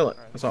just need to fill it.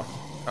 That's all.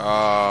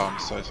 Oh, I'm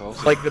so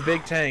salty. Like the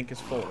big tank is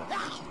full.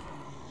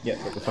 Yeah,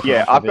 but the fucking Yeah,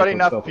 rest of I've the got vehicle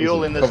enough itself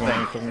fuel isn't. in this Cover me,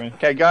 thing. cover me.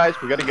 Okay, guys,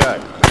 we gotta go.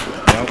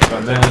 Nope,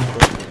 I'm Then,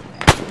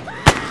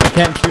 I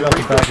can't shoot out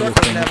the back of this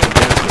thing. That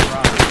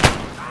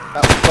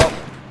was top.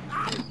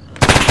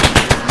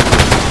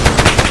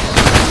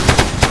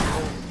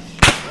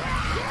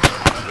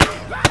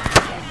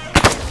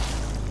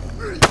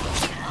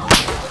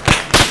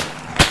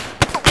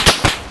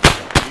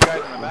 You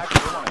guys in the back,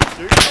 you wanna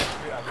shoot?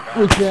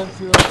 We can't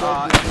shoot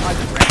out the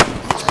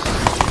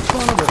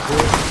son of a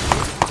bitch.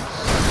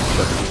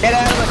 Get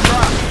out of the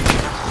truck!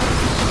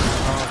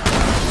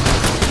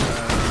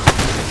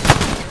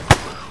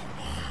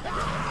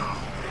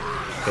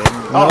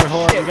 Another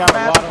horde. We got a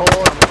lot of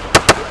horde.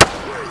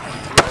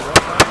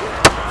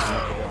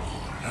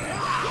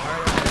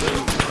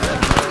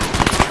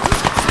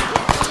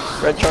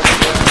 Red truck.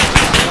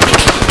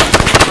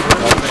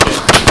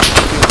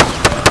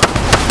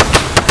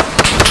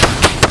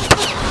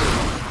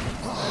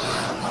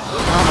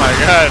 Oh my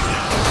god.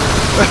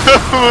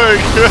 Oh my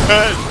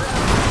god.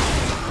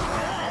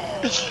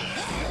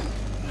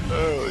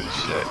 Holy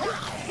shit.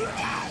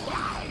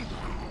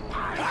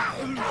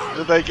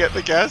 Did they get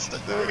the gas?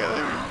 Did they get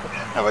it?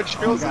 How much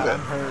fuel is it?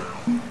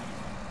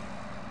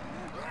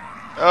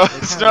 Oh,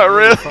 it's not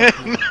really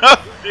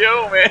enough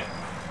fuel, man.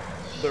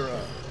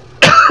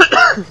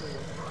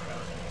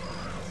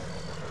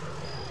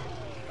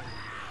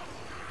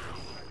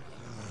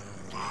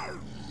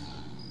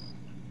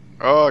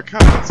 Oh,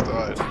 Carmen's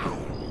died.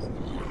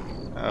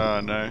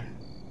 Oh no.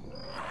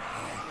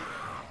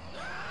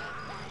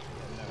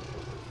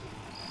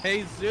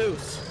 Hey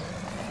Zeus,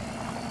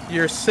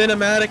 your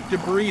cinematic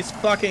debris is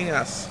fucking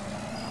us.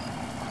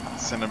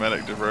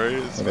 Cinematic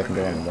debris. Maybe I can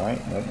go on the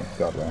right? Nope, it's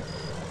got right.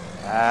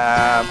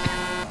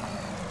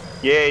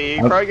 Yeah,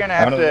 you're probably gonna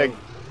have to.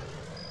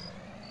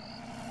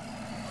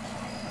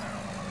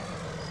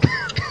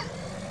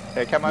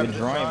 Hey, come over You're to the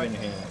driving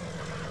side. here.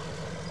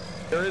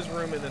 There is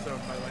room in this oak,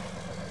 by the way.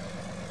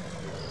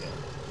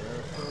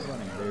 They're still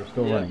running. They're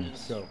still running.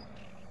 Let's go.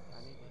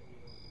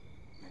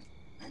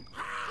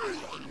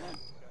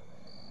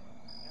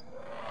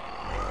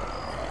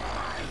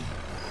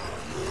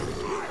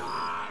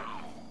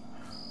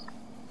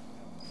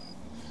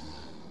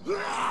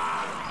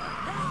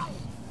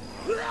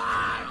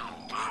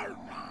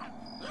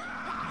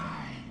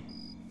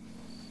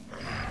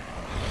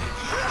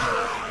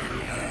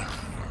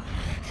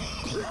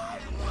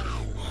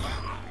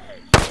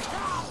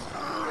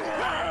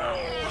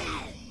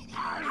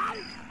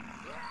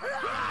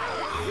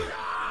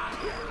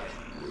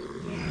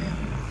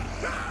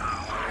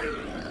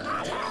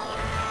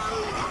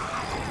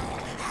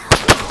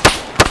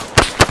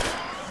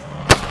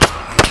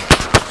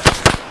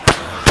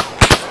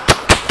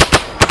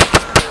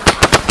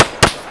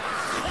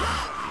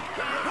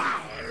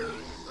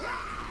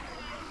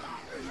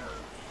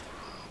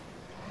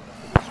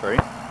 Three.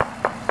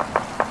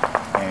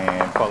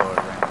 And follow it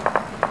around.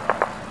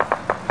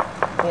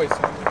 Boy, so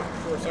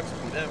sure sucks to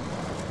be them.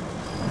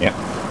 Yeah.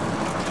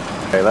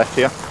 Okay, left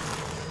here.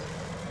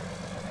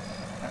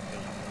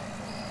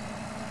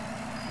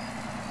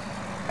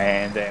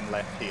 And then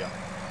left here.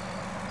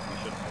 You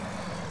should see.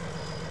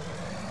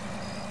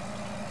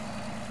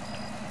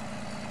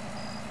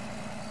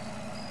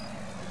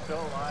 if you're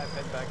still alive,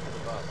 head back to the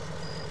bus.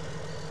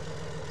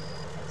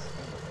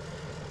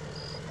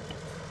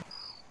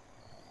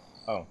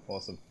 Oh,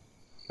 awesome.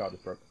 Car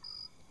just broke.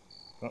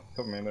 Oh,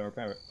 cover me, I'm gonna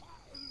repair it.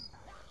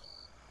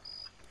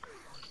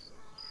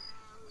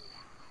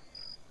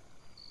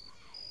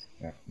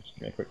 Yeah, just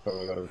Give me a quick cover,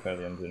 I gotta repair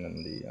the engine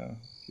and the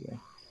fuel.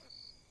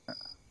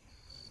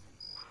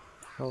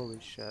 Holy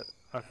shit.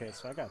 Okay,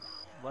 so I got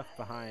left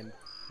behind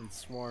and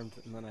swarmed,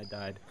 and then I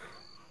died.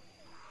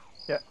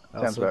 Yeah,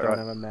 I sounds also about don't right.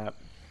 have a map.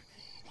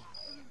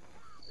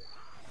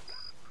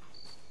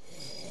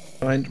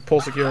 Behind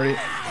pull security.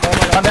 Oh my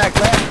god. Contact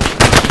land!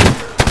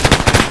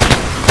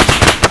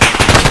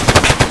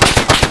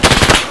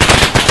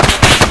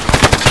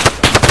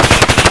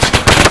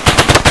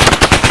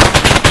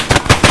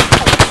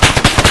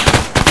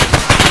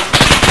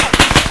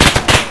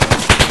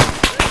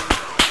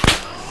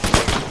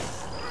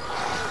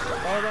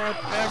 Oh god,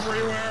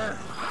 everywhere!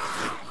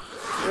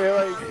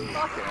 Really?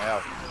 Fucking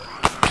hell.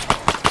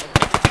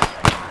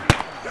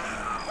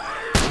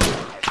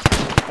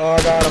 Oh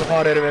god, I'm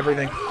hot out of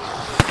everything.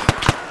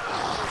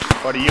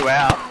 What are you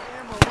out?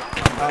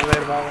 Out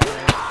of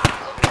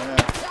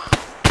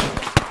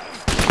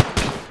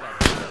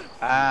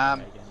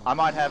I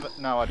might have it.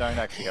 No, I don't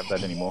actually have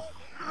that anymore.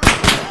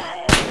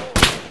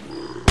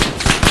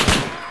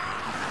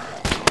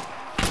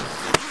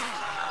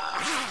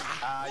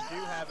 I do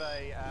have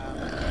a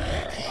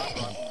sniper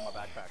rifle in my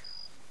backpack.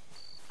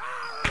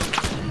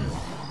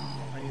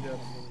 I need to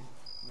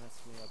Mess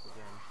me up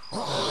again.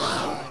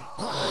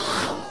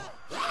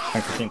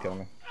 Thanks for team killing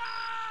me.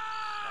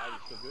 Are you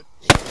still good?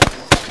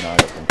 No, I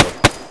got some kill.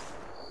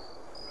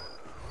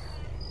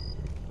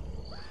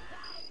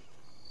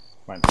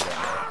 Mine's dead.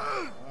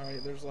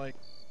 Alright, there's like...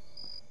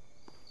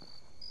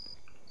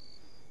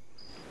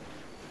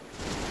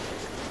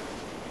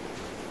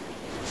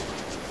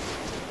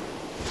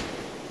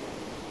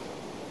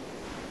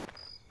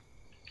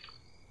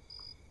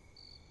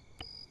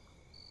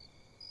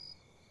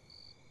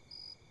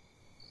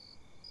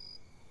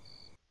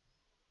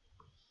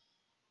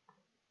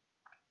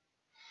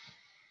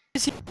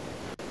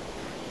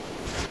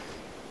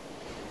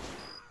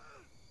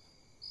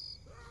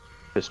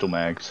 Pistol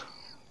mags.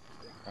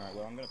 Alright,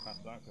 well I'm gonna pass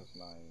it out because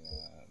my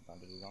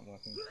bandages aren't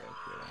working, so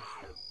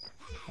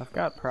I've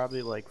got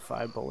probably like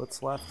 5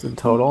 bullets left in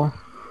total.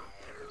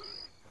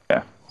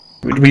 Yeah.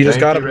 We just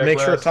gotta make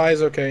sure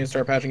Ty's okay and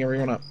start patching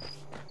everyone up.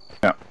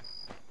 Yeah.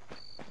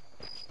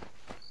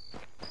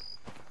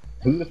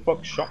 Who the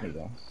fuck shot me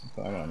though?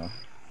 I don't know.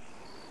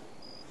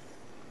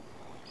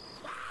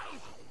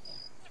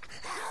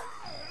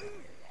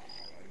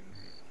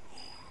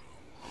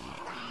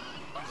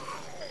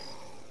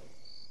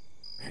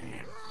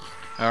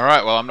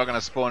 Alright, well, I'm not going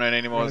to spawn in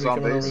any more Coming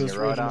over zombies. this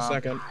ridge in a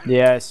second.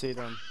 Yeah, I see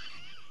them.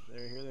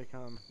 Here they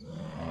come.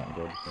 Alright,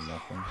 good for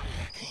nothing.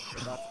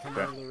 They're about to come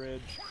over the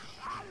ridge.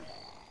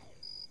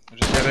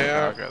 Just There they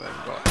are. cargo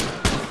they've got.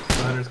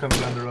 Miners coming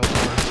down the road.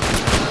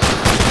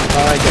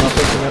 Ty, get on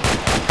fixing it.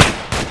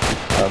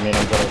 I mean,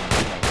 I'm gonna...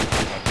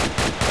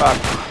 Fuck.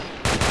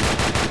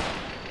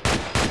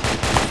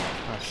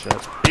 Oh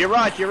shit. You're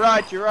right.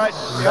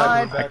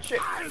 Behind.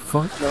 Shit.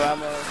 Fuck. No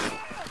ammo.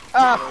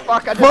 Ah,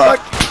 fuck, I just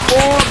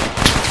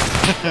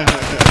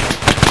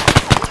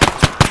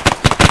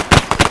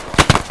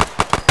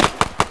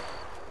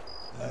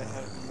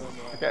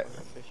Okay.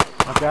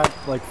 I've got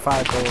like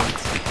 5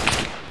 bullets.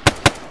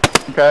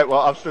 Okay,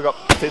 well, I've still got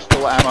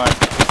pistol ammo.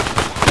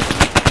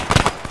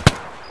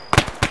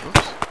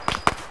 Oops.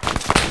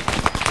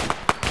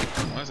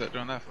 Why is that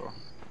doing that for?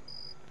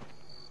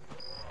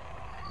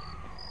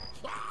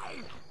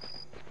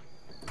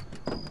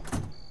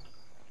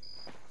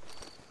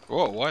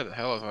 Whoa, why the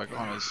hell have I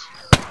gone as...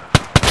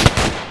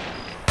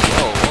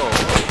 Whoa, whoa,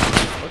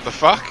 whoa. What the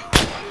fuck?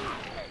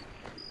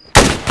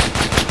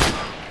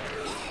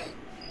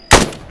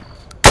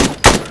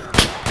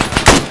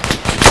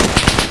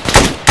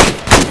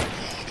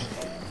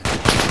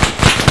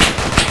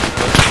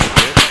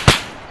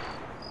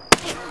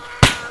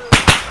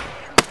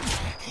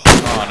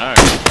 Oh no.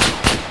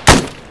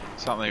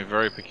 Something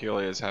very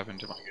peculiar has happened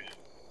to my game.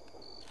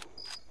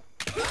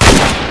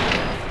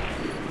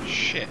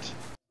 Shit.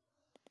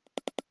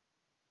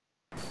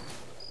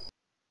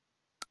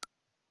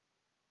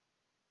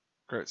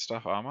 Great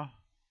stuff, ArmA.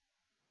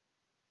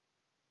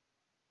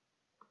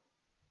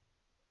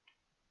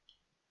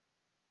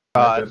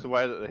 It's the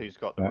way that he's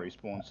got the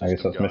respawn system I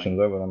guess that's going. mission's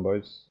over then,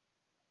 boys.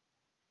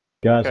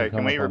 Guys, Okay,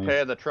 can we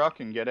repair the truck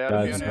and get out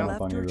of here now?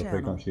 on you real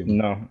quick, don't shoot.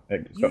 No,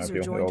 it's got no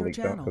fuel. It all leaked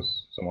out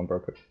because someone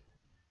broke it.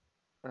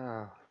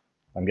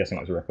 I'm guessing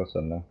it was reckless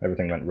and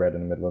everything went red in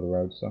the middle of the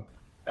road, so...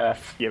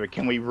 Yeah, but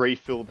can we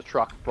refill the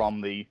truck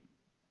from the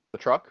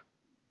truck?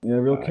 Yeah,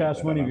 real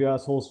cash money of you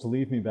assholes to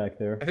leave me back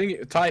there. I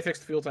think Ty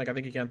fixed the fuel tank. I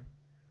think he can.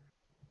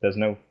 There's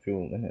no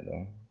fuel in it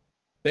though.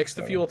 Fix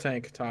the fuel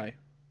tank, Ty.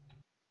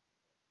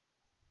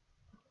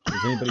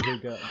 Is anybody who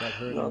got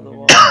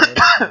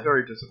hurt?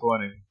 Very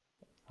disappointing.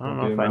 I don't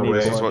know if I Oh, need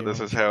this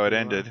is how it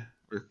ended,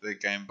 with the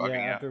game bugging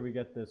Yeah, out. after we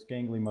get this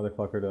gangly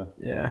motherfucker to...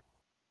 Yeah.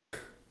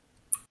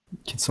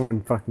 Can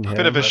someone fucking hit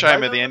Bit of him? a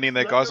shame at the ending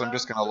there, guys. I'm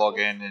just going to log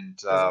in and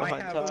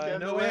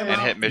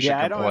hit mission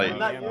complete.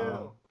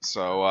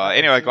 So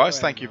anyway, guys,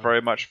 thank you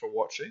very much for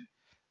watching.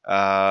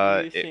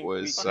 It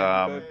was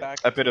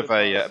a bit of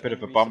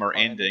a bummer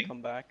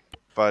ending,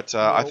 But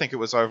I think it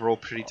was overall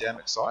pretty damn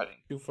exciting.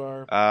 Too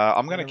far.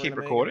 I'm going to keep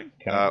Remain. recording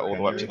all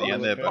the way up to the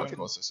end there, but of Okay.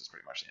 course this is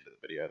pretty much the end of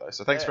the video though.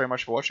 So thanks very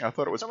much for watching. I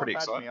thought it was Someone pretty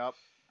patch exciting. me up.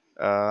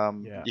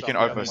 You can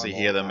obviously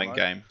hear them in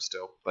game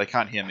still. They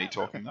can't hear me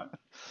talking though.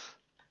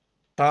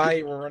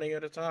 Ty, we're running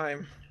out of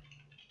time.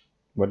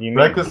 What do you mean?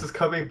 Reckless is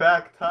coming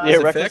back. Ty. Yeah,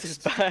 it Reckless fixed? is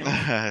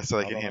back. So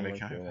they can Hold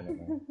hear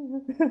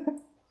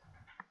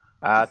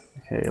on, me.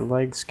 Okay,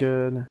 leg's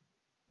good. Can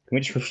we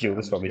just refuel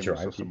this while we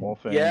drive? Some more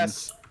things.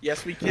 Yes,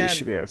 yes we can.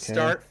 should be okay.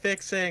 Start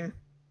fixing.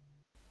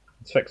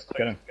 It's fixed.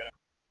 Get in.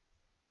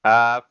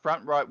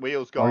 Front right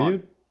wheel's gone. Are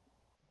you?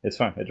 It's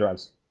fine. It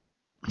drives.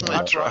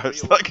 It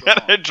drives. Look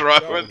at it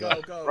drive Go, with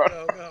go, go,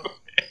 go, go.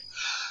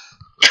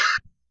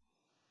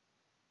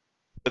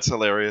 It's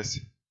hilarious.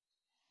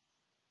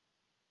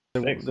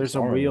 There's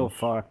a wheel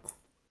fucked.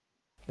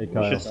 Hey, We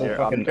Kyle. should still Here,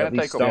 fucking I'm gonna at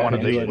least take one start of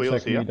on these it. wheels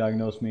Check me, here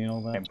diagnose me, and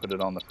all that. and put it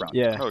on the front.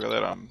 Yeah. Look at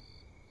that.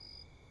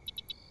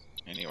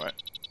 Anyway,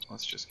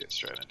 let's just get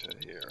straight into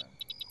here, and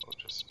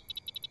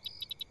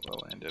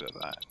we'll end it at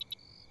that.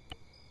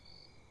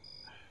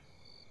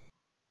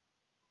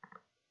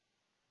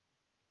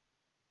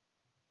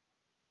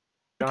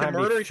 We can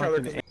murder each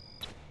other.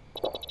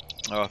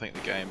 Oh, I think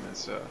the game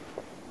is.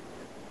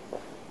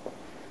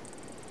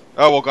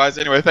 Oh well, guys.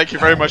 Anyway, thank you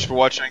very much for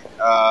watching.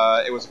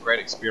 It was a great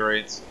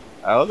experience.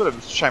 A little bit of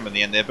a shame in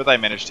the end there, but they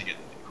managed to get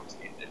to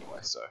the end anyway.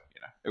 So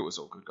you know, it was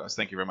all good, guys.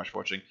 Thank you very much for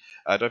watching.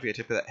 Don't forget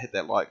to hit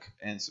that like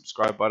and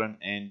subscribe button,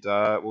 and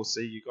we'll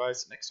see you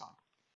guys next time.